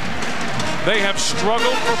 but they have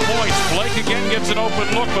struggled for points. Blake again gets an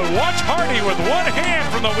open look, but watch Hardy with one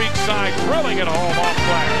hand from the weak side, drilling it home off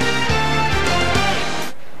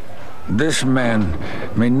glass. This man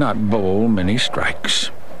may not bowl many strikes,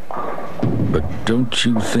 but don't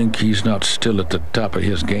you think he's not still at the top of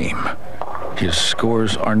his game? His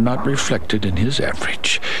scores are not reflected in his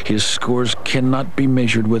average. His scores cannot be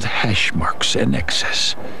measured with hash marks and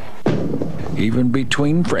excess. Even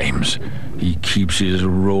between frames, he keeps his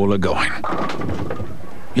roller going.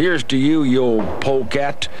 Here's to you, you old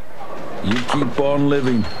polecat. You keep on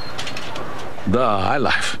living the high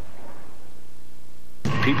life.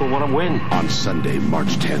 People want to win. On Sunday, March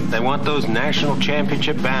 10th. They want those national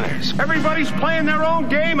championship banners. Everybody's playing their own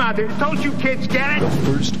game out there. Don't you kids get it? The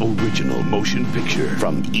first original motion picture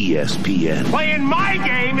from ESPN. Playing my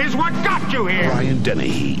game is what got you here. Brian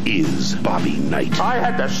Dennehy is Bobby Knight. I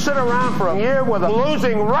had to sit around for a year with a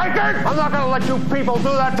losing record. I'm not going to let you people do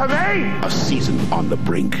that to me. A season on the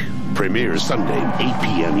brink. Premieres Sunday, 8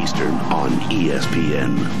 p.m. Eastern on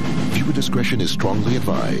ESPN. Viewer discretion is strongly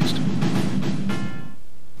advised.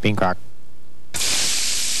 Beancock.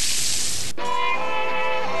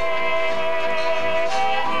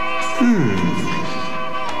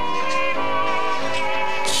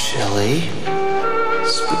 Chili.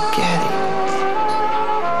 Spaghetti.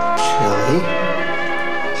 Chili.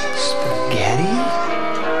 Spaghetti.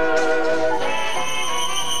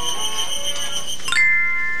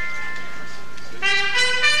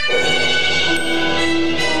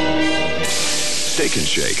 Steak and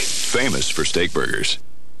Shake, famous for steak burgers.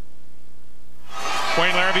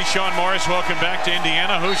 Wayne Larrabee, Sean Morris, welcome back to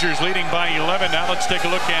Indiana. Hoosiers leading by 11. Now let's take a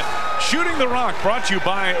look at Shooting the Rock, brought to you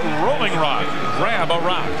by Rolling Rock. Grab a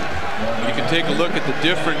rock. You can take a look at the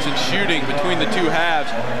difference in shooting between the two halves.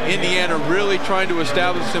 Indiana really trying to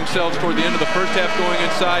establish themselves toward the end of the first half going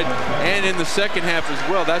inside, and in the second half as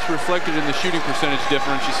well. That's reflected in the shooting percentage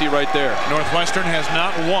difference you see right there. Northwestern has not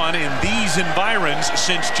won in these environs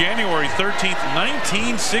since January 13th,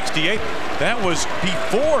 1968. That was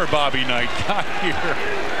before Bobby Knight got here.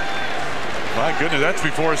 My goodness, that's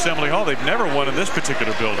before Assembly Hall. They've never won in this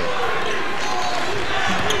particular building.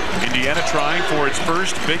 Indiana trying for its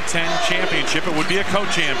first Big Ten championship. It would be a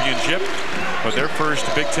co-championship, but their first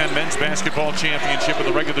Big Ten men's basketball championship in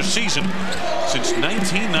the regular season since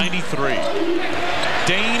 1993.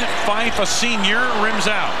 Dane Fife, a senior, rims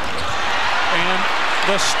out. And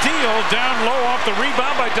the steal down low off the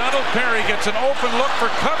rebound by Donald Perry gets an open look for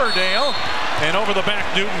Coverdale. And over the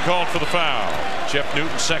back, Newton called for the foul. Jeff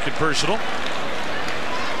Newton's second personal.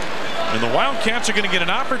 And the Wildcats are going to get an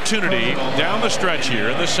opportunity down the stretch here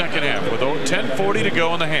in the second half with 10:40 to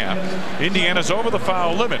go in the half. Indiana's over the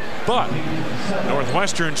foul limit, but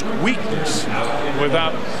Northwestern's weakness,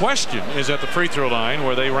 without question, is at the free throw line,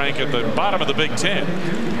 where they rank at the bottom of the Big Ten.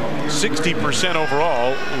 60%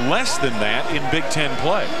 overall, less than that in Big Ten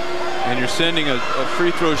play. And you're sending a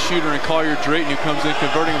free throw shooter in Collier Drayton, who comes in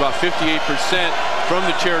converting about 58% from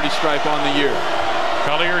the charity stripe on the year.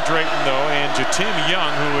 Collier Drayton, though, and Jatim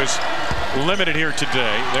Young, who is limited here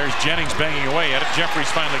today. There's Jennings banging away at it. Jeffries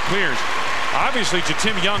finally clears. Obviously,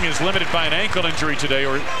 Jatim Young is limited by an ankle injury today,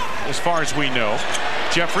 or as far as we know.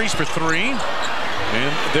 Jeffries for three.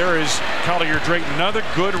 And there is Collier Drayton, another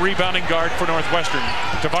good rebounding guard for Northwestern.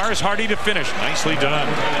 Tavares Hardy to finish. Nicely done.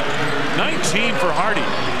 19 for Hardy,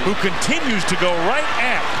 who continues to go right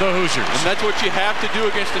at the Hoosiers. And that's what you have to do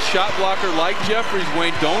against a shot blocker like Jeffries,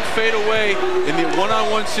 Wayne. Don't fade away in the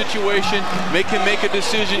one-on-one situation. Make him make a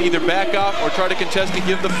decision, either back off or try to contest and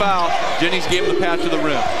give the foul. Jennings gave him the path to the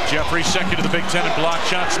rim. Jeffries second to the Big Ten in block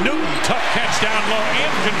shots. Newton, tough catch down low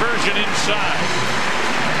and conversion inside.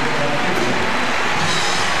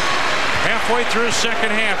 Halfway through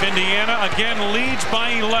second half, Indiana again leads by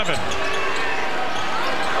 11.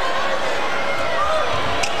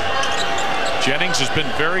 Jennings has been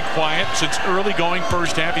very quiet since early going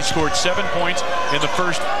first half. He scored 7 points in the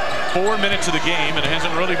first 4 minutes of the game and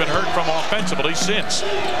hasn't really been heard from offensively since.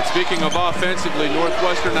 Speaking of offensively,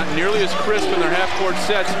 Northwestern not nearly as crisp in their half-court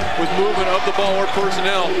sets with movement of the ball or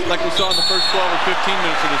personnel like we saw in the first 12 or 15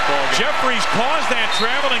 minutes of this ball game. Jeffries caused that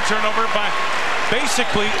traveling turnover by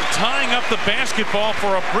basically tying up the basketball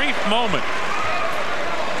for a brief moment.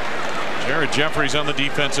 Jared Jeffries on the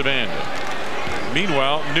defensive end.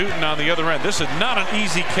 Meanwhile, Newton on the other end. This is not an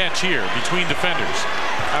easy catch here between defenders.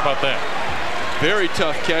 How about that? Very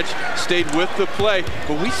tough catch. Stayed with the play.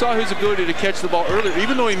 But we saw his ability to catch the ball earlier.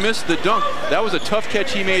 Even though he missed the dunk, that was a tough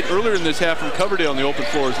catch he made earlier in this half from Coverdale on the open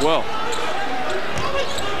floor as well.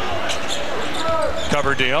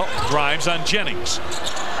 Coverdale drives on Jennings.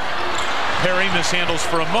 Perry mishandles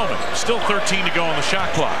for a moment. Still 13 to go on the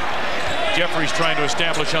shot clock. Jeffries trying to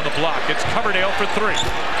establish on the block. It's Coverdale for three.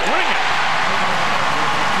 Bring it.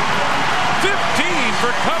 15 for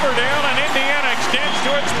Coverdale, and Indiana extends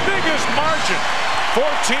to its biggest margin.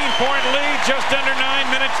 14-point lead, just under 9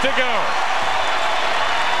 minutes to go.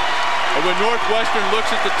 And when Northwestern looks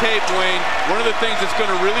at the tape, Wayne, one of the things that's going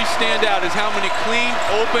to really stand out is how many clean,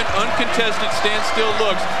 open, uncontested standstill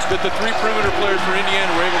looks that the three perimeter players for Indiana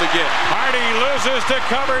were able to get. Hardy loses to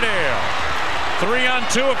Coverdale.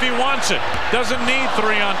 3-on-2 if he wants it. Doesn't need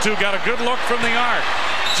 3-on-2. Got a good look from the arc.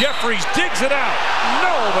 Jeffries digs it out.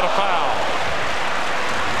 No, but a foul.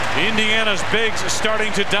 Indiana's bigs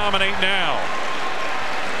starting to dominate now.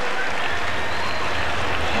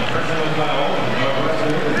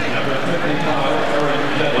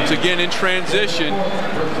 Once again in transition,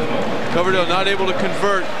 Coverdale not able to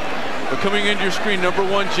convert, but coming into your screen, number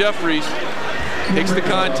one, Jeffries takes the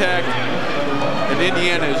contact, and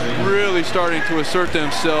Indiana is really starting to assert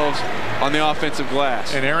themselves on the offensive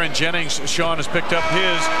glass. And Aaron Jennings, Sean, has picked up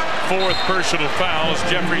his fourth personal foul as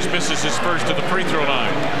Jeffries misses his first at the free throw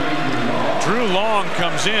line. Drew Long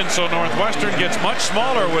comes in, so Northwestern gets much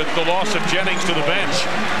smaller with the loss of Jennings to the bench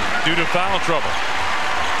due to foul trouble.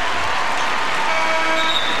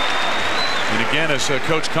 And again, as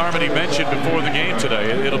Coach Carmody mentioned before the game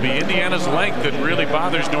today, it'll be Indiana's length that really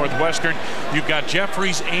bothers Northwestern. You've got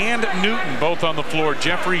Jeffries and Newton both on the floor.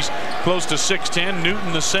 Jeffries close to 6'10",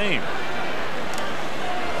 Newton the same.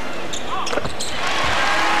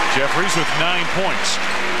 Jeffries with 9 points.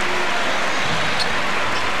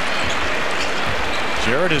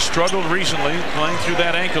 Jared has struggled recently playing through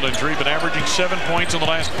that ankle injury, but averaging 7 points in the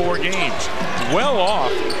last 4 games. Well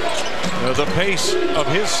off the pace of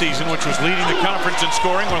his season, which was leading the conference in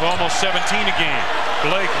scoring with almost 17 a game.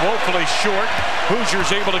 Blake woefully short.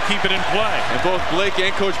 Hoosiers able to keep it in play. And both Blake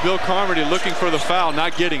and Coach Bill Carmody looking for the foul,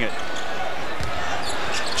 not getting it.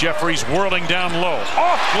 Jeffries whirling down low.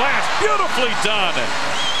 Off glass, beautifully done.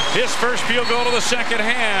 His first field goal of the second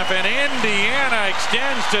half, and Indiana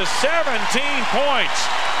extends to 17 points.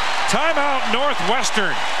 Timeout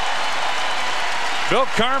Northwestern. Bill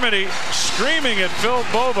Carmody screaming at Phil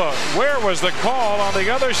Bova. Where was the call on the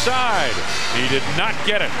other side? He did not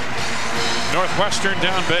get it. Northwestern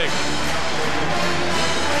down big.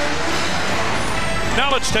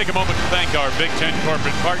 Now let's take a moment to thank our Big Ten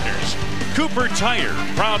corporate partners. Cooper Tire,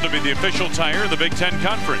 proud to be the official tire of the Big Ten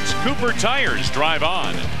Conference. Cooper Tires, drive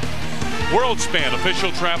on. WorldSpan,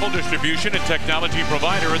 official travel distribution and technology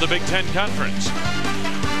provider of the Big Ten Conference.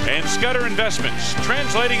 And Scudder Investments,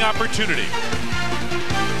 translating opportunity.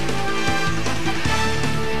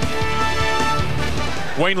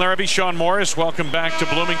 Wayne Larrabee, Sean Morris, welcome back to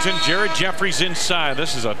Bloomington. Jared Jeffries inside.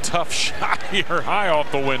 This is a tough shot here, high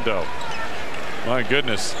off the window. My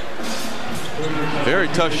goodness. Very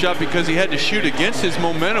tough shot because he had to shoot against his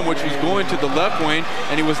momentum, which was going to the left wing,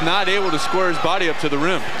 and he was not able to square his body up to the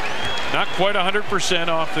rim. Not quite 100%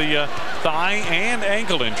 off the thigh and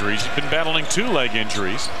ankle injuries. He's been battling 2 leg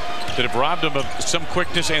injuries that have robbed him of some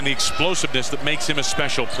quickness and the explosiveness that makes him a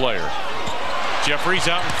special player. Jeffries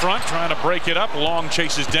out in front trying to break it up. Long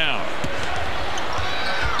chases down.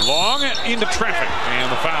 Long into traffic,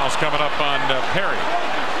 and the foul's coming up on Perry.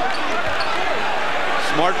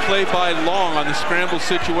 Smart play by Long on the scramble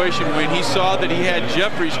situation when he saw that he had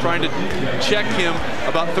Jeffries trying to check him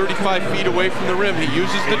about 35 feet away from the rim. He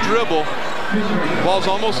uses the dribble. Ball's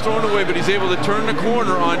almost thrown away, but he's able to turn the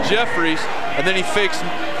corner on Jeffries, and then he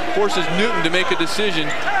forces Newton to make a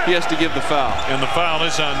decision. He has to give the foul. And the foul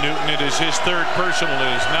is on Newton. It is his 3rd personal.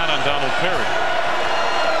 It is not on Donald Perry.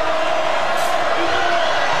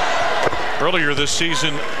 Earlier this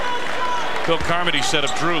season, Bill Carmody said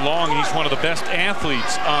of Drew Long, he's one of the best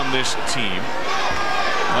athletes on this team.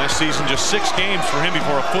 Last season, just 6 games for him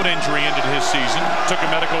before a foot injury ended his season. Took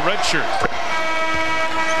a medical red shirt.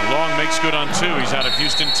 Long makes good on 2. He's out of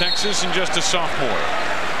Houston, Texas, and just a sophomore.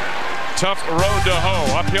 Tough road to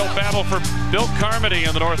hoe. Uphill battle for Bill Carmody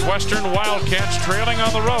and the Northwestern Wildcats, trailing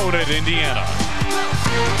on the road at Indiana.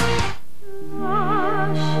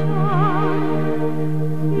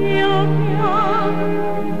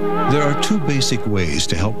 There are 2 basic ways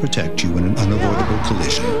to help protect you in an unavoidable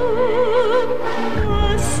collision.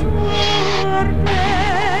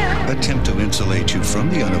 Attempt to insulate you from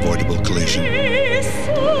the unavoidable collision,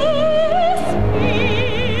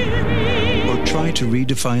 or try to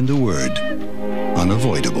redefine the word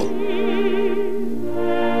unavoidable.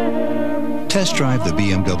 Test drive the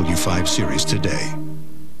BMW 5 Series today.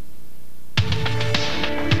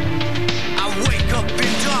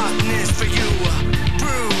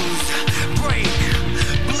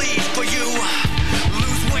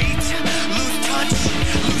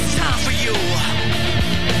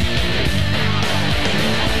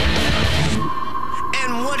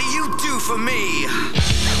 For me.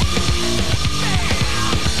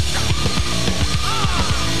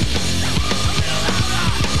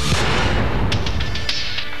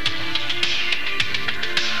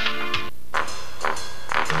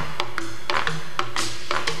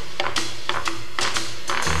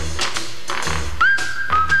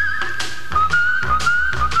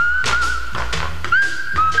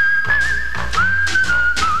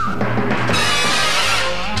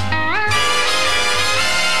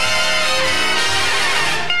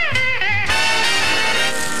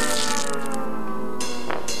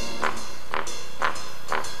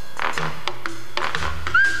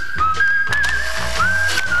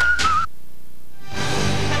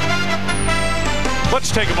 Let's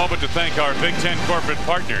take a moment to thank our Big Ten corporate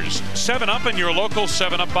partners. 7-Up and your local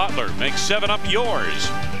 7-Up bottler. Make 7-Up yours.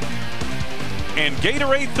 And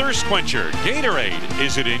Gatorade Thirst Quencher. Gatorade,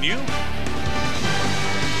 is it in you?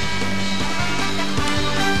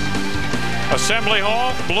 Assembly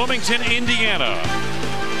Hall, Bloomington, Indiana.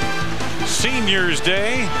 Seniors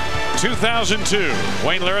Day 2002.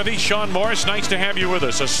 Wayne Larrabee, Sean Morris, nice to have you with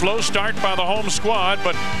us. A slow start by the home squad,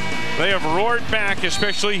 but they have roared back,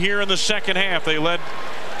 especially here in the second half. They led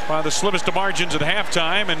by the slimmest of margins at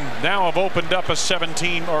halftime and now have opened up a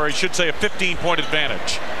 17, or I should say a 15-point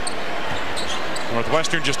advantage.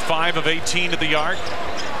 Northwestern just 5 of 18 at the arc.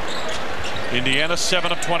 Indiana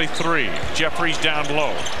 7 of 23. Jeffries down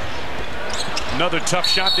low. Another tough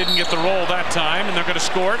shot, didn't get the roll that time, and they're going to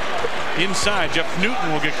score it inside. Jeff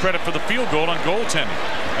Newton will get credit for the field goal on goaltending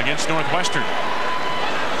against Northwestern.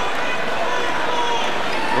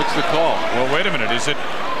 What's the call? Well, wait a minute. Is it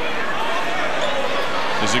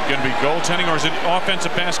going to be goaltending, or is it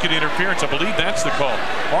offensive basket interference? I believe that's the call.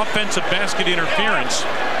 Offensive basket interference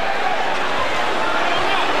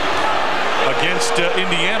against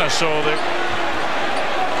Indiana. So that.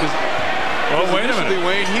 Well, wait a minute.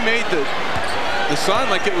 Wayne, he made the sign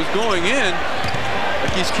like it was going in,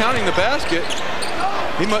 like he's counting the basket.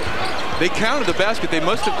 They counted the basket. They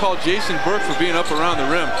must have called Jason Burke for being up around the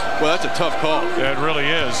rim. Well, that's a tough call. Yeah, it really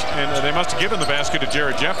is. And they must have given the basket to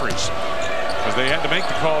Jared Jeffries, because they had to make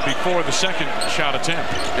the call before the second shot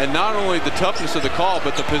attempt. And not only the toughness of the call,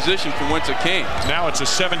 but the position from whence it came. Now it's a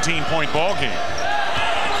 17-point ball game.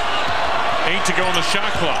 8 to go on the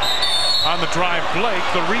shot clock. On the drive, Blake,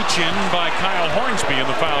 the reach in by Kyle Hornsby, and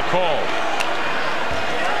the foul call.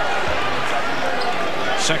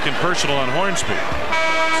 Second personal on Hornsby.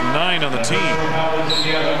 It's 9 on the team.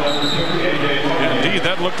 Indeed,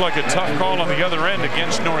 that looked like a tough call on the other end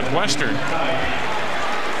against Northwestern.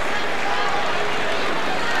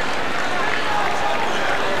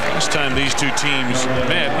 Last time these two teams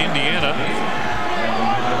met, Indiana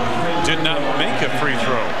did not make a free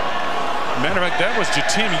throw. Matter of fact, that was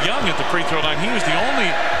Jatim Young at the free throw line. He was the only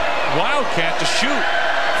Wildcat to shoot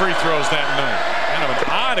free throws that night. Kind of an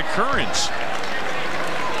odd occurrence.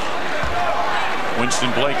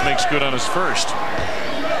 Winston Blake makes good on his first.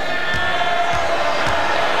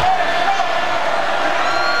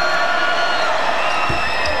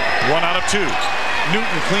 One out of two.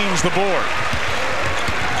 Newton cleans the board.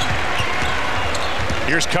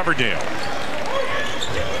 Here's Coverdale.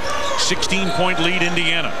 16-point lead,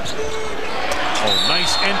 Indiana. Oh,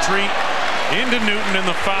 nice entry into Newton, and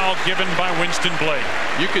the foul given by Winston Blake.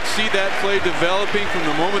 You could see that play developing from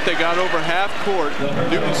the moment they got over half court.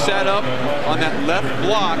 Newton sat up on that left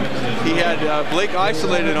block. He had Blake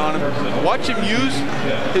isolated on him. Watch him use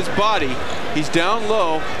his body. He's down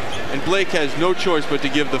low, and Blake has no choice but to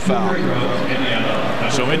give the foul.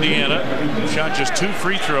 So Indiana shot just 2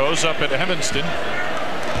 free throws up at Evanston,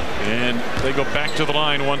 and they go back to the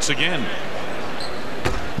line once again.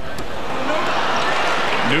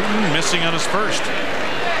 Newton missing on his first.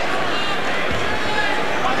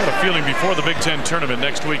 I got a feeling before the Big Ten tournament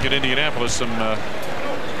next week in Indianapolis, some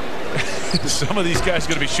of these guys are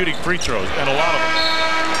going to be shooting free throws, and a lot of them.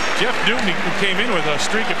 Jeff Newton, who came in with a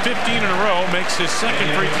streak of 15 in a row, makes his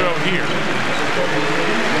second free throw here.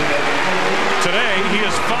 Today, he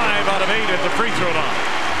is 5 out of 8 at the free throw line.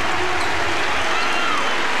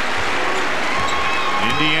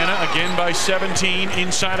 Indiana again by 17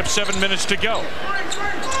 inside of 7 minutes to go.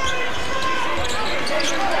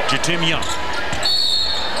 Jatim Young.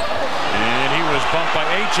 And he was bumped by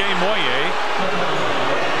A.J. Moye.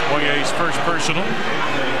 Moye's first personal.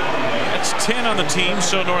 That's 10 on the team,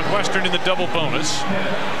 so Northwestern in the double bonus.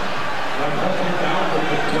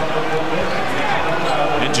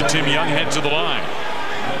 And Jatim Young heads to the line.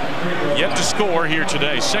 Yet to score here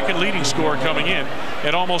today. Second leading scorer coming in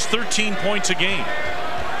at almost 13 points a game.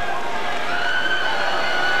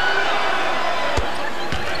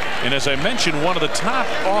 And as I mentioned, one of the top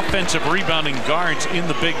offensive rebounding guards in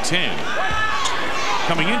the Big Ten.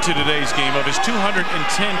 Coming into today's game, of his 210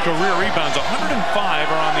 career rebounds, 105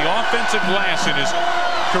 are on the offensive glass in his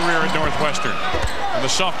career at Northwestern. And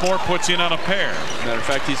the sophomore puts in on a pair. Matter of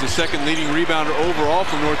fact, he's the second leading rebounder overall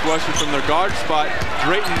for Northwestern from their guard spot.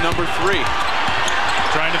 Drayton, number 3.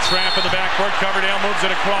 Trying to trap in the backcourt. Coverdale moves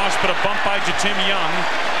it across, but a bump by Jatim Young.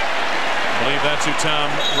 I believe that's who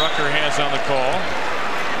Tom Rucker has on the call.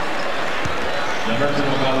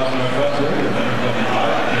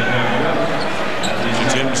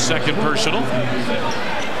 Jatim's second personal.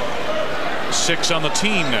 6 on the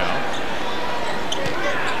team now.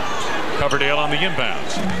 Coverdale on the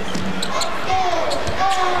inbounds.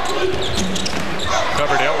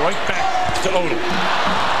 Coverdale right back to Odom.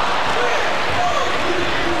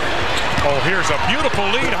 Oh, here's a beautiful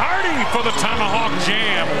lead. Hardy for the tomahawk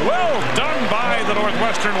jam. Well done by the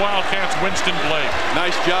Northwestern Wildcats, Winston Blake.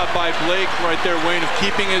 Nice job by Blake right there, Wayne, of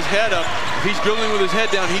keeping his head up. If he's dribbling with his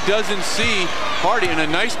head down, he doesn't see Hardy, and a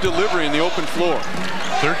nice delivery in the open floor.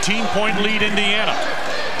 13-point lead, Indiana.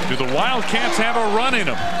 Do the Wildcats have a run in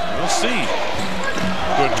them? We'll see.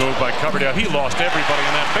 Good move by Coverdale. He lost everybody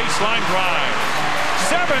in that baseline drive.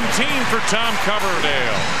 17 for Tom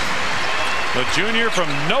Coverdale, the junior from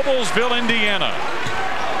Noblesville, Indiana.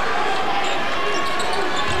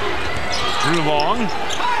 Drew Long.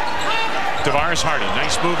 Tavares Hardy.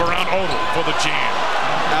 Nice move around Odom for the jam.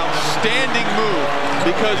 Outstanding move,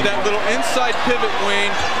 because that little inside pivot,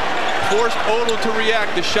 Wayne, forced Odom to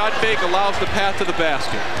react. The shot fake allows the path to the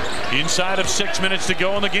basket. Inside of 6 minutes to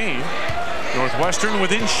go in the game. Northwestern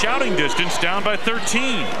within shouting distance, down by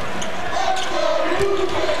 13.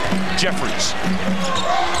 Jeffries.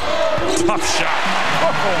 Tough shot.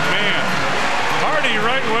 Oh, man. Hardy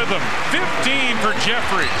right with him. 15 for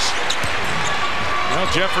Jeffries. Well,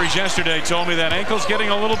 Jeffries yesterday told me that ankle's getting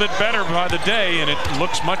a little bit better by the day, and it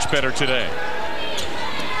looks much better today.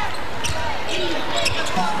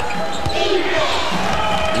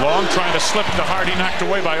 Long trying to slip to Hardy, knocked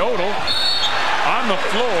away by Odom. On the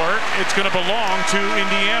floor, it's going to belong to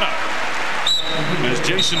Indiana, as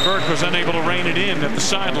Jason Burke was unable to rein it in at the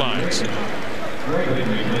sidelines.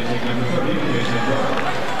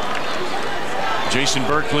 Jason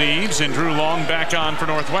Burke leaves, and Drew Long back on for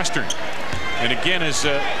Northwestern. And again, as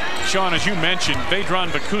Sean, as you mentioned, Vedran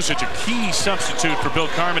Vakusic, a key substitute for Bill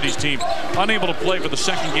Carmody's team, unable to play for the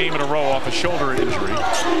second game in a row off a shoulder injury.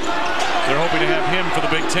 They're hoping to have him for the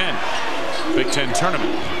Big Ten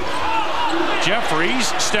tournament.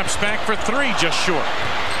 Jeffries steps back for 3, just short.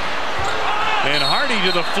 And Hardy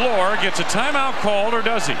to the floor, gets a timeout called, or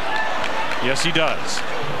does he? Yes, he does.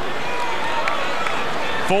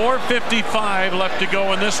 4:55 left to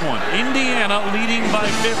go in this one. Indiana leading by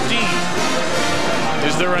 15.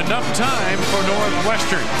 Is there enough time for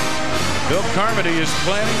Northwestern? Bill Carmody is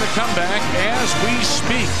planning the comeback as we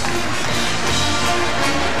speak.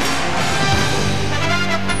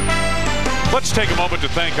 Let's take a moment to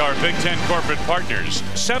thank our Big Ten corporate partners.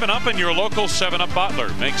 7-Up and your local 7-Up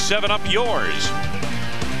bottler. Make 7-Up yours.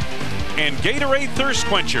 And Gatorade Thirst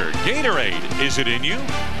Quencher. Gatorade, is it in you?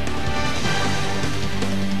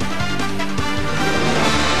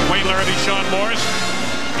 Wayne Larrabee, Sean Morris.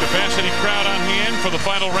 Capacity crowd on hand for the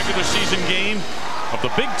final regular season game of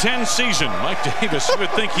the Big Ten season. Mike Davis, you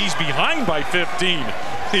would think he's behind by 15.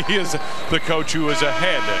 He is the coach who is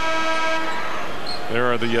ahead.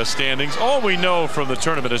 There are the standings. All we know from the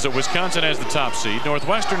tournament is that Wisconsin has the top seed.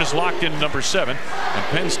 Northwestern is locked in number 7. And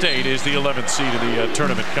Penn State is the 11th seed of the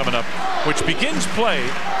tournament coming up, which begins play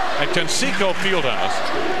at Conseco Fieldhouse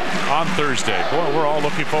on Thursday. Boy, we're all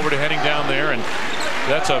looking forward to heading down there. And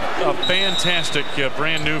that's a fantastic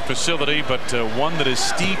brand new facility, but one that is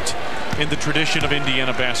steeped in the tradition of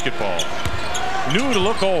Indiana basketball. New to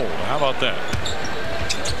look old. How about that?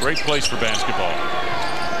 Great place for basketball.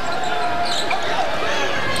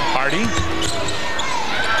 Hardy.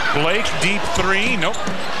 Blake, deep three. Nope.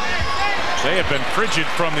 They have been frigid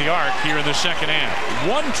from the arc here in the second half.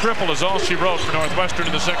 One triple is all she wrote for Northwestern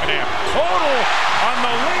in the second half. Total on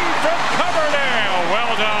the lead from Coverdale.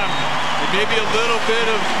 Well done. And maybe a little bit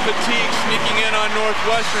of fatigue sneaking in on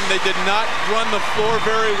Northwestern. They did not run the floor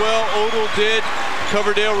very well. Odell did.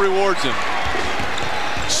 Coverdale rewards him.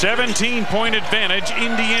 17-point advantage,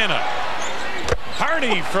 Indiana.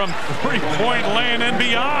 Hardy from three-point land and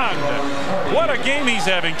beyond. What a game he's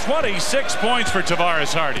having. 26 points for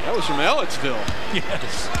Tavares Hardy. That was from Ellettsville.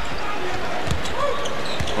 Yes.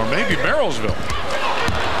 Or maybe Merrillsville.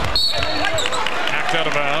 Hacked out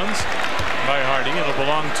of bounds by Hardy. It'll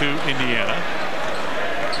belong to Indiana.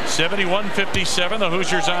 71-57. The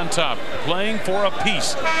Hoosiers on top, playing for a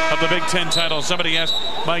piece of the Big Ten title. Somebody asked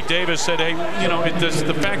Mike Davis, said, hey, you know, does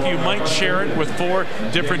the fact you might share it with 4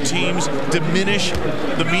 different teams diminish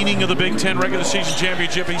the meaning of the Big Ten regular season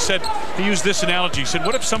championship? He said, he used this analogy. He said,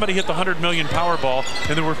 what if somebody hit the 100 million Powerball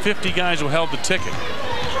and there were 50 guys who held the ticket?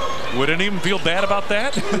 Would anyone feel bad about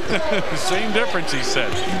that? Same difference, he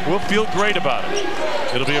said. We'll feel great about it.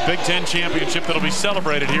 It'll be a Big Ten championship that'll be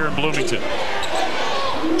celebrated here in Bloomington.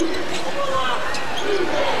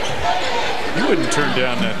 You wouldn't turn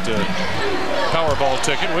down that Powerball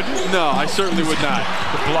ticket, would you? No, I certainly would not.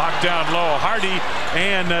 Blocked down low. Hardy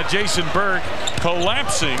and Jason Berg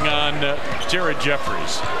collapsing on Jared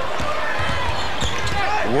Jeffries.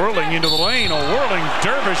 Whirling into the lane. A whirling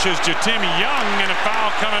dervish is Jatimi Young, and a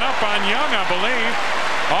foul coming up on Young, I believe.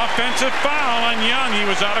 Offensive foul on Young. He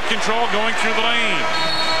was out of control going through the lane.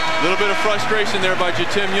 A little bit of frustration there by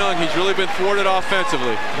Jatim Young. He's really been thwarted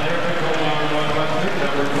offensively.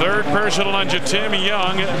 Third personal on Jatim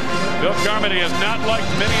Young. Bill Carmody has not liked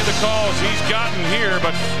many of the calls he's gotten here,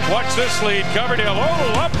 but watch this lead. Coverdale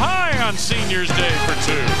up high on Seniors Day for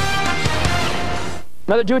 2.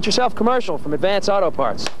 Another do-it-yourself commercial from Advance Auto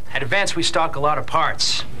Parts. At Advance, we stock a lot of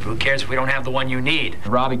parts. Who cares if we don't have the one you need?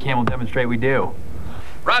 Robbie Cam will demonstrate we do.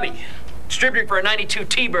 Robbie, distributing for a 92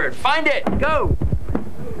 T-Bird. Find it. Go.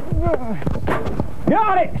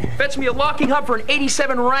 Got it. Fetch me a locking hub for an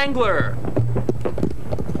 87 Wrangler.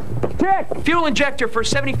 Check. Fuel injector for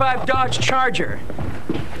 75 Dodge Charger.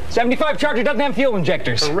 75 Charger doesn't have fuel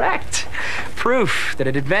injectors. Correct. Proof that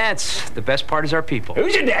at Advance, the best part is our people.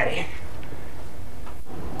 Who's your daddy?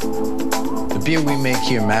 The beer we make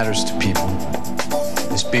here matters to people.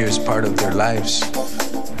 This beer is part of their lives.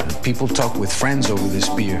 People talk with friends over this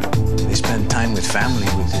beer. They spend time with family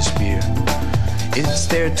with this beer. It's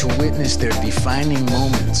there to witness their defining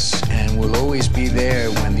moments and will always be there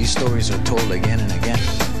when these stories are told again and again.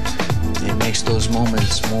 It makes those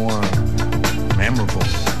moments more memorable.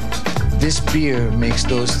 This beer makes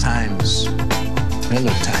those times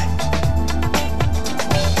Miller time.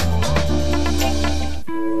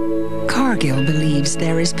 Cargill believes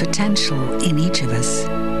there is potential in each of us.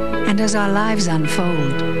 And as our lives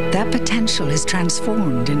unfold, that potential is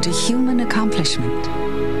transformed into human accomplishment.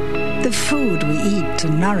 The food we eat to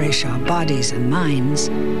nourish our bodies and minds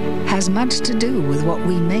has much to do with what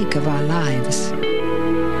we make of our lives.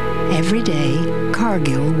 Every day,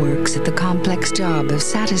 Cargill works at the complex job of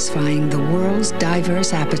satisfying the world's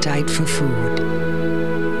diverse appetite for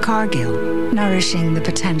food. Cargill, nourishing the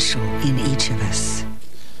potential in each of us.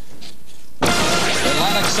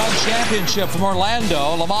 Atlantic Sun Championship from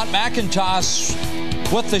Orlando. Lamont McIntosh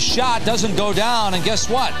with the shot doesn't go down, and guess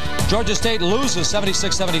what? Georgia State loses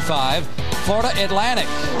 76-75. Florida Atlantic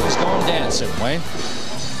is going dancing, Wayne.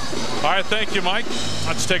 All right, thank you, Mike.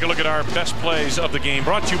 Let's take a look at our best plays of the game.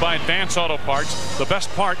 Brought to you by Advance Auto Parts. The best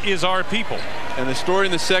part is our people. And the story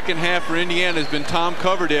in the second half for Indiana has been Tom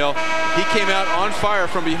Coverdale. He came out on fire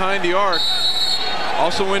from behind the arc.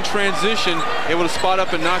 Also in transition, able to spot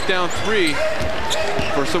up and knock down 3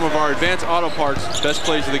 for some of our Advance Auto Parts best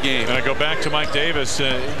plays of the game. And I go back to Mike Davis,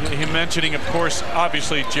 him mentioning, of course,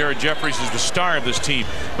 obviously Jared Jeffries is the star of this team,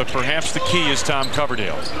 but perhaps the key is Tom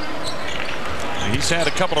Coverdale. He's had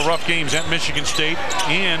a couple of rough games at Michigan State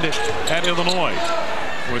and at Illinois,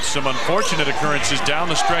 with some unfortunate occurrences down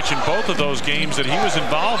the stretch in both of those games that he was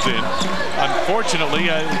involved in. Unfortunately,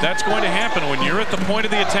 that's going to happen when you're at the point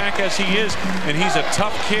of the attack as he is, and he's a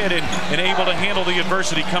tough kid and able to handle the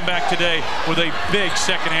adversity. Come back today with a big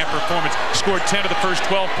second half performance. Scored 10 of the first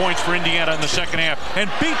 12 points for Indiana in the second half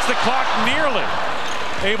and beats the clock nearly.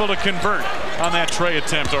 Able to convert on that tray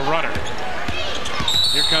attempt, a runner.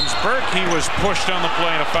 Here comes Burke. He was pushed on the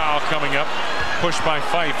play and a foul coming up. Pushed by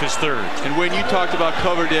Fife, his third. And when you talked about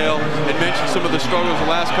Coverdale and mentioned some of the struggles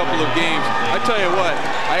the last couple of games, I tell you what,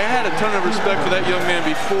 I had a ton of respect for that young man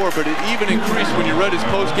before, but it even increased when you read his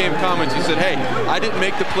post-game comments. He said, hey, I didn't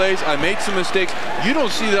make the plays, I made some mistakes. You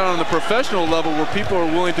don't see that on the professional level where people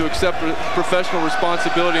are willing to accept professional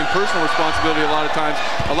responsibility and personal responsibility a lot of times.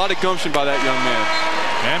 A lot of gumption by that young man.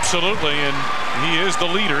 Absolutely, and he is the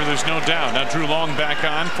leader, there's no doubt. Now Drew Long back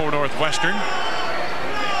on for Northwestern.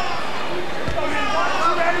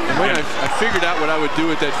 When I figured out what I would do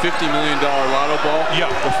with that $50 million lotto ball.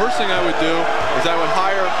 Yeah. The first thing I would do is I would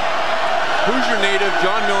hire Hoosier native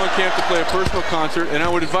John Mellencamp to play a personal concert, and I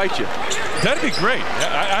would invite you. That'd be great.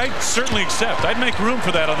 I'd certainly accept. I'd make room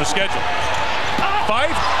for that on the schedule.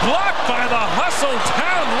 Fife blocked by the hustle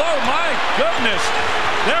down low. My goodness.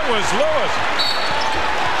 That was Lewis.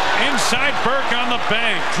 Inside Burke on the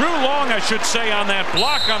bank. Drew Long, I should say, on that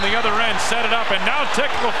block on the other end. Set it up, and now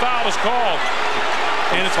technical foul is called.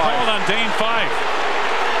 And it's called on Dane Fife.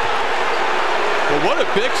 Well, what a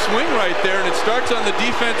big swing right there, and it starts on the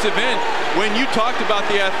defensive end. When you talked about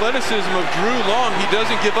the athleticism of Drew Long, he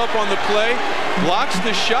doesn't give up on the play, blocks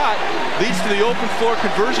the shot, leads to the open floor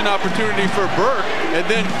conversion opportunity for Burke, and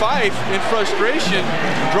then Fife, in frustration,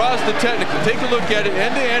 draws the technical. Take a look at it,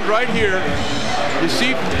 end-to-end right here. You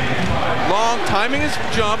see Long timing his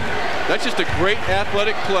jump. That's just a great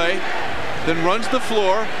athletic play. Then runs the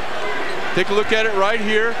floor. Take a look at it right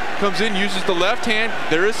here. Comes in, uses the left hand.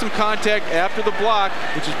 There is some contact after the block,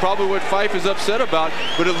 which is probably what Fife is upset about,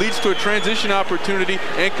 but it leads to a transition opportunity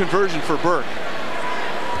and conversion for Burke.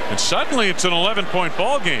 And suddenly it's an 11-point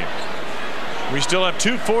ball game. We still have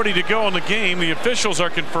 2:40 to go in the game. The officials are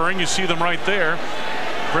conferring. You see them right there.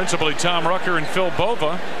 Principally Tom Rucker and Phil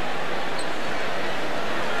Bova.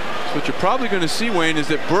 So what you're probably going to see, Wayne, is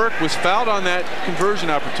that Burke was fouled on that conversion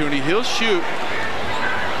opportunity. He'll shoot.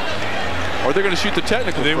 Or they're going to shoot the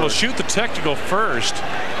technical They first. will shoot the technical first,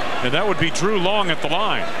 and that would be Drew Long at the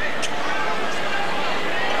line.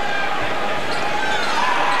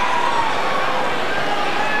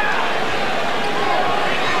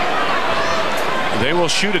 They will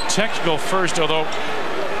shoot a technical first, although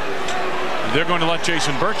they're going to let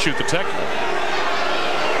Jason Burke shoot the technical.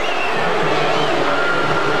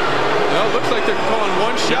 Well, it looks like they're calling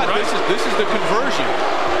one shot. Right. This is the conversion.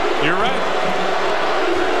 You're right.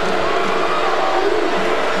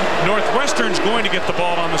 Northwestern's going to get the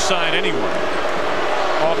ball on the side anyway,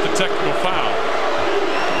 off the technical foul.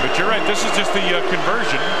 But you're right, this is just the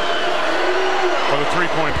conversion for the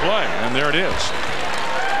three-point play, and there it is.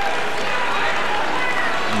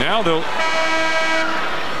 Now they'll...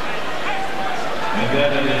 And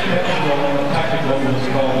then an intentional tactical was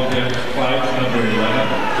called against flag number 11.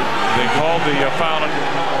 They called the foul an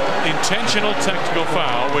intentional technical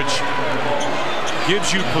foul, which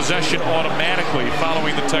gives you possession automatically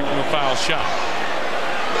following the technical foul shot.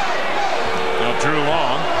 Now Drew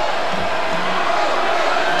Long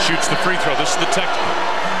shoots the free throw. This is the technical.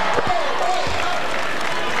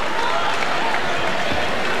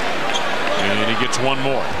 And he gets one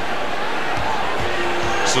more.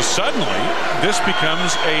 So suddenly this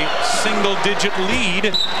becomes a single-digit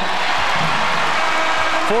lead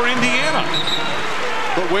for Indiana.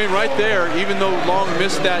 But Wayne, right there, even though Long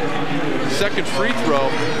missed that second free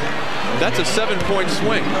throw, that's a 7-point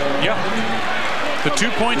swing. Yeah. The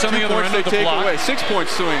 2 points on the other end of the block. Away. 6-point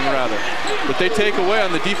swing, rather. But they take away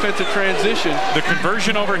on the defensive transition. The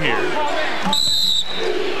conversion over here.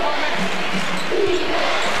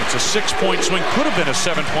 It's a 6-point swing. Could have been a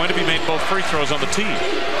 7-point if he made both free throws on the tee.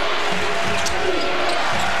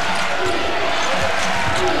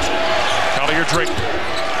 Collier Drake.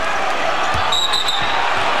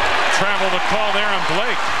 Travel the call there on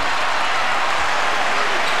Blake.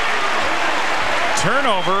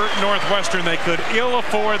 turnover, Northwestern. They could ill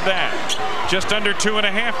afford that. Just under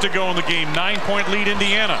 2.5 to go in the game. 9-point lead,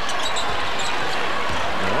 Indiana.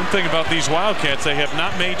 One thing about these Wildcats, they have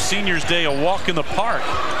not made Seniors Day a walk in the park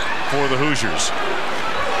for the Hoosiers.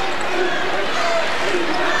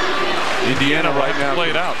 Indiana right now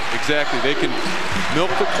played out. Exactly. They can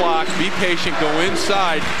milk the clock, be patient, go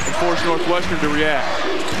inside, and force Northwestern to react.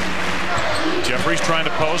 Jeffries trying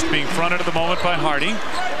to post, being fronted at the moment by Hardy.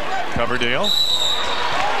 Coverdale.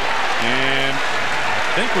 And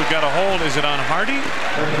I think we've got a hold. Is it on Hardy?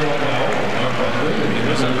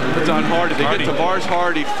 It's on Hardy. They get Tavares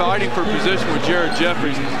Hardy fighting for position with Jared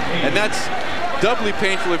Jeffries. And that's doubly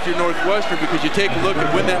painful if you're Northwestern, because you take a look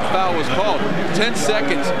at when that foul was called. 10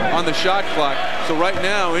 seconds on the shot clock. So right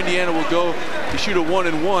now, Indiana will go to shoot a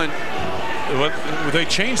 1-and-1. They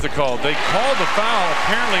changed the call. They called the foul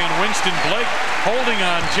apparently on Winston Blake holding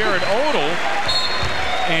on Jared Odell.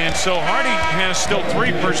 And so Hardy has still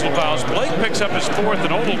 3 personal fouls. Blake picks up his 4th,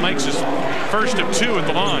 and Odell makes his first of 2 at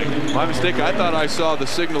the line. My mistake. I thought I saw the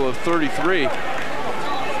signal of 33.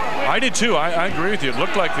 I did too. I agree with you. It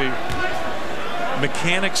looked like the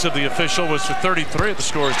mechanics of the official was for 33 at the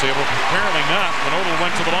scores table. Apparently not when Odell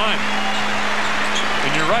went to the line.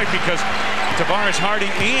 And you're right, because Tavares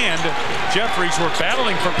Hardy and Jeffries were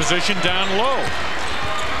battling for position down low.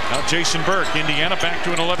 Now Jason Burke, Indiana back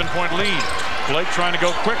to an 11-point lead. Blake trying to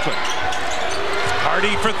go quickly.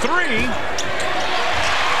 Hardy for 3. And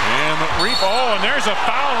and there's a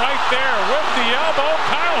foul right there with the elbow.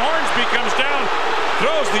 Kyle Hornsby comes down,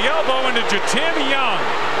 throws the elbow into Jatim Young.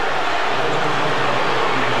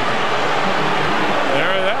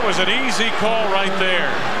 That was an easy call right there.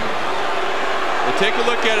 Well, take a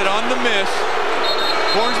look at it on the miss.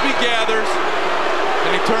 Hornsby gathers,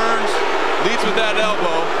 and he turns, leads with that elbow.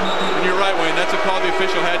 And you're right, Wayne, that's a call the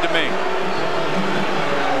official had to make.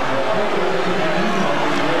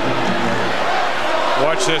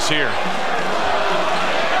 Watch this here.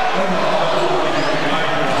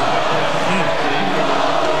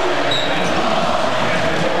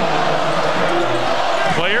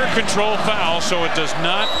 Player control foul, so it does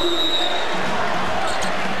not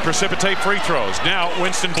precipitate free throws. Now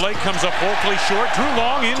Winston Blake comes up woefully short. Drew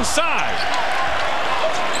Long inside.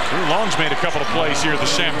 Drew Long's made a couple of plays here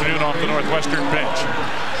this afternoon off the Northwestern bench.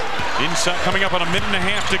 Inside, coming up on a minute and a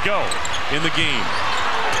half to go in the game.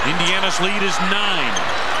 Indiana's lead is 9.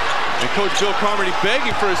 And Coach Bill Carmody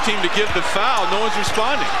begging for his team to give the foul. No one's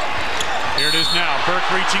responding. Here it is now. Burke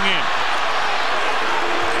reaching in.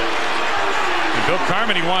 And Bill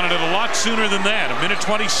Carmody wanted it a lot sooner than that. A minute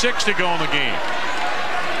 26 to go in the game.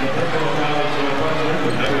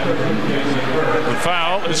 The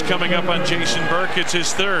foul is coming up on Jason Burke. It's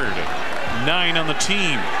his 3rd. 9 on the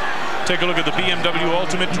team. Take a look at the BMW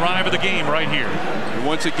Ultimate drive of the game right here. And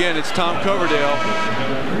once again, it's Tom Coverdale,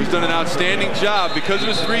 who's done an outstanding job. Because of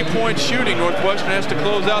his three-point shooting, Northwestern has to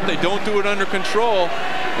close out. They don't do it under control,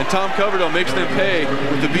 and Tom Coverdale makes them pay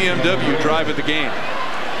with the BMW drive of the game.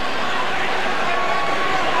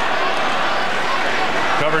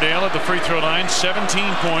 Coverdale at the free throw line,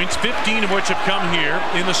 17 points, 15 of which have come here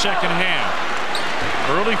in the second half.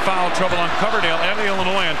 Early foul trouble on Coverdale at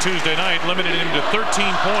Illinois on Tuesday night limited him to 13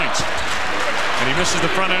 points. And he misses the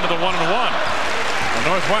front end of the 1-and-1. And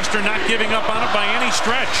Northwestern not giving up on it by any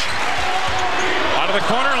stretch. Out of the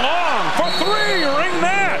corner, Long for 3, ring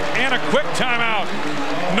that, and a quick timeout.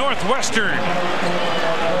 Northwestern.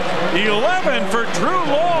 11 for Drew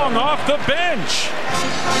Long off the bench.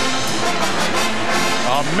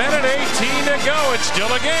 A minute 18 to go. It's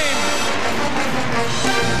still a game.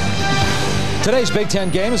 Today's Big Ten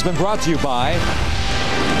game has been brought to you by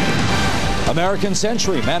American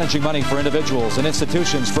Century, managing money for individuals and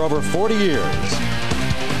institutions for over 40 years.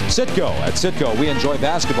 Citgo. At Citgo, we enjoy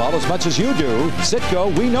basketball as much as you do.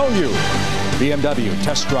 Citgo, we know you. BMW,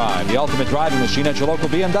 test drive, the ultimate driving machine at your local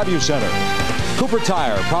BMW center. Cooper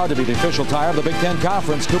Tire, proud to be the official tire of the Big Ten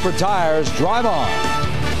Conference. Cooper Tires, drive on.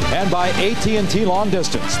 And by AT&T Long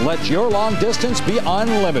Distance. Let your long distance be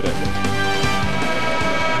unlimited.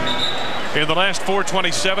 In the last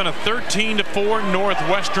 4:27, a 13-4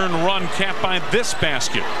 Northwestern run capped by this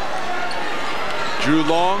basket. Drew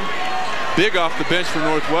Long, big off the bench for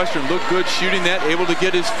Northwestern. Looked good shooting that, able to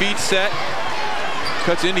get his feet set.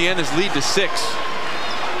 Cuts Indiana's lead to 6.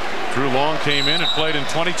 Drew Long came in and played in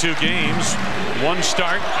 22 games. 1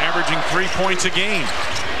 start, averaging 3 points a game.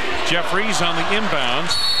 Jeffries on the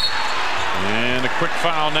inbounds. And a quick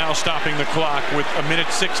foul now stopping the clock with a minute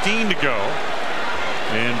 16 to go.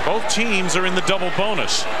 And both teams are in the double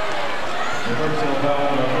bonus.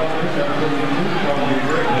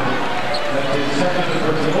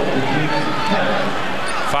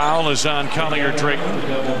 Foul is on Collier Drayton.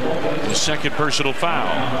 The second personal foul.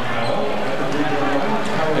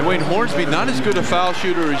 And Wayne Hornsby, not as good a foul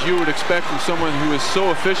shooter as you would expect from someone who is so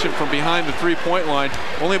efficient from behind the three-point line.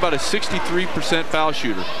 Only about a 63% foul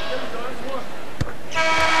shooter.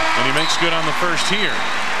 And he makes good on the first here.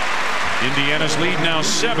 Indiana's lead now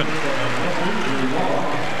 7.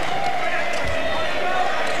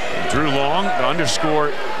 Drew Long to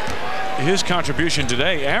underscore his contribution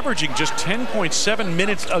today, averaging just 10.7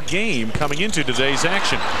 minutes a game coming into today's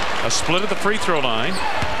action. A split at the free throw line.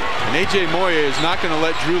 And A.J. Moye is not going to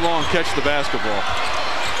let Drew Long catch the basketball.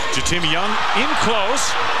 Jatim Young in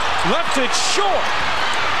close, left it short.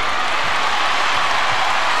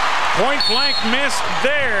 Point blank miss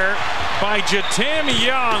there by Jatim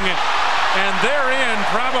Young, and therein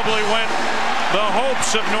probably went the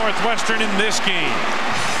hopes of Northwestern in this game.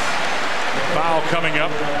 Foul coming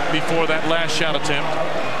up before that last shot attempt.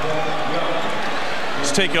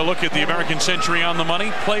 Let's take a look at the American Century on the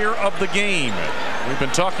Money player of the game. We've been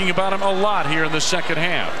talking about him a lot here in the second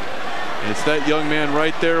half. It's that young man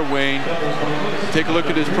right there, Wayne. Take a look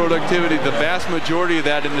at his productivity. The vast majority of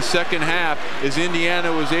that in the second half is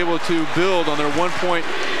Indiana was able to build on their 1-point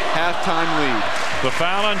halftime lead. The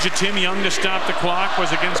foul on Jatim Young to stop the clock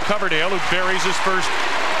was against Coverdale, who buries his first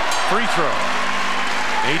free throw.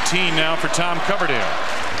 18 now for Tom Coverdale.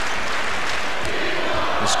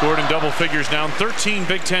 He scored in double figures now in 13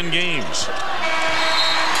 Big Ten games.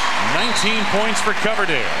 19 points for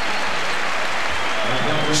Coverdale.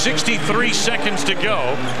 63 seconds to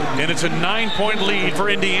go, and it's a 9-point lead for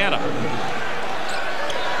Indiana.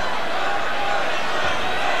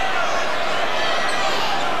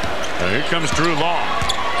 Now here comes Drew Long.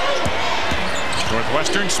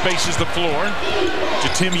 Northwestern spaces the floor to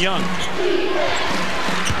Tim Young.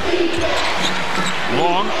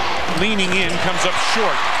 Long leaning in, comes up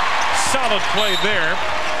short. Solid play there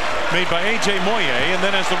made by A.J. Moye, and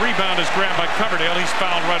then as the rebound is grabbed by Coverdale, he's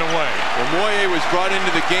fouled right away. Well, Moye was brought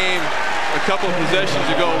into the game a couple of possessions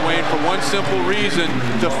ago, Wayne, for one simple reason: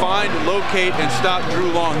 to find, locate, and stop Drew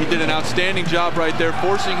Long. He did an outstanding job right there,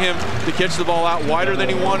 forcing him to catch the ball out wider than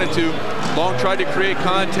he wanted to. Long tried to create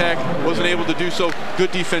contact, wasn't able to do so.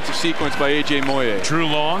 Good defensive sequence by A.J. Moye. Drew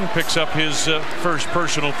Long picks up his first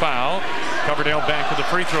personal foul. Coverdale back to the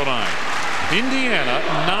free throw line. Indiana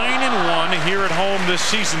 9-1 here at home this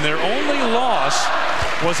season. Their only loss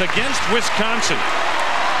was against Wisconsin.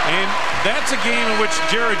 And that's a game in which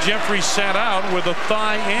Jared Jeffries sat out with a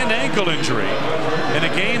thigh and ankle injury in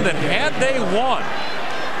a game that had they won,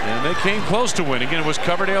 and they came close to winning, and it was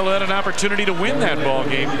Coverdale that had an opportunity to win that ball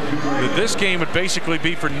game, that this game would basically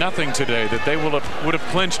be for nothing today, that they would have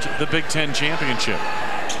clinched the Big Ten championship.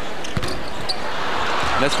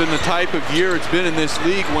 That's been the type of year it's been in this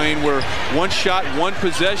league, Wayne, where one shot, one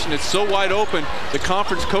possession, it's so wide open, the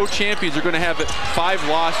conference co-champions are going to have 5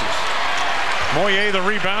 losses. Moye, the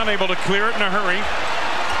rebound, able to clear it in a hurry.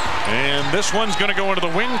 And this one's going to go into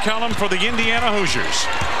the win column for the Indiana Hoosiers.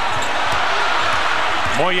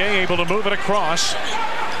 Moye able to move it across.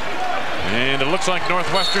 And it looks like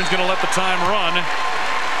Northwestern's going to let the time run.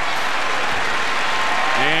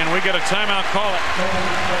 And we get a timeout call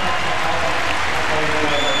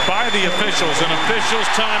by the officials. An officials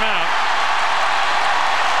timeout.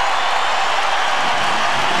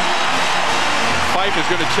 Fife is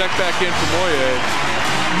going to check back in for Moye.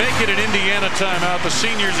 Make it an Indiana timeout. The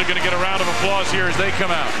seniors are going to get a round of applause here as they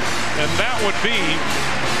come out. And that would be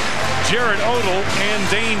Jared Odell and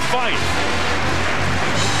Dane Fife.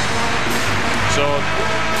 So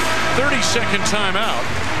 30-second timeout.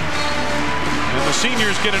 And the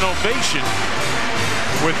seniors get an ovation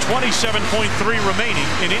with 27.3 remaining,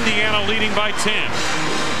 and Indiana leading by 10.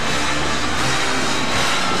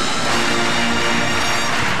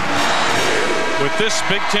 With this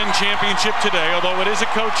Big Ten championship today, although it is a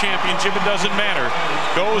co-championship, it doesn't matter.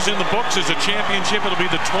 Goes in the books as a championship. It'll be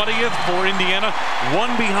the 20th for Indiana, one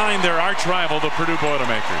behind their arch rival, the Purdue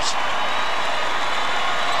Boilermakers.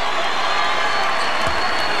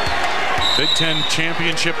 Big Ten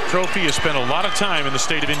championship trophy has spent a lot of time in the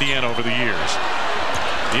state of Indiana over the years.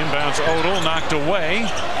 The inbounds Odell knocked away.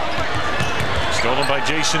 Stolen by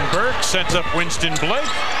Jason Burke, sets up Winston Blake.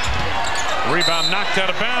 Rebound knocked out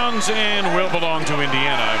of bounds and will belong to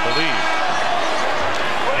Indiana, I believe.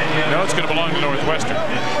 No, it's going to belong to Northwestern.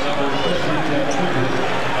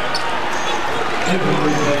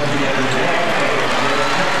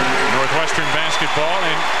 Northwestern basketball,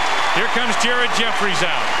 and here comes Jared Jeffries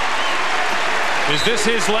out. Is this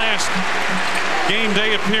his last game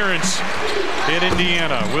day appearance in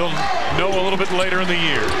Indiana? We'll know a little bit later in the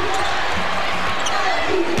year.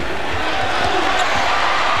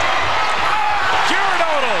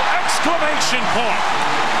 exclamation point.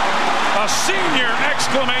 A senior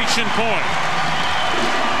exclamation point.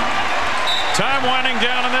 Time winding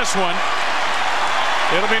down in this one.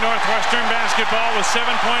 It'll be Northwestern basketball with 7.1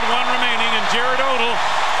 remaining, and Jared Odell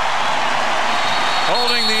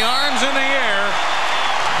holding the arms in the air.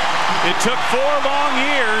 It took 4 long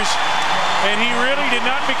years, and he really did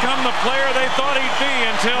not become the player they thought he'd be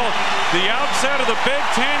until the outset of the Big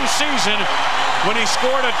Ten season, when he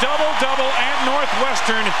scored a double-double at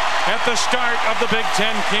Northwestern at the start of the Big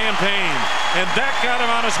Ten campaign. And that got him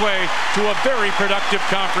on his way to a very productive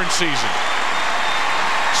conference season.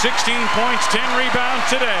 16 points, 10 rebounds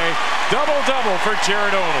today. Double-double for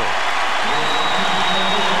Jared Odell.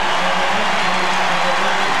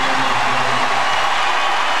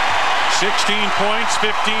 16 points,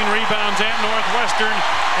 15 rebounds at Northwestern,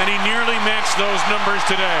 and he nearly matched those numbers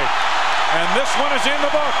today. And this one is in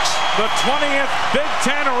the books. The 20th Big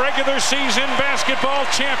Ten regular season basketball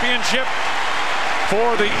championship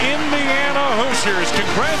for the Indiana Hoosiers.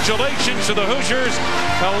 Congratulations to the Hoosiers.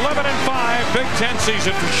 11-5 Big Ten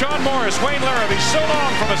season. For Sean Morris, Wayne Larrabee, so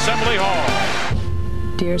long from Assembly Hall.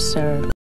 Dear sir.